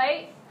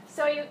 right?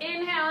 So you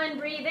inhale and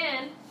breathe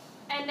in,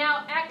 and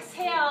now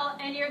exhale,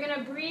 and you're going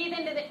to breathe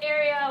into the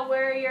area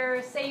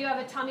where say you have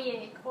a tummy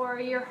ache or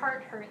your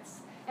heart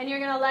hurts, and you're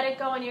going to let it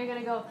go, and you're going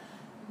to go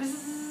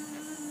bzzz.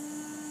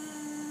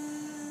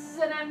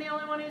 And I'm the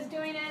only one who's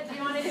doing it. Do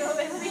you want to do it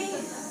with me?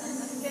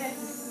 Okay.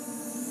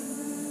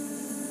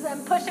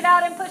 Then push it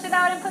out and push it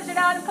out and push it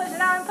out and push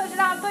it out and push it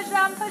out and push it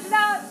out and push it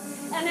out.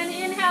 And then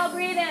inhale,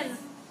 breathe in.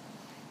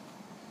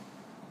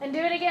 And do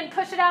it again.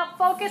 Push it out.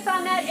 Focus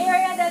on that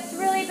area that's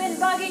really been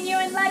bugging you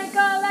and let it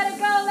go, let it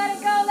go, let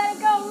it go, let it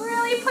go.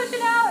 Really push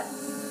it out.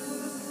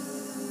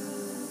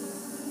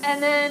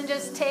 And then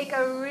just take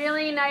a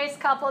really nice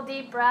couple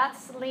deep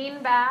breaths.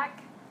 Lean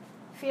back.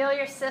 Feel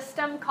your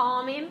system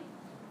calming.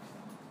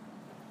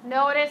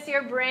 Notice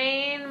your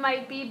brain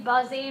might be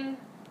buzzing,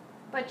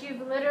 but you've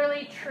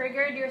literally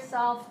triggered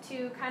yourself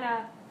to kind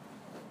of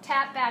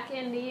tap back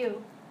into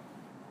you.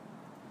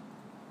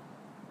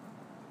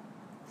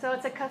 So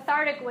it's a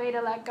cathartic way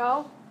to let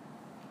go.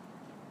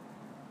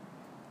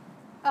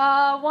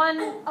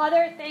 One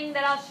other thing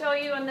that I'll show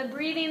you in the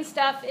breathing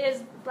stuff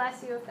is,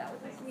 bless you if that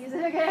was this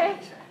music, okay?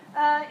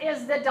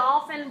 Is the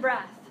dolphin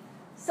breath.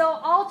 So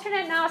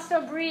alternate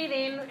nostril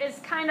breathing is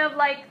kind of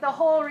like the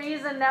whole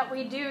reason that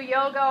we do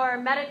yoga or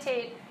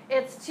meditate.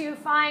 It's to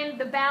find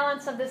the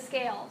balance of the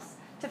scales,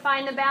 to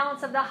find the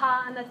balance of the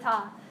ha and the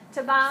ta,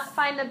 to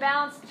find the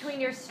balance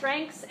between your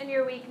strengths and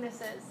your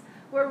weaknesses.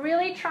 We're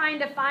really trying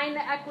to find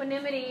the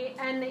equanimity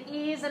and the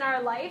ease in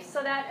our life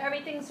so that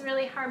everything's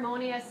really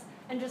harmonious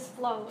and just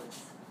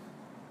flows.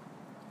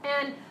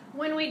 And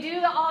when we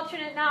do the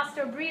alternate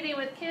nostril breathing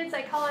with kids,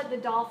 I call it the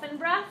dolphin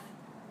breath.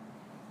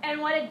 And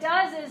what it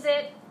does is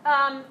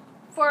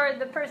for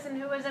the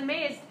person who was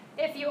amazed,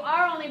 if you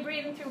are only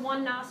breathing through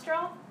one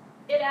nostril,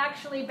 it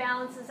actually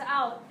balances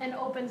out and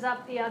opens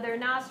up the other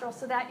nostril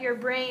so that your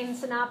brain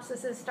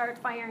synapses start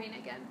firing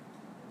again.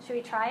 Should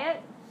we try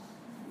it?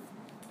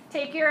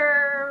 Take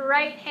your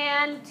right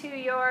hand to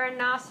your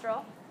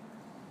nostril.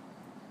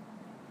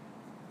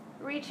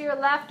 Reach your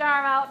left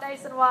arm out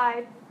nice and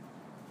wide.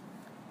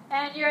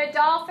 And you're a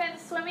dolphin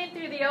swimming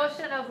through the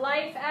ocean of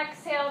life.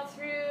 Exhale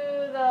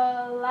through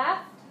the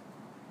left.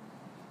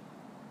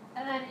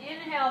 And then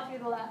inhale through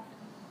the left.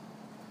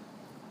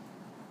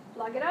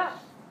 Plug it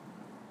up.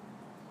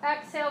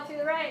 Exhale through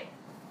the right.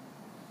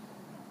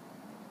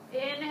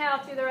 Inhale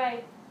through the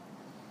right.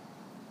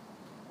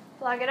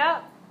 Plug it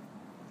up.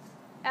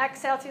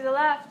 Exhale through the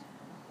left.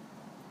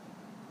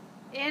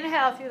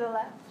 Inhale through the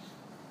left.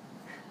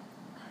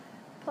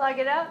 Plug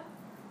it up.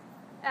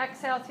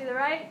 Exhale through the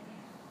right.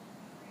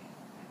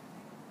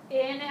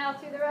 Inhale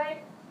through the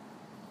right.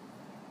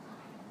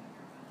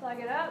 Plug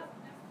it up.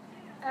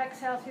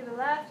 Exhale through the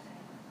left.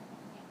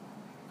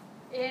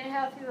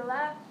 Inhale through the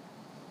left.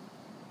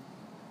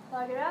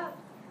 Plug it up.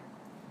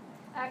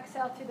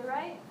 Exhale through the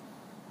right.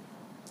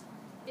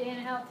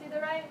 Inhale through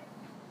the right.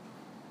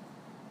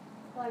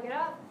 Plug it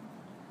up.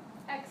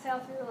 Exhale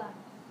through the left.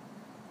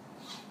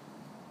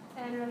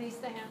 And release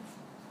the hands.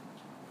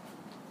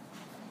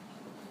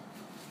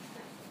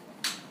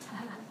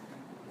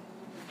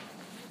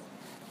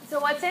 So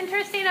what's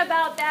interesting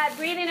about that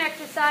breathing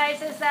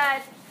exercise is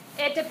that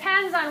it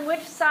depends on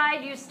which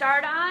side you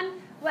start on,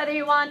 whether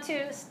you want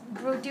to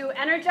do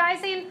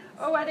energizing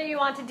or whether you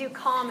want to do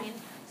calming.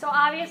 So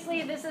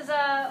obviously this is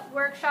a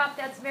workshop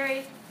that's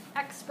very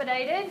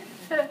expedited.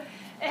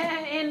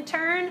 In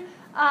turn,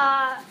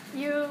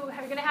 you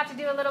are going to have to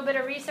do a little bit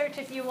of research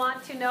if you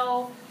want to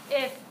know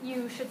if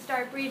you should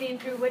start breathing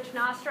through which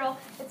nostril.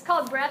 It's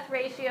called breath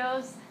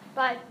ratios,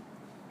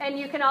 and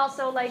you can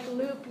also like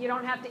loop. You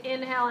don't have to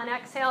inhale and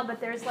exhale,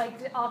 but there's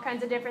like all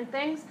kinds of different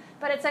things.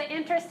 But it's an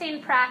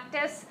interesting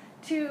practice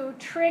to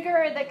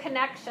trigger the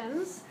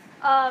connections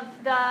of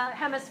the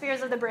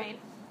hemispheres of the brain.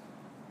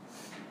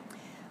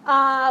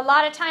 A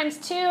lot of times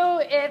too,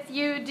 if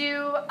you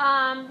do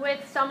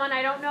with someone,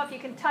 I don't know if you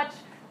can touch,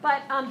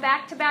 but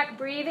back-to-back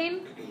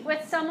breathing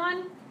with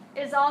someone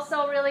is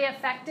also really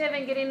effective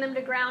in getting them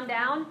to ground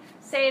down.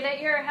 Say that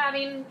you're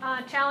having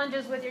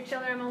challenges with your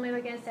children. I'm only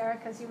looking at Sarah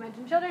because you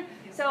mentioned children,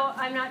 so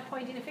I'm not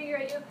pointing a finger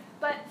at you.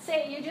 But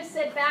say you just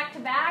sit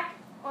back-to-back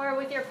or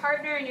with your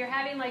partner and you're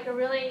having like a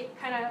really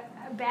kind of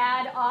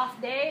bad off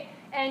day,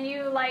 and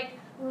you like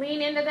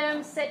lean into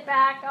them, sit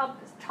back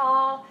up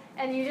tall,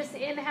 and you just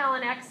inhale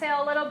and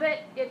exhale a little bit.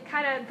 It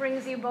kind of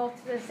brings you both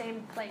to the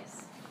same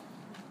place.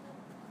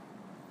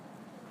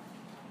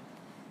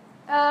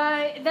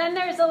 Then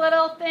there's a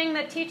little thing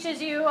that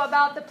teaches you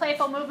about the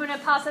playful movement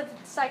and positive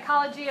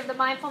psychology of the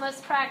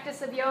mindfulness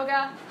practice of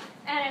yoga.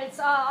 And it's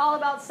all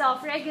about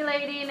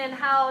self-regulating and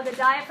how the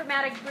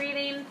diaphragmatic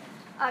breathing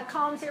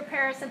calms your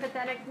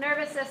parasympathetic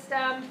nervous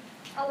system,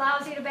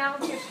 allows you to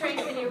balance your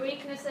strengths and your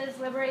weaknesses,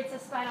 liberates the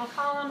spinal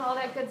column, all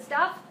that good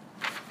stuff.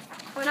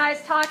 When I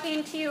was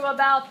talking to you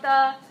about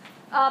the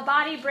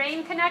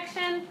body-brain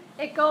connection,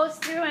 it goes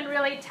through and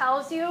really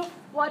tells you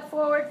what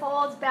forward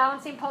folds,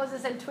 balancing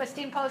poses, and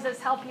twisting poses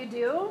help you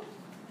do.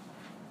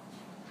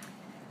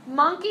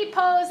 Monkey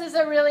pose is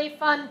a really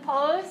fun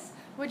pose.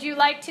 Would you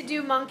like to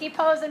do monkey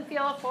pose and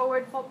feel a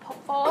forward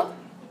fold?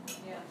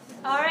 Yes.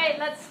 All right,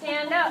 let's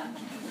stand up.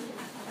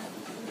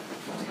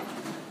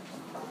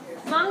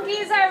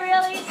 Monkeys are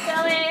really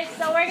silly,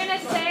 so we're going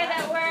to say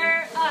that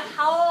we're a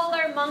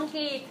howler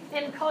monkey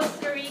in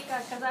Costa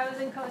Rica, because I was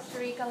in Costa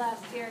Rica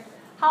last year.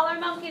 Howler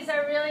monkeys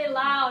are really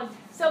loud,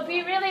 so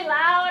be really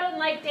loud and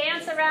like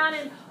dance around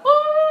and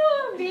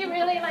ooh, be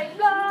really like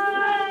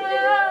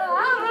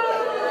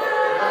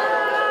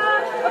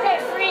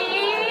okay,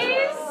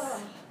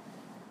 freeze,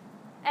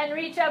 and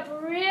reach up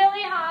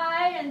really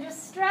high and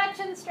just stretch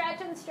and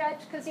stretch and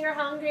stretch because you're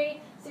hungry,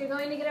 so you're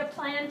going to get a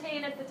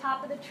plantain at the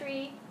top of the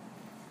tree.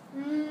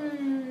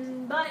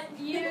 But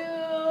you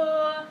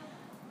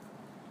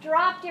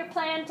dropped your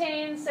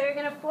plantain, so you're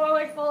going to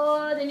forward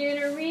fold, and you're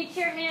going to reach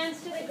your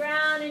hands to the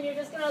ground, and you're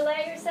just going to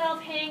let yourself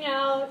hang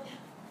out.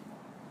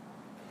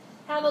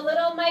 Have a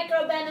little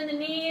micro bend in the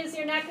knees,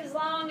 your neck is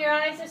long, your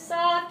eyes are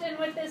soft, and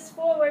with this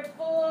forward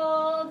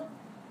fold,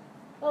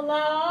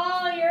 allow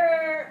all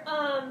your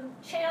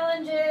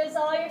challenges,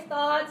 all your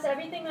thoughts,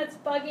 everything that's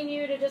bugging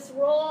you to just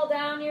roll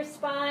down your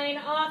spine,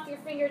 off your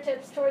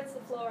fingertips towards the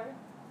floor.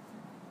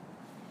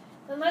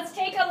 And let's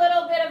take a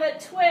little bit of a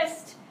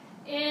twist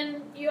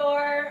in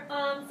your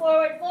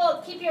forward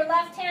fold. Keep your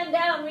left hand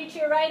down, reach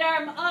your right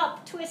arm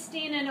up,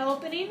 twisting and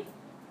opening.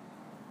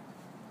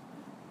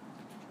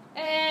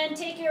 And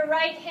take your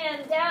right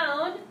hand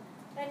down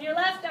and your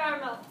left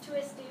arm up,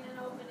 twisting and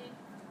opening.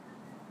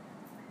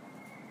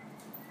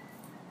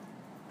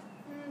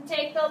 And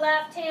take the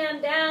left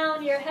hand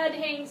down, your head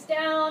hangs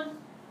down,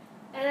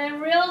 and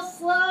then real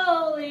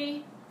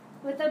slowly,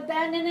 with a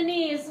bend in the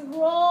knees,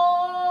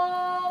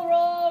 roll,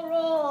 roll,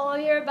 roll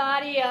your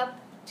body up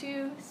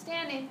to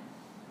standing.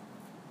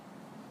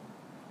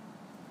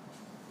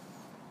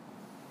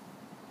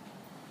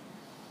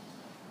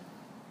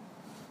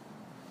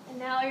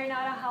 Now you're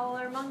not a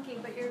howler monkey,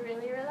 but you're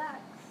really relaxed.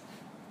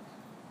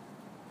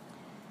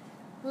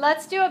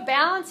 Let's do a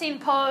balancing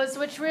pose,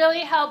 which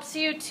really helps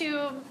you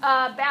to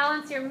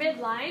balance your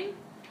midline.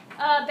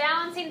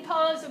 Balancing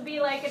pose would be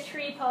like a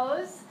tree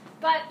pose,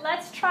 but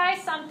let's try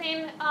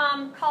something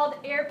called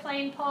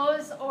airplane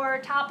pose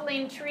or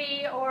toppling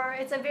tree, or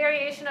it's a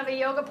variation of a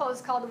yoga pose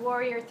called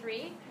Warrior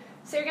 3.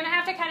 So you're going to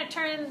have to kind of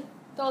turn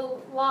the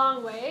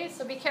long way,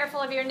 so be careful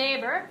of your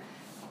neighbor.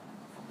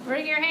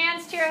 Bring your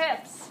hands to your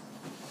hips.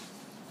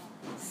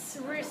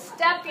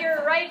 Step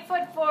your right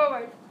foot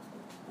forward.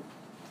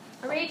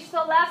 Reach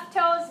the left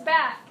toes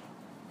back.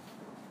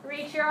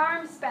 Reach your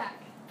arms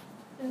back.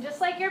 And just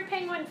like your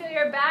penguin, feel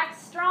your back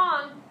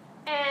strong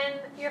and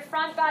your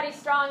front body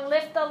strong.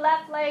 Lift the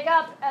left leg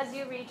up as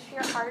you reach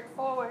your heart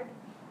forward.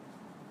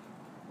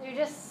 You're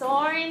just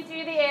soaring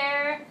through the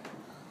air.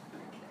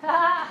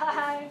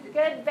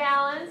 Good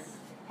balance.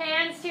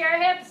 Hands to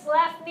your hips.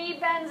 Left knee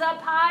bends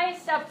up high.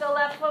 Step the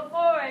left foot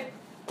forward.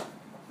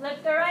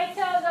 Lift the right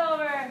toes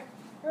over.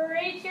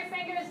 Reach your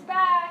fingers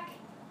back.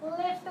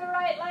 Lift the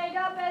right leg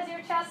up as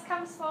your chest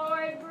comes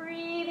forward.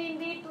 Breathing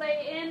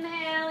deeply.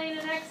 Inhaling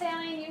and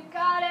exhaling. You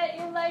got it.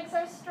 Your legs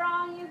are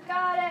strong. You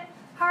got it.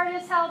 Heart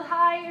is held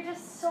high. You're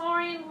just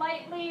soaring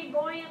lightly,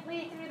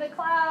 buoyantly through the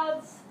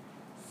clouds.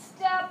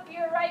 Step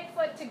your right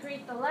foot to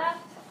greet the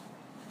left.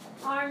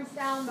 Arms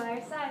down by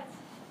your sides.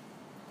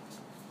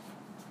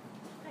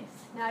 Nice.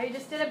 Now you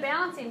just did a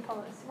balancing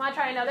pose. You want to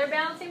try another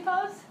balancing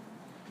pose?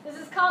 This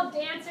is called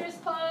dancer's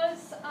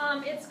pose.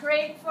 It's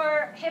great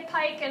for hip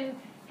hike and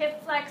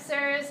hip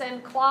flexors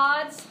and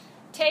quads.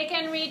 Take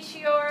and reach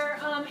your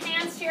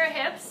hands to your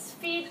hips.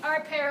 Feet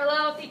are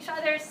parallel with each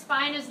other.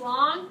 Spine is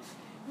long.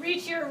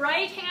 Reach your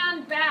right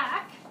hand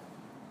back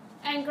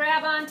and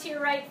grab onto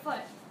your right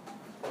foot.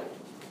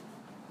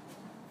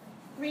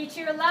 Reach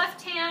your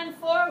left hand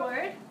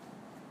forward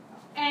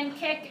and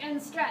kick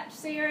and stretch.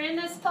 So you're in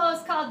this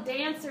pose called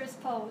dancer's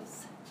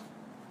pose.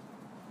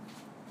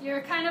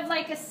 You're kind of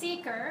like a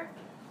seeker,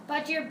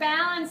 but you're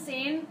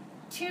balancing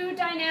two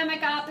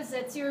dynamic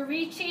opposites. You're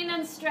reaching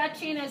and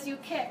stretching as you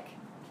kick.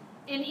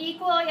 In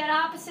equal yet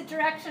opposite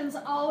directions,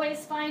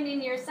 always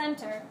finding your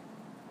center.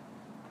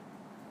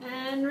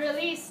 And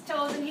release,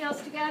 toes and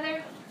heels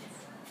together.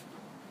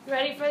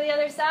 Ready for the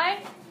other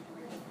side?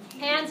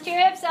 Hands to your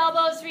hips,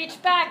 elbows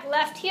reach back.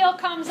 Left heel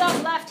comes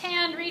up, left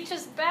hand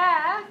reaches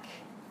back.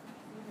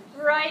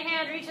 Right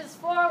hand reaches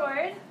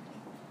forward.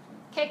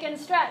 Kick and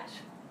stretch.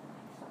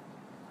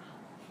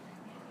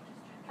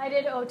 I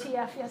did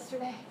OTF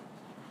yesterday.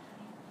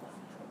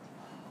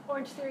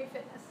 Orange Theory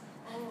Fitness.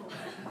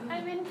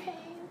 I'm in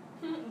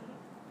pain.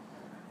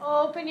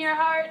 Open your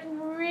heart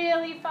and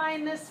really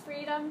find this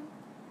freedom.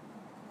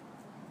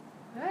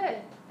 Good.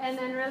 And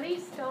then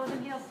release, toes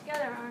and heels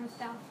together, arms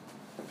down.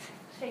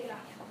 Shake it off.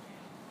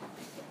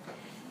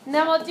 And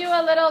then we'll do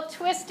a little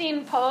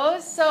twisting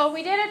pose. So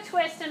we did a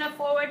twist and a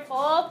forward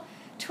fold.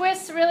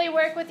 Twists really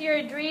work with your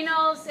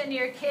adrenals and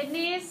your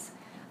kidneys.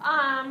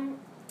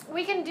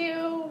 We can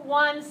do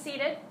one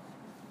seated.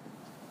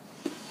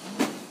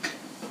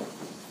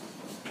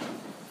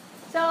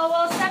 So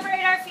we'll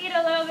separate our feet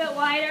a little bit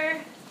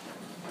wider.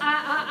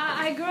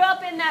 I grew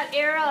up in that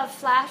era of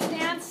flash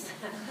dance,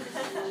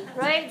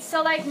 right?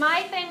 So like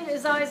my thing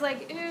is always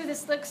like, ooh,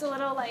 this looks a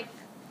little like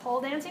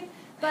pole dancing,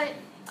 but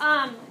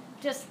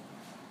just,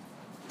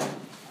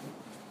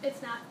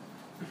 it's not.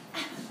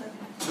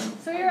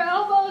 So your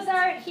elbows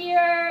are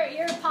here,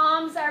 your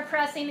palms are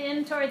pressing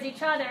in towards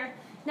each other.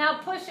 Now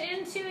push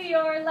into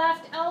your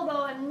left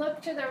elbow and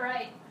look to the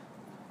right.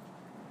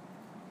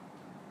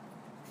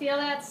 Feel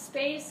that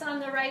space on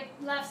the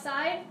left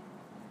side.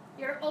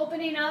 You're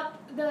opening up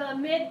the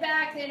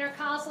mid-back, the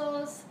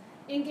intercostals.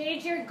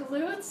 Engage your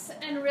glutes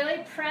and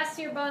really press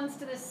your buns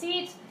to the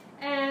seat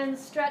and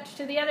stretch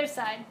to the other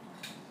side.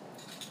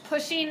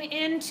 Pushing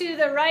into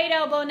the right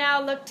elbow now,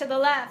 look to the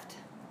left.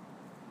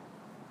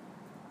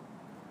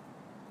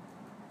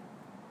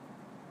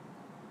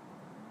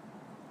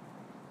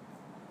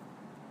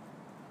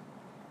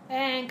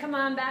 And come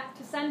on back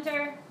to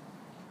center.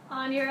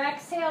 On your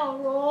exhale,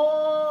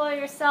 roll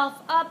yourself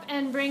up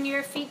and bring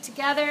your feet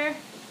together.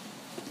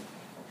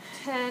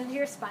 And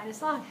your spine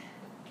is long.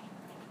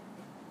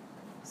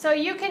 So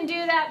you can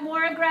do that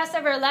more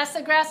aggressive or less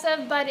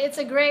aggressive, but it's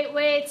a great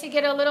way to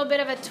get a little bit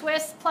of a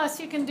twist. Plus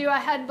you can do a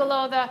head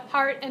below the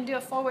heart and do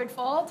a forward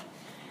fold.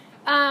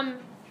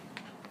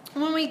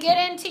 When we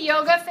get into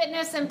yoga,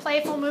 fitness, and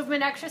playful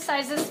movement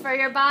exercises for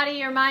your body,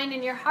 your mind,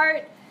 and your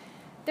heart,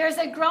 there's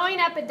a growing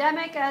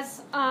epidemic,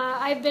 as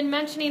I've been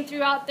mentioning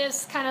throughout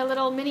this kind of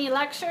little mini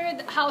lecture,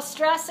 how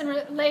stress and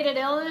related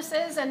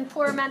illnesses and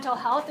poor mental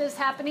health is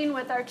happening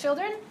with our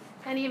children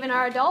and even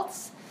our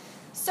adults.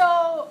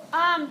 So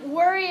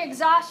worry,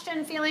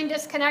 exhaustion, feeling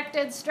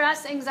disconnected,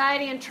 stress,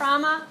 anxiety, and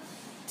trauma,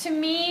 to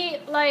me,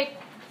 like,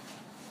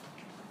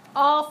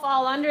 all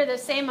fall under the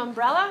same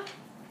umbrella.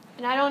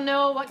 And I don't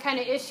know what kind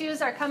of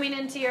issues are coming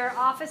into your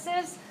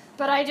offices,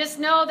 but I just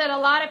know that a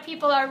lot of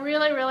people are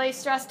really, really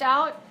stressed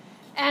out.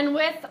 And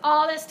with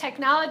all this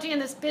technology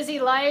and this busy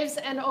lives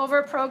and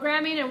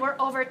over-programming and we're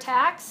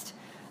overtaxed,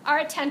 our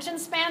attention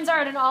spans are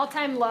at an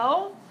all-time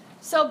low.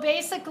 So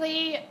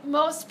basically,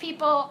 most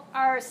people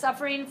are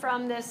suffering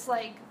from this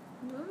like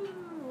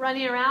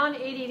running around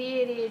ADD,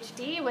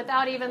 ADHD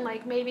without even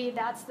like maybe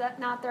that's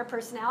not their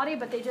personality,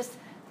 but they just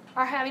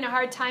are having a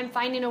hard time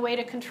finding a way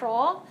to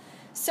control.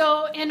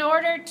 So in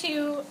order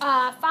to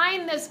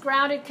find this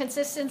grounded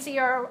consistency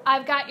or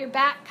I've got your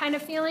back kind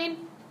of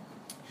feeling,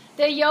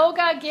 the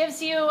yoga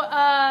gives you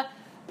a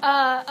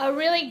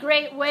really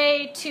great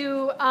way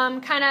to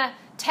kind of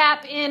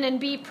tap in and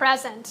be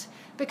present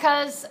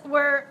because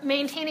we're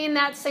maintaining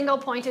that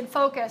single-pointed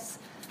focus.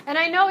 And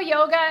I know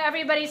yoga,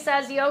 everybody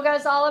says yoga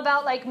is all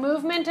about like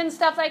movement and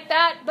stuff like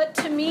that, but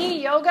to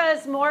me, yoga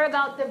is more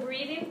about the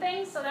breathing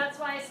thing, so that's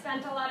why I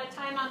spent a lot of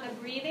time on the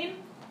breathing.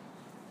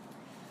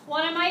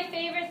 One of my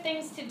favorite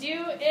things to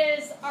do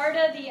is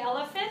Arda the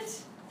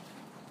Elephant.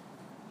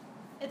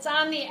 It's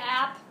on the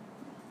app,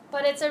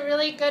 but it's a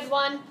really good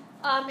one.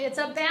 It's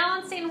a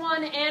balancing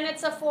one, and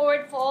it's a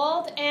forward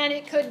fold, and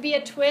it could be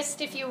a twist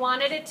if you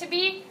wanted it to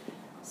be.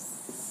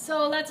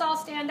 So let's all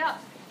stand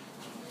up.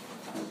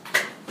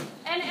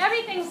 And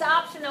everything's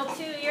optional,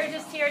 too. You're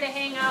just here to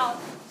hang out.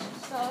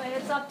 So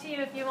it's up to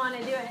you if you want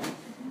to do it.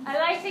 I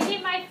like to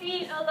keep my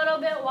feet a little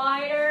bit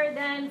wider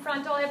than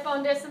frontal hip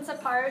bone distance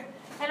apart.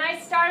 And I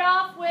start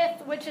off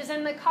with, which is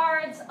in the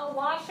cards, a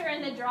washer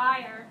and the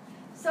dryer.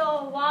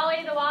 So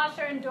Wally the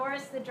washer and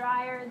Doris the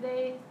dryer,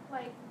 they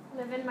like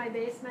live in my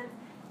basement.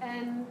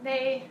 And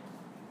they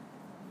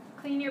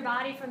clean your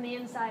body from the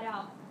inside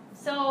out.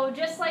 So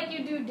just like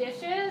you do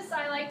dishes,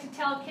 I like to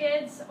tell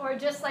kids, or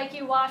just like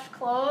you wash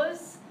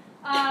clothes,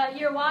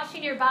 you're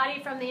washing your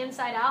body from the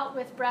inside out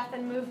with breath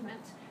and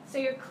movement. So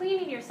you're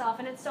cleaning yourself,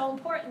 and it's so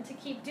important to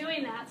keep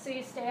doing that so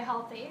you stay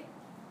healthy.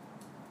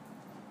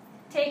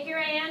 Take your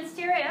hands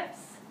to your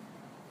hips,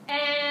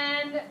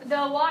 and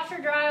the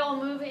washer dryer will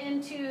move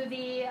into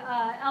the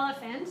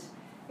elephant.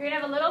 You're going to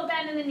have a little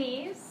bend in the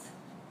knees,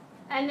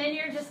 and then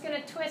you're just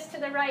going to twist to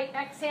the right,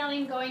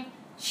 exhaling, going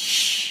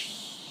shh.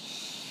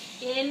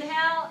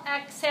 Inhale,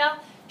 exhale,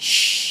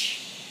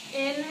 shh.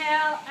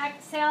 Inhale,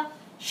 exhale,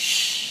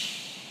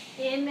 shh.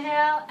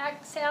 Inhale,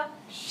 exhale,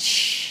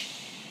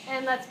 shh.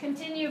 And let's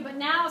continue, but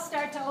now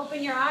start to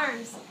open your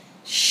arms.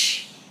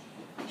 Shh,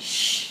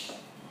 shh,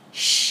 shh,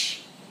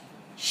 shh,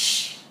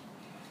 shh,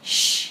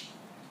 shh,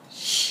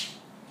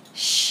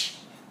 shh, shh,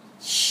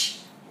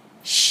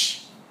 shh, shh,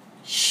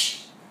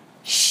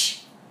 shh,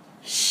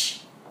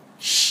 shh,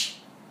 shh,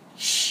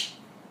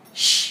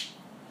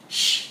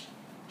 shh,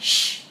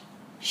 shh,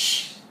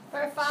 shh.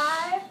 For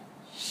 5,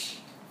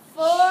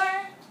 4,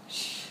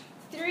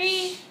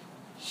 3,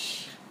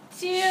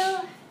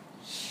 2,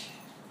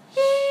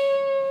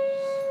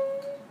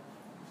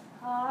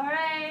 all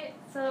right,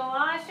 so the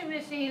washing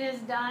machine is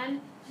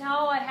done.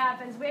 Now what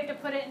happens? We have to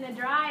put it in the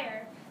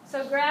dryer.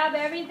 So grab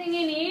everything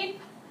you need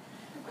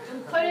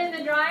and put it in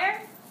the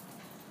dryer.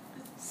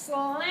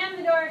 Slam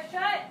the door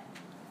shut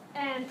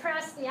and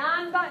press the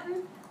on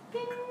button.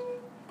 Ding.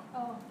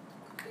 Oh.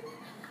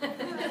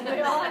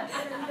 We all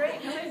have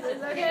great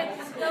noises. Okay,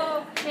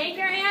 so make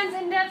your hands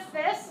into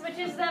fists, which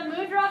is the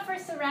mudra for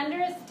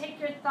surrender, is to take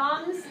your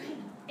thumbs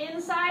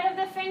inside of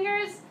the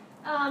fingers.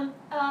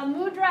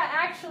 Mudra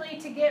actually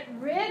to get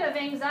rid of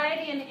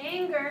anxiety and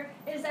anger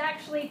is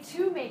actually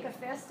to make a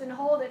fist and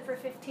hold it for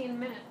 15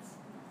 minutes.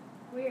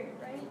 Weird,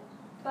 right?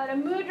 But a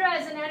mudra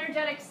is an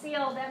energetic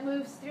seal that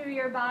moves through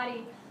your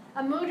body.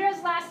 A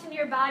mudras last in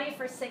your body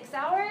for 6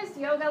 hours.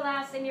 Yoga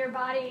lasts in your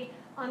body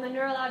on the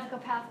neurological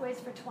pathways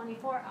for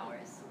 24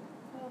 hours.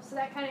 So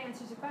that kind of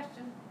answers your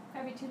question.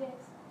 Every 2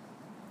 days.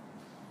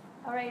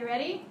 All right, you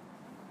ready?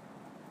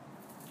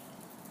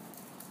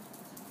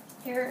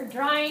 You're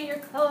drying your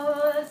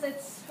clothes,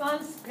 it's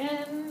one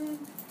spin,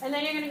 and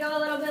then you're going to go a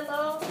little bit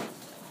low.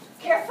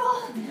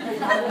 Careful.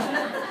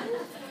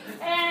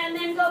 And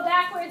then go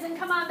backwards and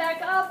come on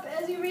back up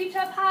as you reach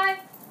up high.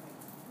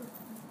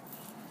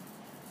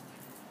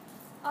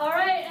 All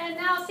right, and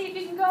now see if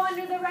you can go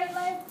under the right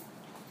leg.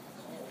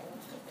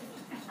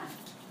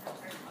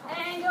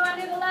 And go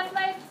under the left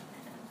leg.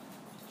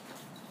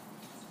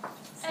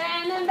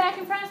 And then back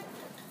in front,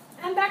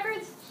 and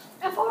backwards,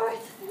 and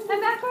forwards,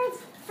 and backwards.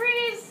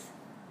 Freeze.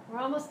 We're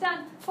almost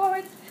done.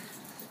 Forwards,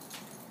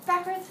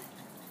 backwards,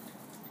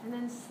 and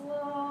then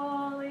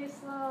slowly,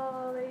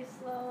 slowly,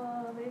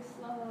 slowly,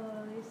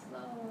 slowly,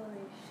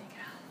 slowly shake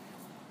it out.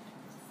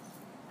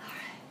 All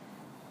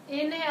right.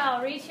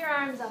 Inhale, reach your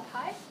arms up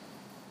high.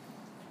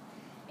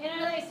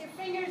 Interlace your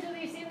fingers,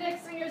 release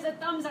index fingers, the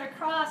thumbs are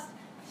crossed.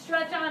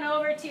 Stretch on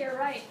over to your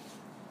right.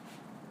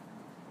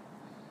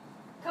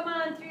 Come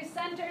on through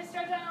center,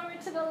 stretch on over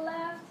to the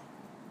left.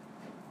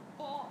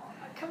 Oh,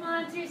 come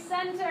on through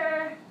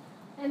center.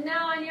 And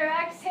now on your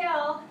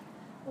exhale,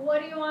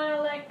 what do you want to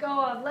let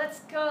go of? Let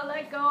go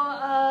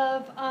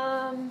of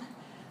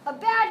a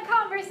bad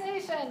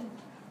conversation.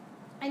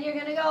 And you're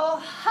going to go,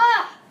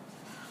 ha!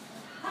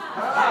 Ha!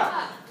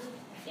 Ha!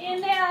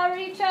 Inhale,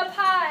 reach up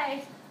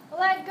high.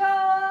 Let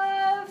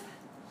go of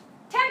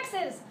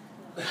taxes.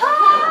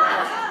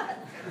 Ha!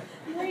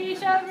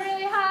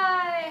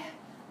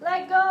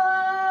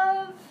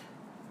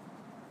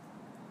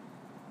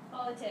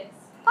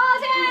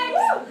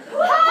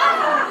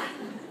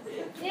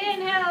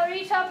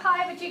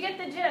 But you get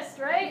the gist,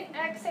 right?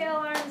 Exhale,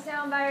 arms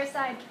down by your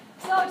side.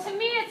 So to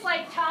me, it's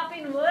like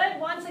chopping wood.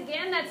 Once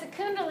again, that's a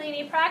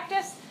Kundalini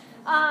practice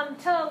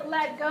to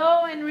let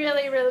go and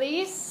really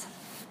release.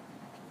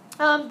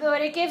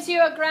 But it gives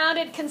you a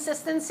grounded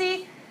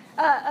consistency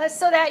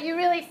so that you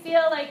really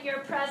feel like you're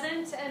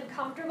present and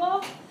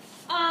comfortable.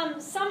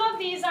 Some of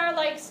these are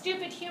like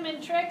stupid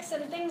human tricks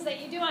and things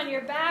that you do on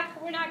your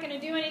back. We're not going to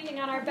do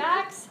anything on our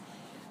backs.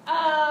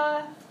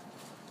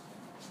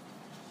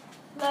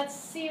 Let's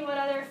see what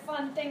other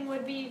fun thing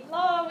would be.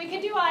 Oh, we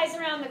could do eyes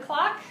around the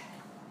clock.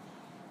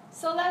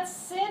 So let's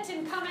sit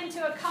and come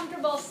into a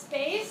comfortable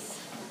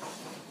space.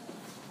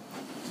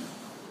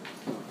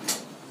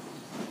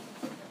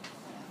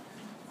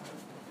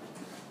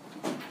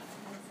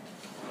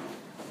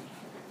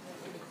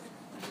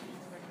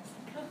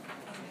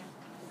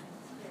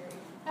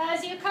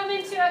 As you come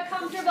into a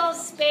comfortable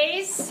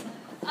space,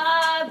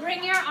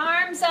 bring your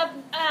arms up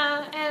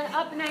and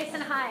up nice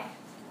and high.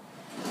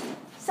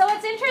 So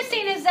what's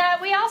interesting is that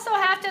we also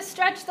have to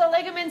stretch the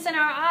ligaments in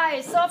our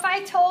eyes. So if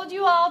I told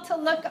you all to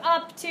look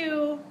up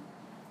to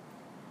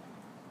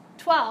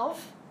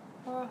 12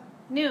 or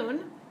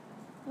noon,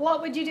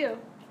 what would you do?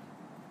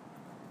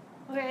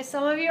 Okay,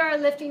 some of you are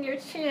lifting your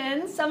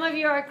chin. Some of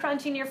you are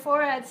crunching your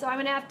forehead, so I'm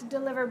going to have to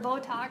deliver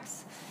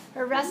Botox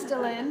or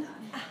Restylane.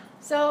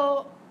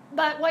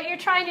 But what you're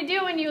trying to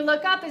do when you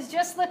look up is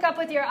just look up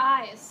with your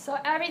eyes. So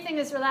everything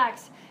is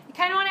relaxed. You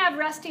kind of want to have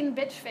resting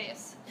bitch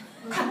face.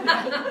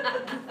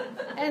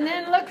 And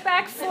then look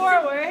back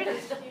forward.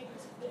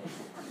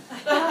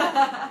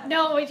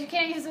 No, you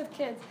can't use with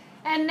kids.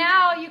 And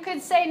now you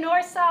could say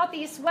north, south,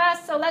 east,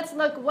 west. So let's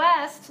look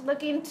west,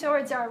 looking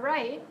towards our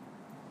right,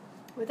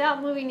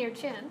 without moving your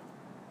chin.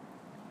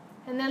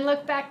 And then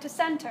look back to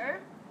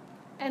center,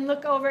 and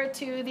look over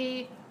to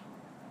the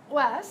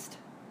west,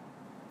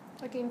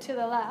 looking to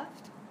the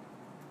left,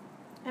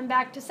 and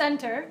back to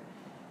center.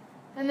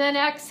 And then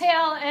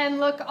exhale and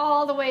look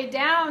all the way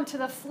down to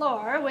the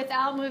floor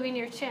without moving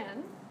your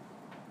chin.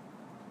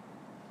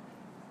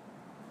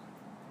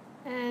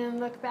 And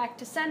look back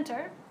to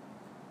center.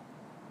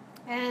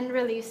 And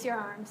release your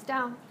arms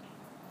down.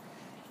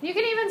 You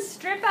can even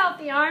strip out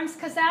the arms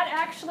because that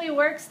actually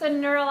works the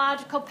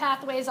neurological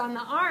pathways on the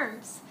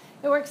arms.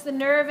 It works the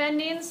nerve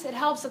endings. It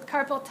helps with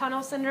carpal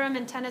tunnel syndrome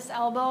and tennis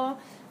elbow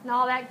and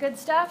all that good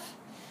stuff.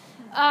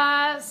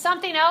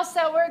 Something else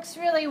that works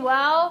really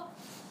well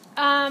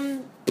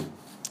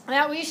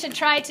that we should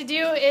try to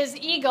do is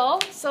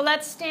eagle. So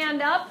let's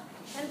stand up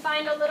and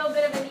find a little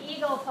bit of an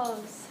eagle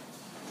pose.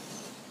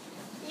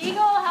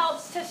 Eagle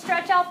helps to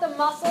stretch out the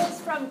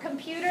muscles from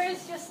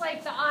computers, just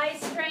like the eye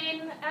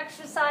strain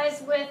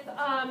exercise with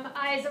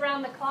eyes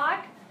around the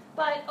clock.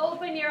 But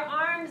open your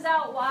arms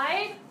out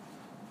wide.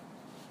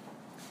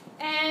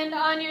 And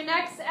on your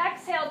next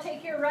exhale,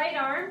 take your right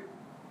arm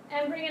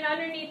and bring it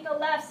underneath the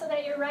left so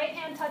that your right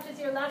hand touches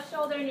your left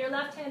shoulder and your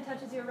left hand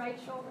touches your right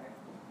shoulder.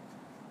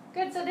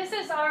 Good, so this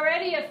is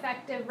already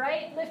effective,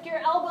 right? Lift your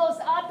elbows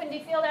up, and do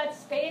you feel that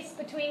space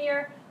between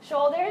your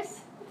shoulders?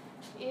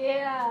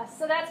 Yeah,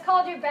 so that's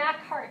called your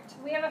back heart.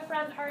 We have a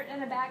front heart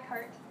and a back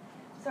heart.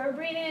 So we're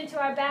breathing into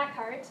our back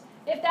heart.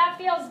 If that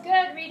feels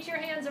good, reach your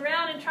hands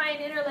around and try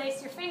and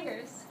interlace your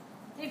fingers.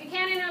 If you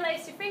can't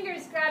interlace your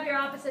fingers, grab your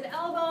opposite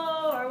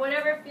elbow or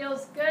whatever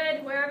feels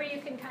good, wherever you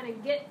can kind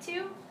of get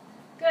to.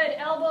 Good,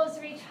 elbows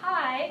reach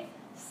high.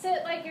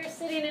 Sit like you're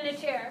sitting in a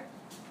chair.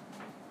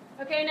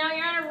 Okay, now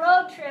you're on a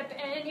road trip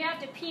and you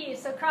have to pee,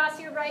 so cross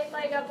your right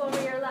leg up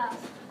over your left.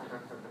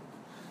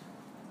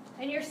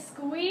 And you're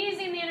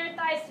squeezing the inner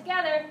thighs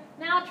together.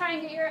 Now try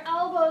and get your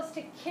elbows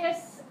to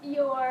kiss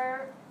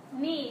your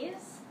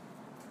knees.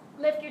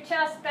 Lift your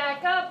chest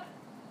back up,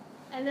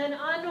 and then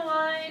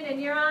unwind,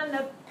 and you're on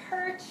the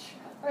perch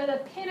or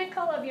the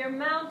pinnacle of your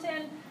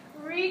mountain.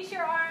 Reach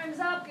your arms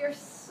up. You're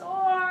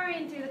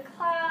soaring through the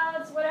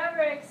clouds, whatever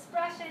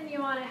expression you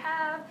want to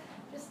have.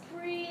 Just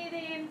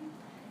breathing.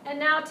 And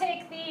now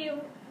take the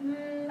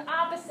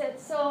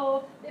opposite.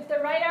 So if the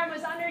right arm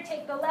was under,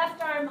 take the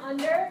left arm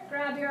under.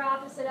 Grab your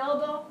opposite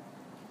elbow.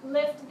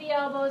 Lift the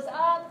elbows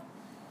up.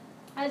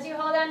 As you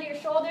hold onto your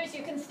shoulders,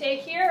 you can stay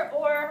here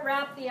or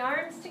wrap the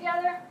arms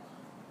together.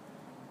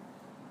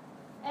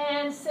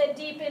 And sit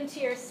deep into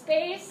your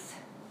space.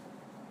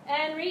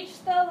 And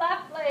reach the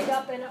left leg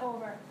up and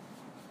over.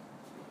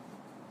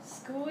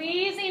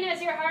 Squeezing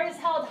as your heart is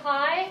held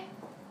high.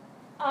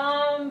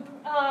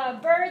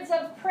 Birds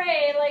of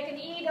prey, like an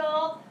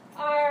eagle,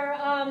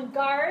 are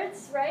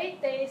guards, right?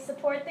 They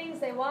support things,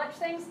 they watch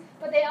things,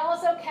 but they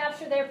also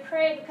capture their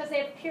prey because they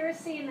have pure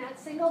seeing, that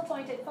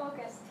single-pointed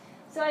focus.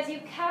 So as you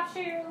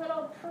capture your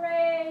little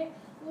prey,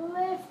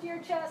 lift your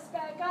chest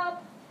back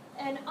up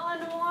and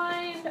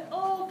unwind,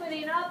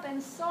 opening up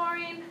and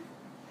soaring.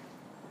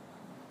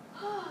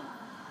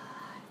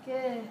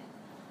 Good.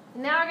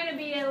 And now we're going to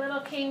be a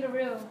little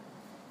kangaroo.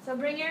 So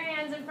bring your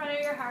hands in front of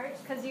your heart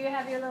because you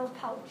have your little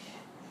pouch.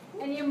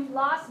 And you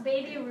lost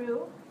baby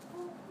Roo.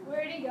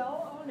 Where'd he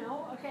go? Oh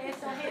no. Okay,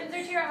 so hands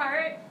are to your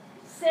heart.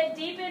 Sit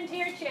deep into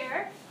your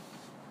chair.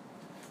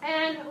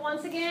 And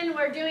once again,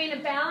 we're doing a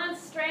balance,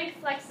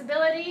 strength,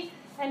 flexibility.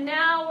 And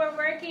now we're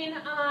working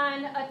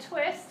on a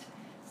twist.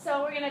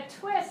 So we're going to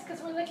twist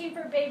because we're looking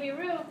for Baby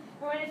Roo.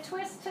 We're going to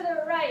twist to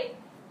the right.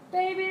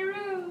 Baby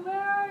Roo, where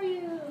are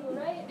you?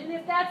 Right? And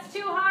if that's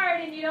too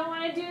hard and you don't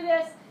want to do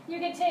this, you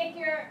can take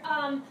your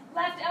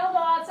left elbow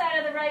outside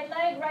of the right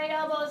leg. Right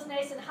elbow is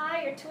nice and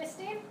high. You're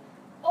twisting.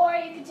 Or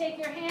you can take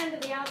your hand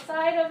to the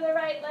outside of the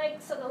right leg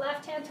so the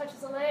left hand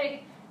touches the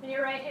leg and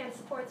your right hand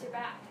supports your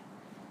back.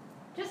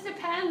 Just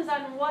depends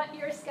on what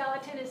your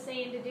skeleton is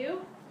saying to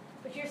do.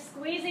 But you're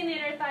squeezing the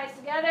inner thighs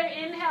together.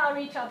 Inhale,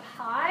 reach up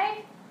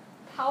high.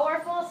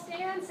 Powerful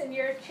stance in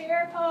your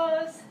chair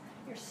pose.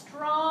 You're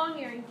strong,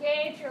 you're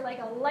engaged, you're like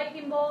a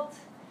lightning bolt.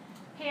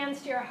 Hands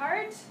to your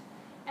heart.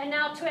 And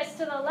now twist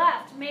to the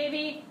left.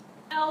 Maybe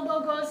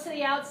elbow goes to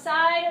the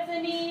outside of the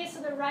knee so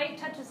the right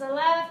touches the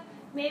left.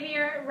 Maybe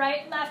your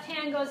left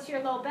hand goes to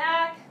your low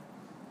back.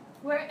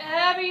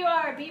 Wherever you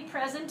are, be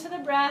present to the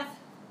breath.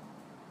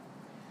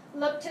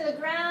 Look to the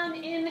ground.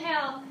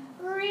 Inhale.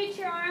 Reach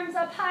your arms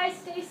up high.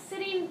 Stay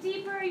sitting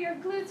deeper. Your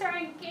glutes are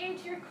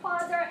engaged. Your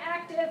quads are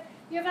active.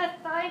 You have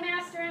a thigh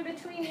master in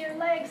between your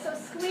legs, so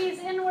squeeze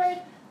inward.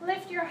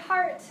 Lift your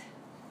heart.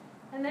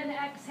 And then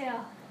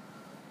exhale.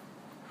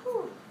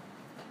 Whew.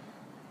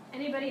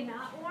 Anybody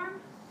not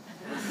warm?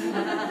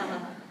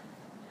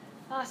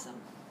 Awesome.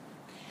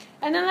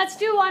 And then let's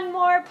do one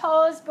more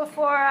pose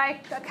before I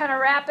kind of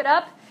wrap it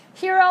up.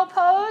 Hero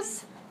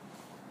pose.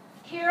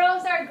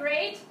 Heroes are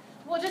great.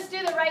 We'll just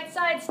do the right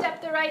side,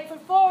 step the right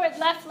foot forward,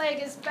 left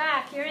leg is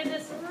back. You're in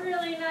this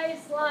really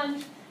nice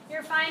lunge.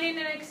 You're finding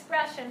an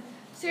expression.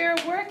 So you're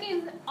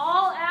working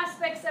all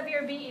aspects of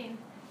your being,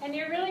 and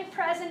you're really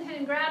present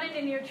and grounded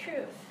in your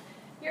truth.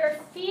 Your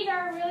feet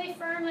are really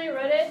firmly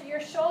rooted.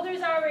 Your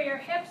shoulders are over your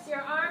hips.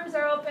 Your arms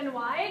are open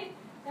wide.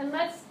 And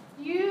let's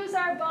use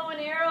our bow and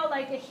arrow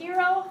like a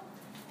hero.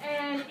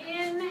 And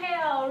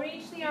inhale,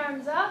 reach the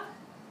arms up.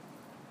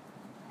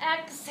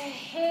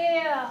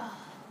 Exhale.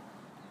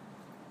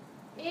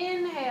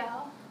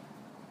 Inhale.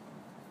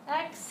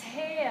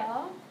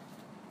 Exhale.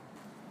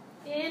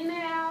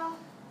 Inhale.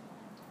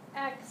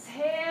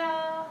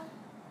 Exhale.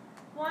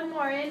 One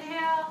more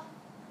inhale.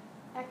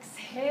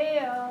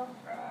 Exhale.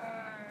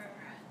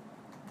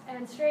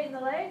 And straighten the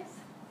legs.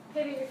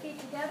 Pivot your feet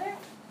together.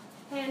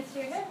 Hands to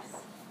your hips.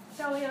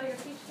 Toe heel your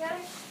feet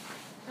together.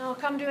 And we'll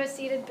come to a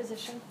seated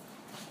position.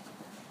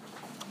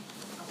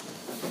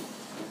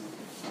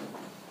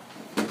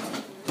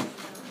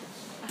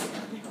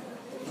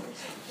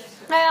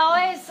 I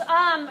always,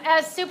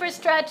 as Super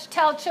Stretch,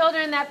 tell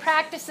children that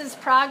practice is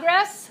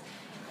progress,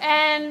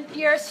 and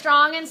you're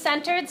strong and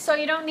centered, so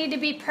you don't need to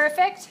be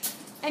perfect,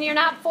 and you're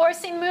not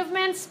forcing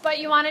movements, but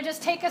you want to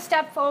just take a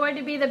step forward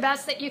to be the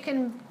best that you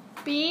can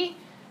be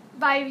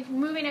by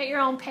moving at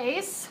your own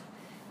pace.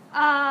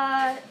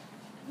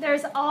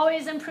 There's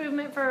always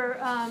improvement for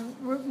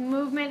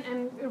movement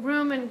and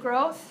room and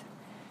growth.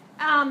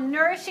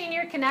 Nourishing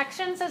your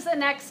connections is the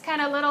next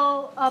kind of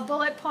little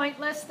bullet point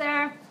list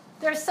there.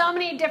 There's so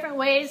many different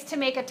ways to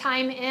make a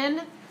time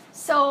in.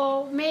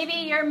 So maybe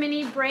your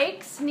mini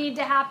breaks need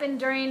to happen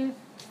during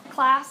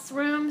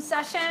classroom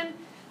session.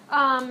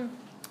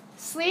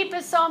 Sleep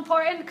is so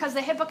important because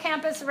the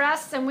hippocampus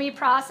rests and we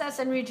process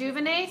and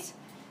rejuvenate.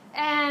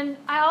 And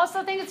I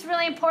also think it's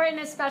really important,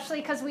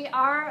 especially because we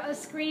are a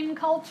screen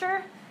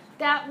culture,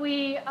 that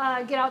we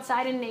get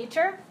outside in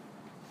nature.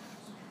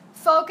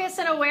 Focus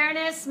and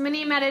awareness,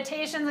 mini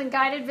meditations and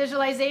guided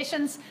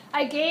visualizations.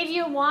 I gave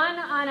you one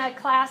on a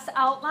class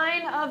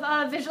outline of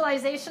a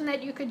visualization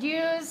that you could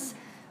use.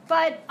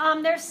 But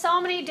there's so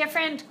many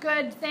different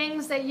good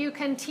things that you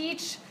can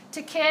teach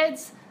to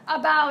kids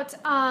about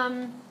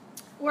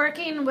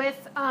working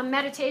with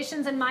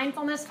meditations and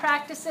mindfulness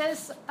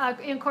practices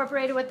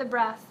incorporated with the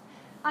breath.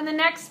 On the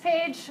next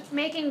page,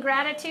 making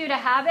gratitude a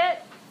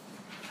habit.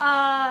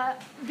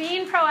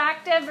 Being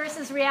proactive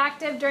versus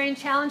reactive during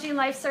challenging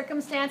life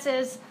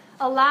circumstances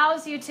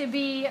allows you to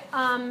be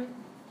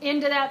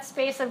into that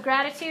space of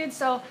gratitude.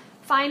 So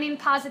finding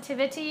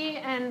positivity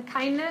and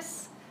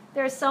kindness.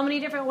 There's so many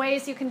different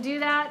ways you can do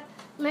that.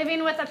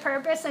 Living with a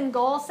purpose and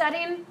goal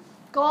setting.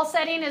 Goal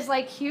setting is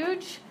like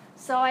huge.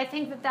 So I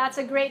think that that's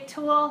a great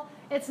tool.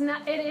 It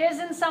is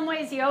in some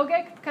ways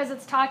yogic because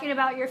it's talking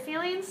about your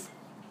feelings.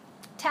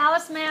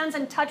 Talismans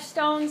and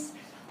touchstones.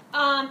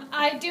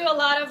 I do a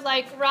lot of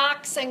like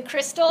rocks and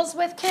crystals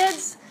with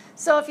kids.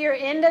 So if you're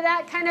into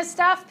that kind of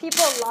stuff,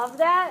 people love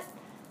that.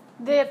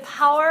 The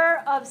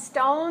power of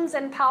stones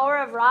and power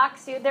of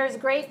rocks. There's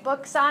great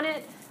books on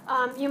it.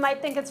 You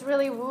might think it's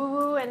really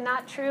woo-woo and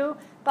not true,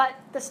 but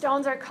the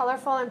stones are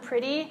colorful and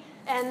pretty,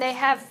 and they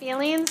have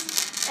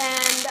feelings,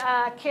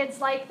 and kids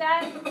like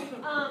that.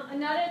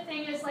 Another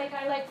thing is like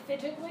I like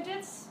fidget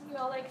widgets. You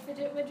all like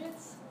fidget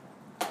widgets?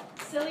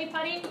 Silly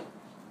putty.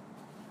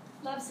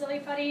 Love silly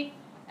putty.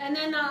 And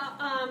then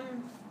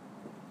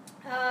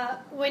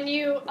when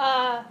you,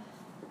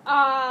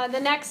 the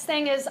next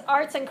thing is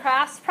arts and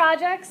crafts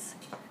projects,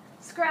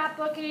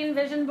 scrapbooking,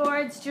 vision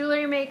boards,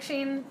 jewelry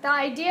making. The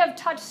idea of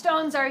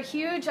touchstones are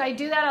huge. I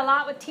do that a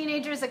lot with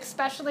teenagers,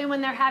 especially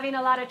when they're having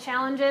a lot of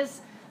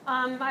challenges.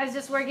 I was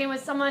just working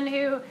with someone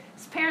whose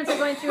parents are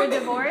going through a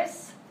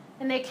divorce,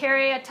 and they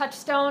carry a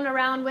touchstone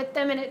around with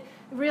them, and it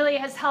really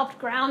has helped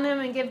ground them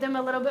and give them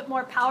a little bit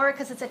more power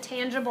because it's a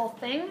tangible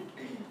thing,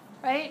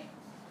 right?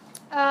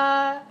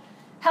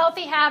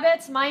 Healthy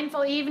habits,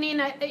 mindful eating.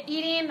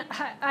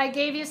 I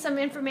gave you some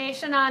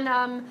information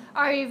on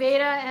Ayurveda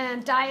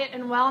and diet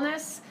and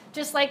wellness,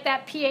 just like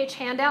that pH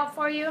handout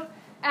for you.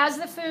 As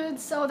the food,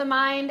 so the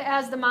mind.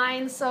 As the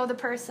mind, so the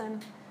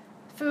person.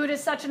 Food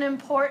is such an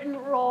important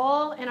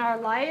role in our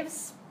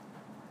lives.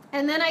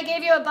 And then I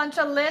gave you a bunch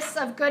of lists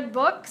of good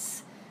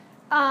books,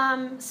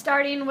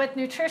 starting with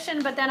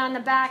nutrition, but then on the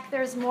back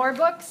there's more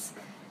books.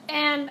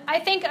 And I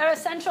think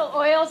essential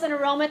oils and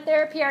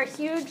aromatherapy are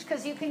huge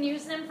because you can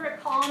use them for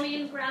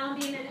calming,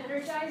 grounding, and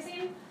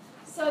energizing.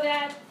 So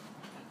that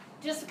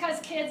just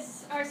because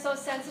kids are so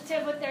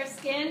sensitive with their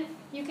skin,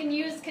 you can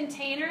use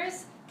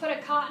containers, put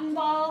a cotton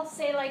ball,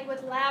 say like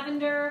with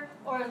lavender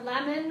or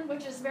lemon,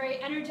 which is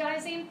very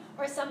energizing,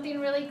 or something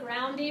really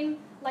grounding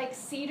like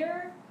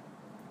cedar,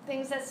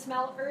 things that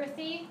smell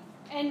earthy.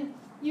 And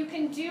you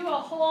can do a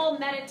whole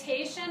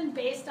meditation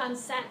based on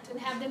scent and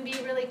have them be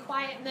really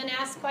quiet and then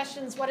ask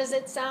questions. What does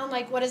it sound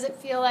like? What does it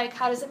feel like?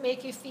 How does it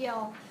make you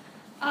feel?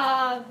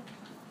 I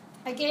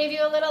gave you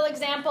a little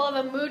example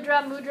of a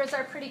mudra. Mudras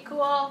are pretty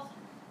cool.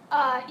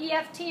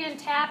 EFT and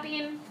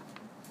tapping.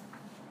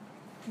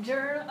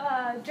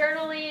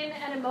 Journaling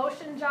and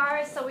emotion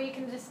jars so we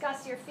can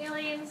discuss your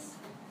feelings.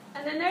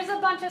 And then there's a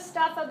bunch of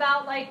stuff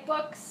about like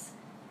books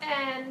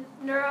and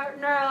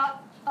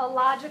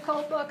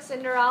neurological books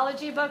and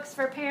neurology books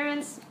for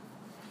parents.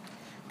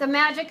 The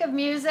magic of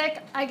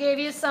music, I gave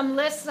you some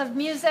lists of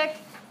music,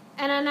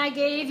 and then I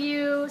gave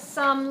you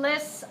some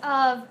lists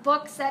of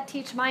books that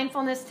teach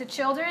mindfulness to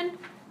children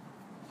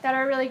that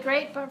are really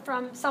great, but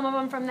from some of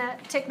them from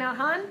that Thich Nhat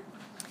Hanh.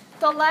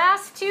 The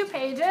last 2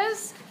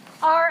 pages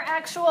are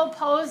actual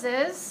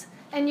poses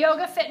and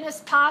yoga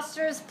fitness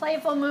postures,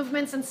 playful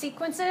movements and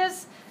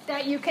sequences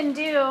that you can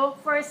do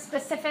for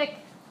specific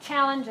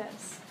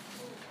challenges.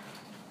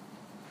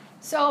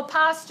 So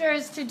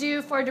postures to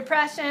do for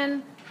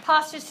depression,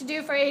 postures to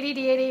do for ADD,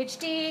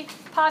 ADHD,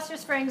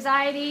 postures for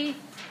anxiety,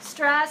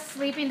 stress,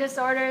 sleeping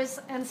disorders,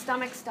 and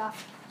stomach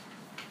stuff.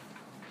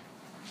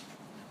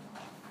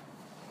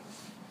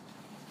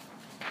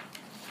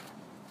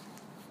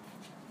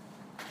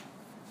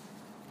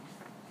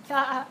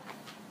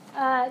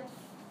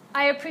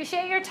 I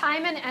appreciate your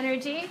time and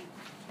energy.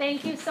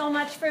 Thank you so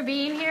much for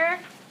being here.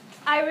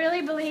 I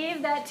really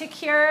believe that to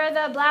cure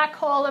the black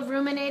hole of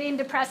ruminating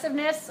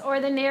depressiveness or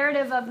the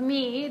narrative of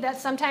me that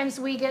sometimes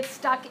we get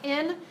stuck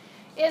in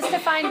is to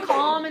find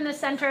calm in the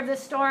center of the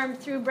storm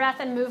through breath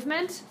and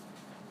movement.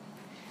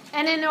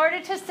 And in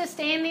order to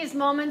sustain these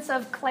moments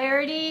of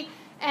clarity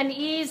and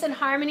ease and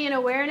harmony and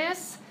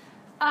awareness,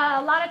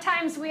 a lot of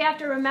times we have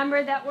to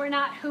remember that we're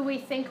not who we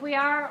think we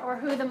are or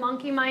who the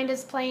monkey mind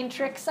is playing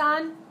tricks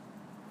on.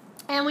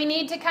 And we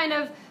need to kind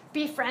of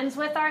be friends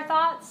with our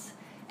thoughts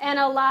and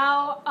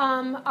allow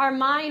our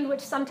mind,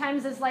 which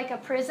sometimes is like a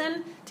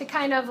prison, to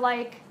kind of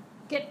like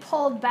get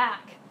pulled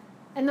back.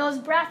 And those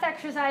breath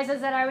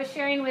exercises that I was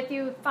sharing with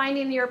you,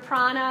 finding your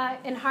prana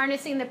and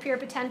harnessing the pure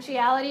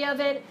potentiality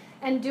of it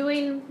and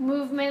doing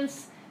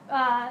movements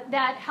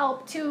that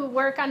help to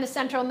work on the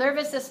central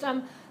nervous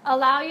system,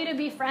 allow you to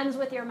be friends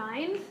with your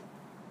mind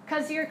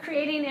because you're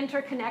creating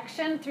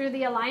interconnection through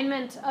the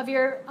alignment of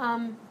your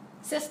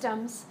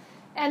systems.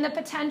 And the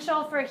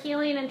potential for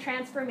healing and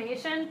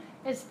transformation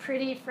is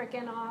pretty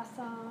freaking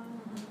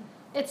awesome.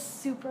 It's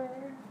super.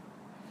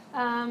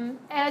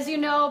 As you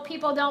know,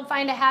 people don't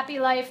find a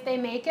happy life, they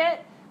make it.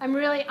 I'm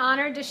really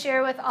honored to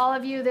share with all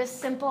of you this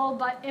simple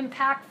but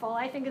impactful.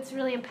 I think it's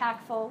really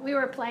impactful. We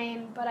were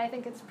playing, but I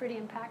think it's pretty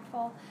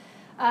impactful.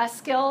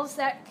 Skills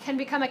that can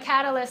become a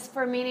catalyst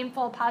for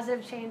meaningful,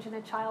 positive change in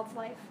a child's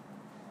life.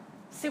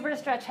 Super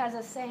Stretch has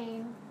a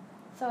saying.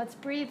 So it's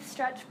breathe,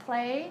 stretch,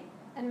 play,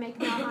 and make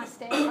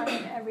Namaste part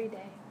of every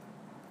day.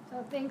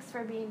 So thanks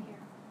for being here.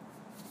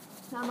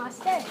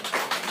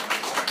 Namaste.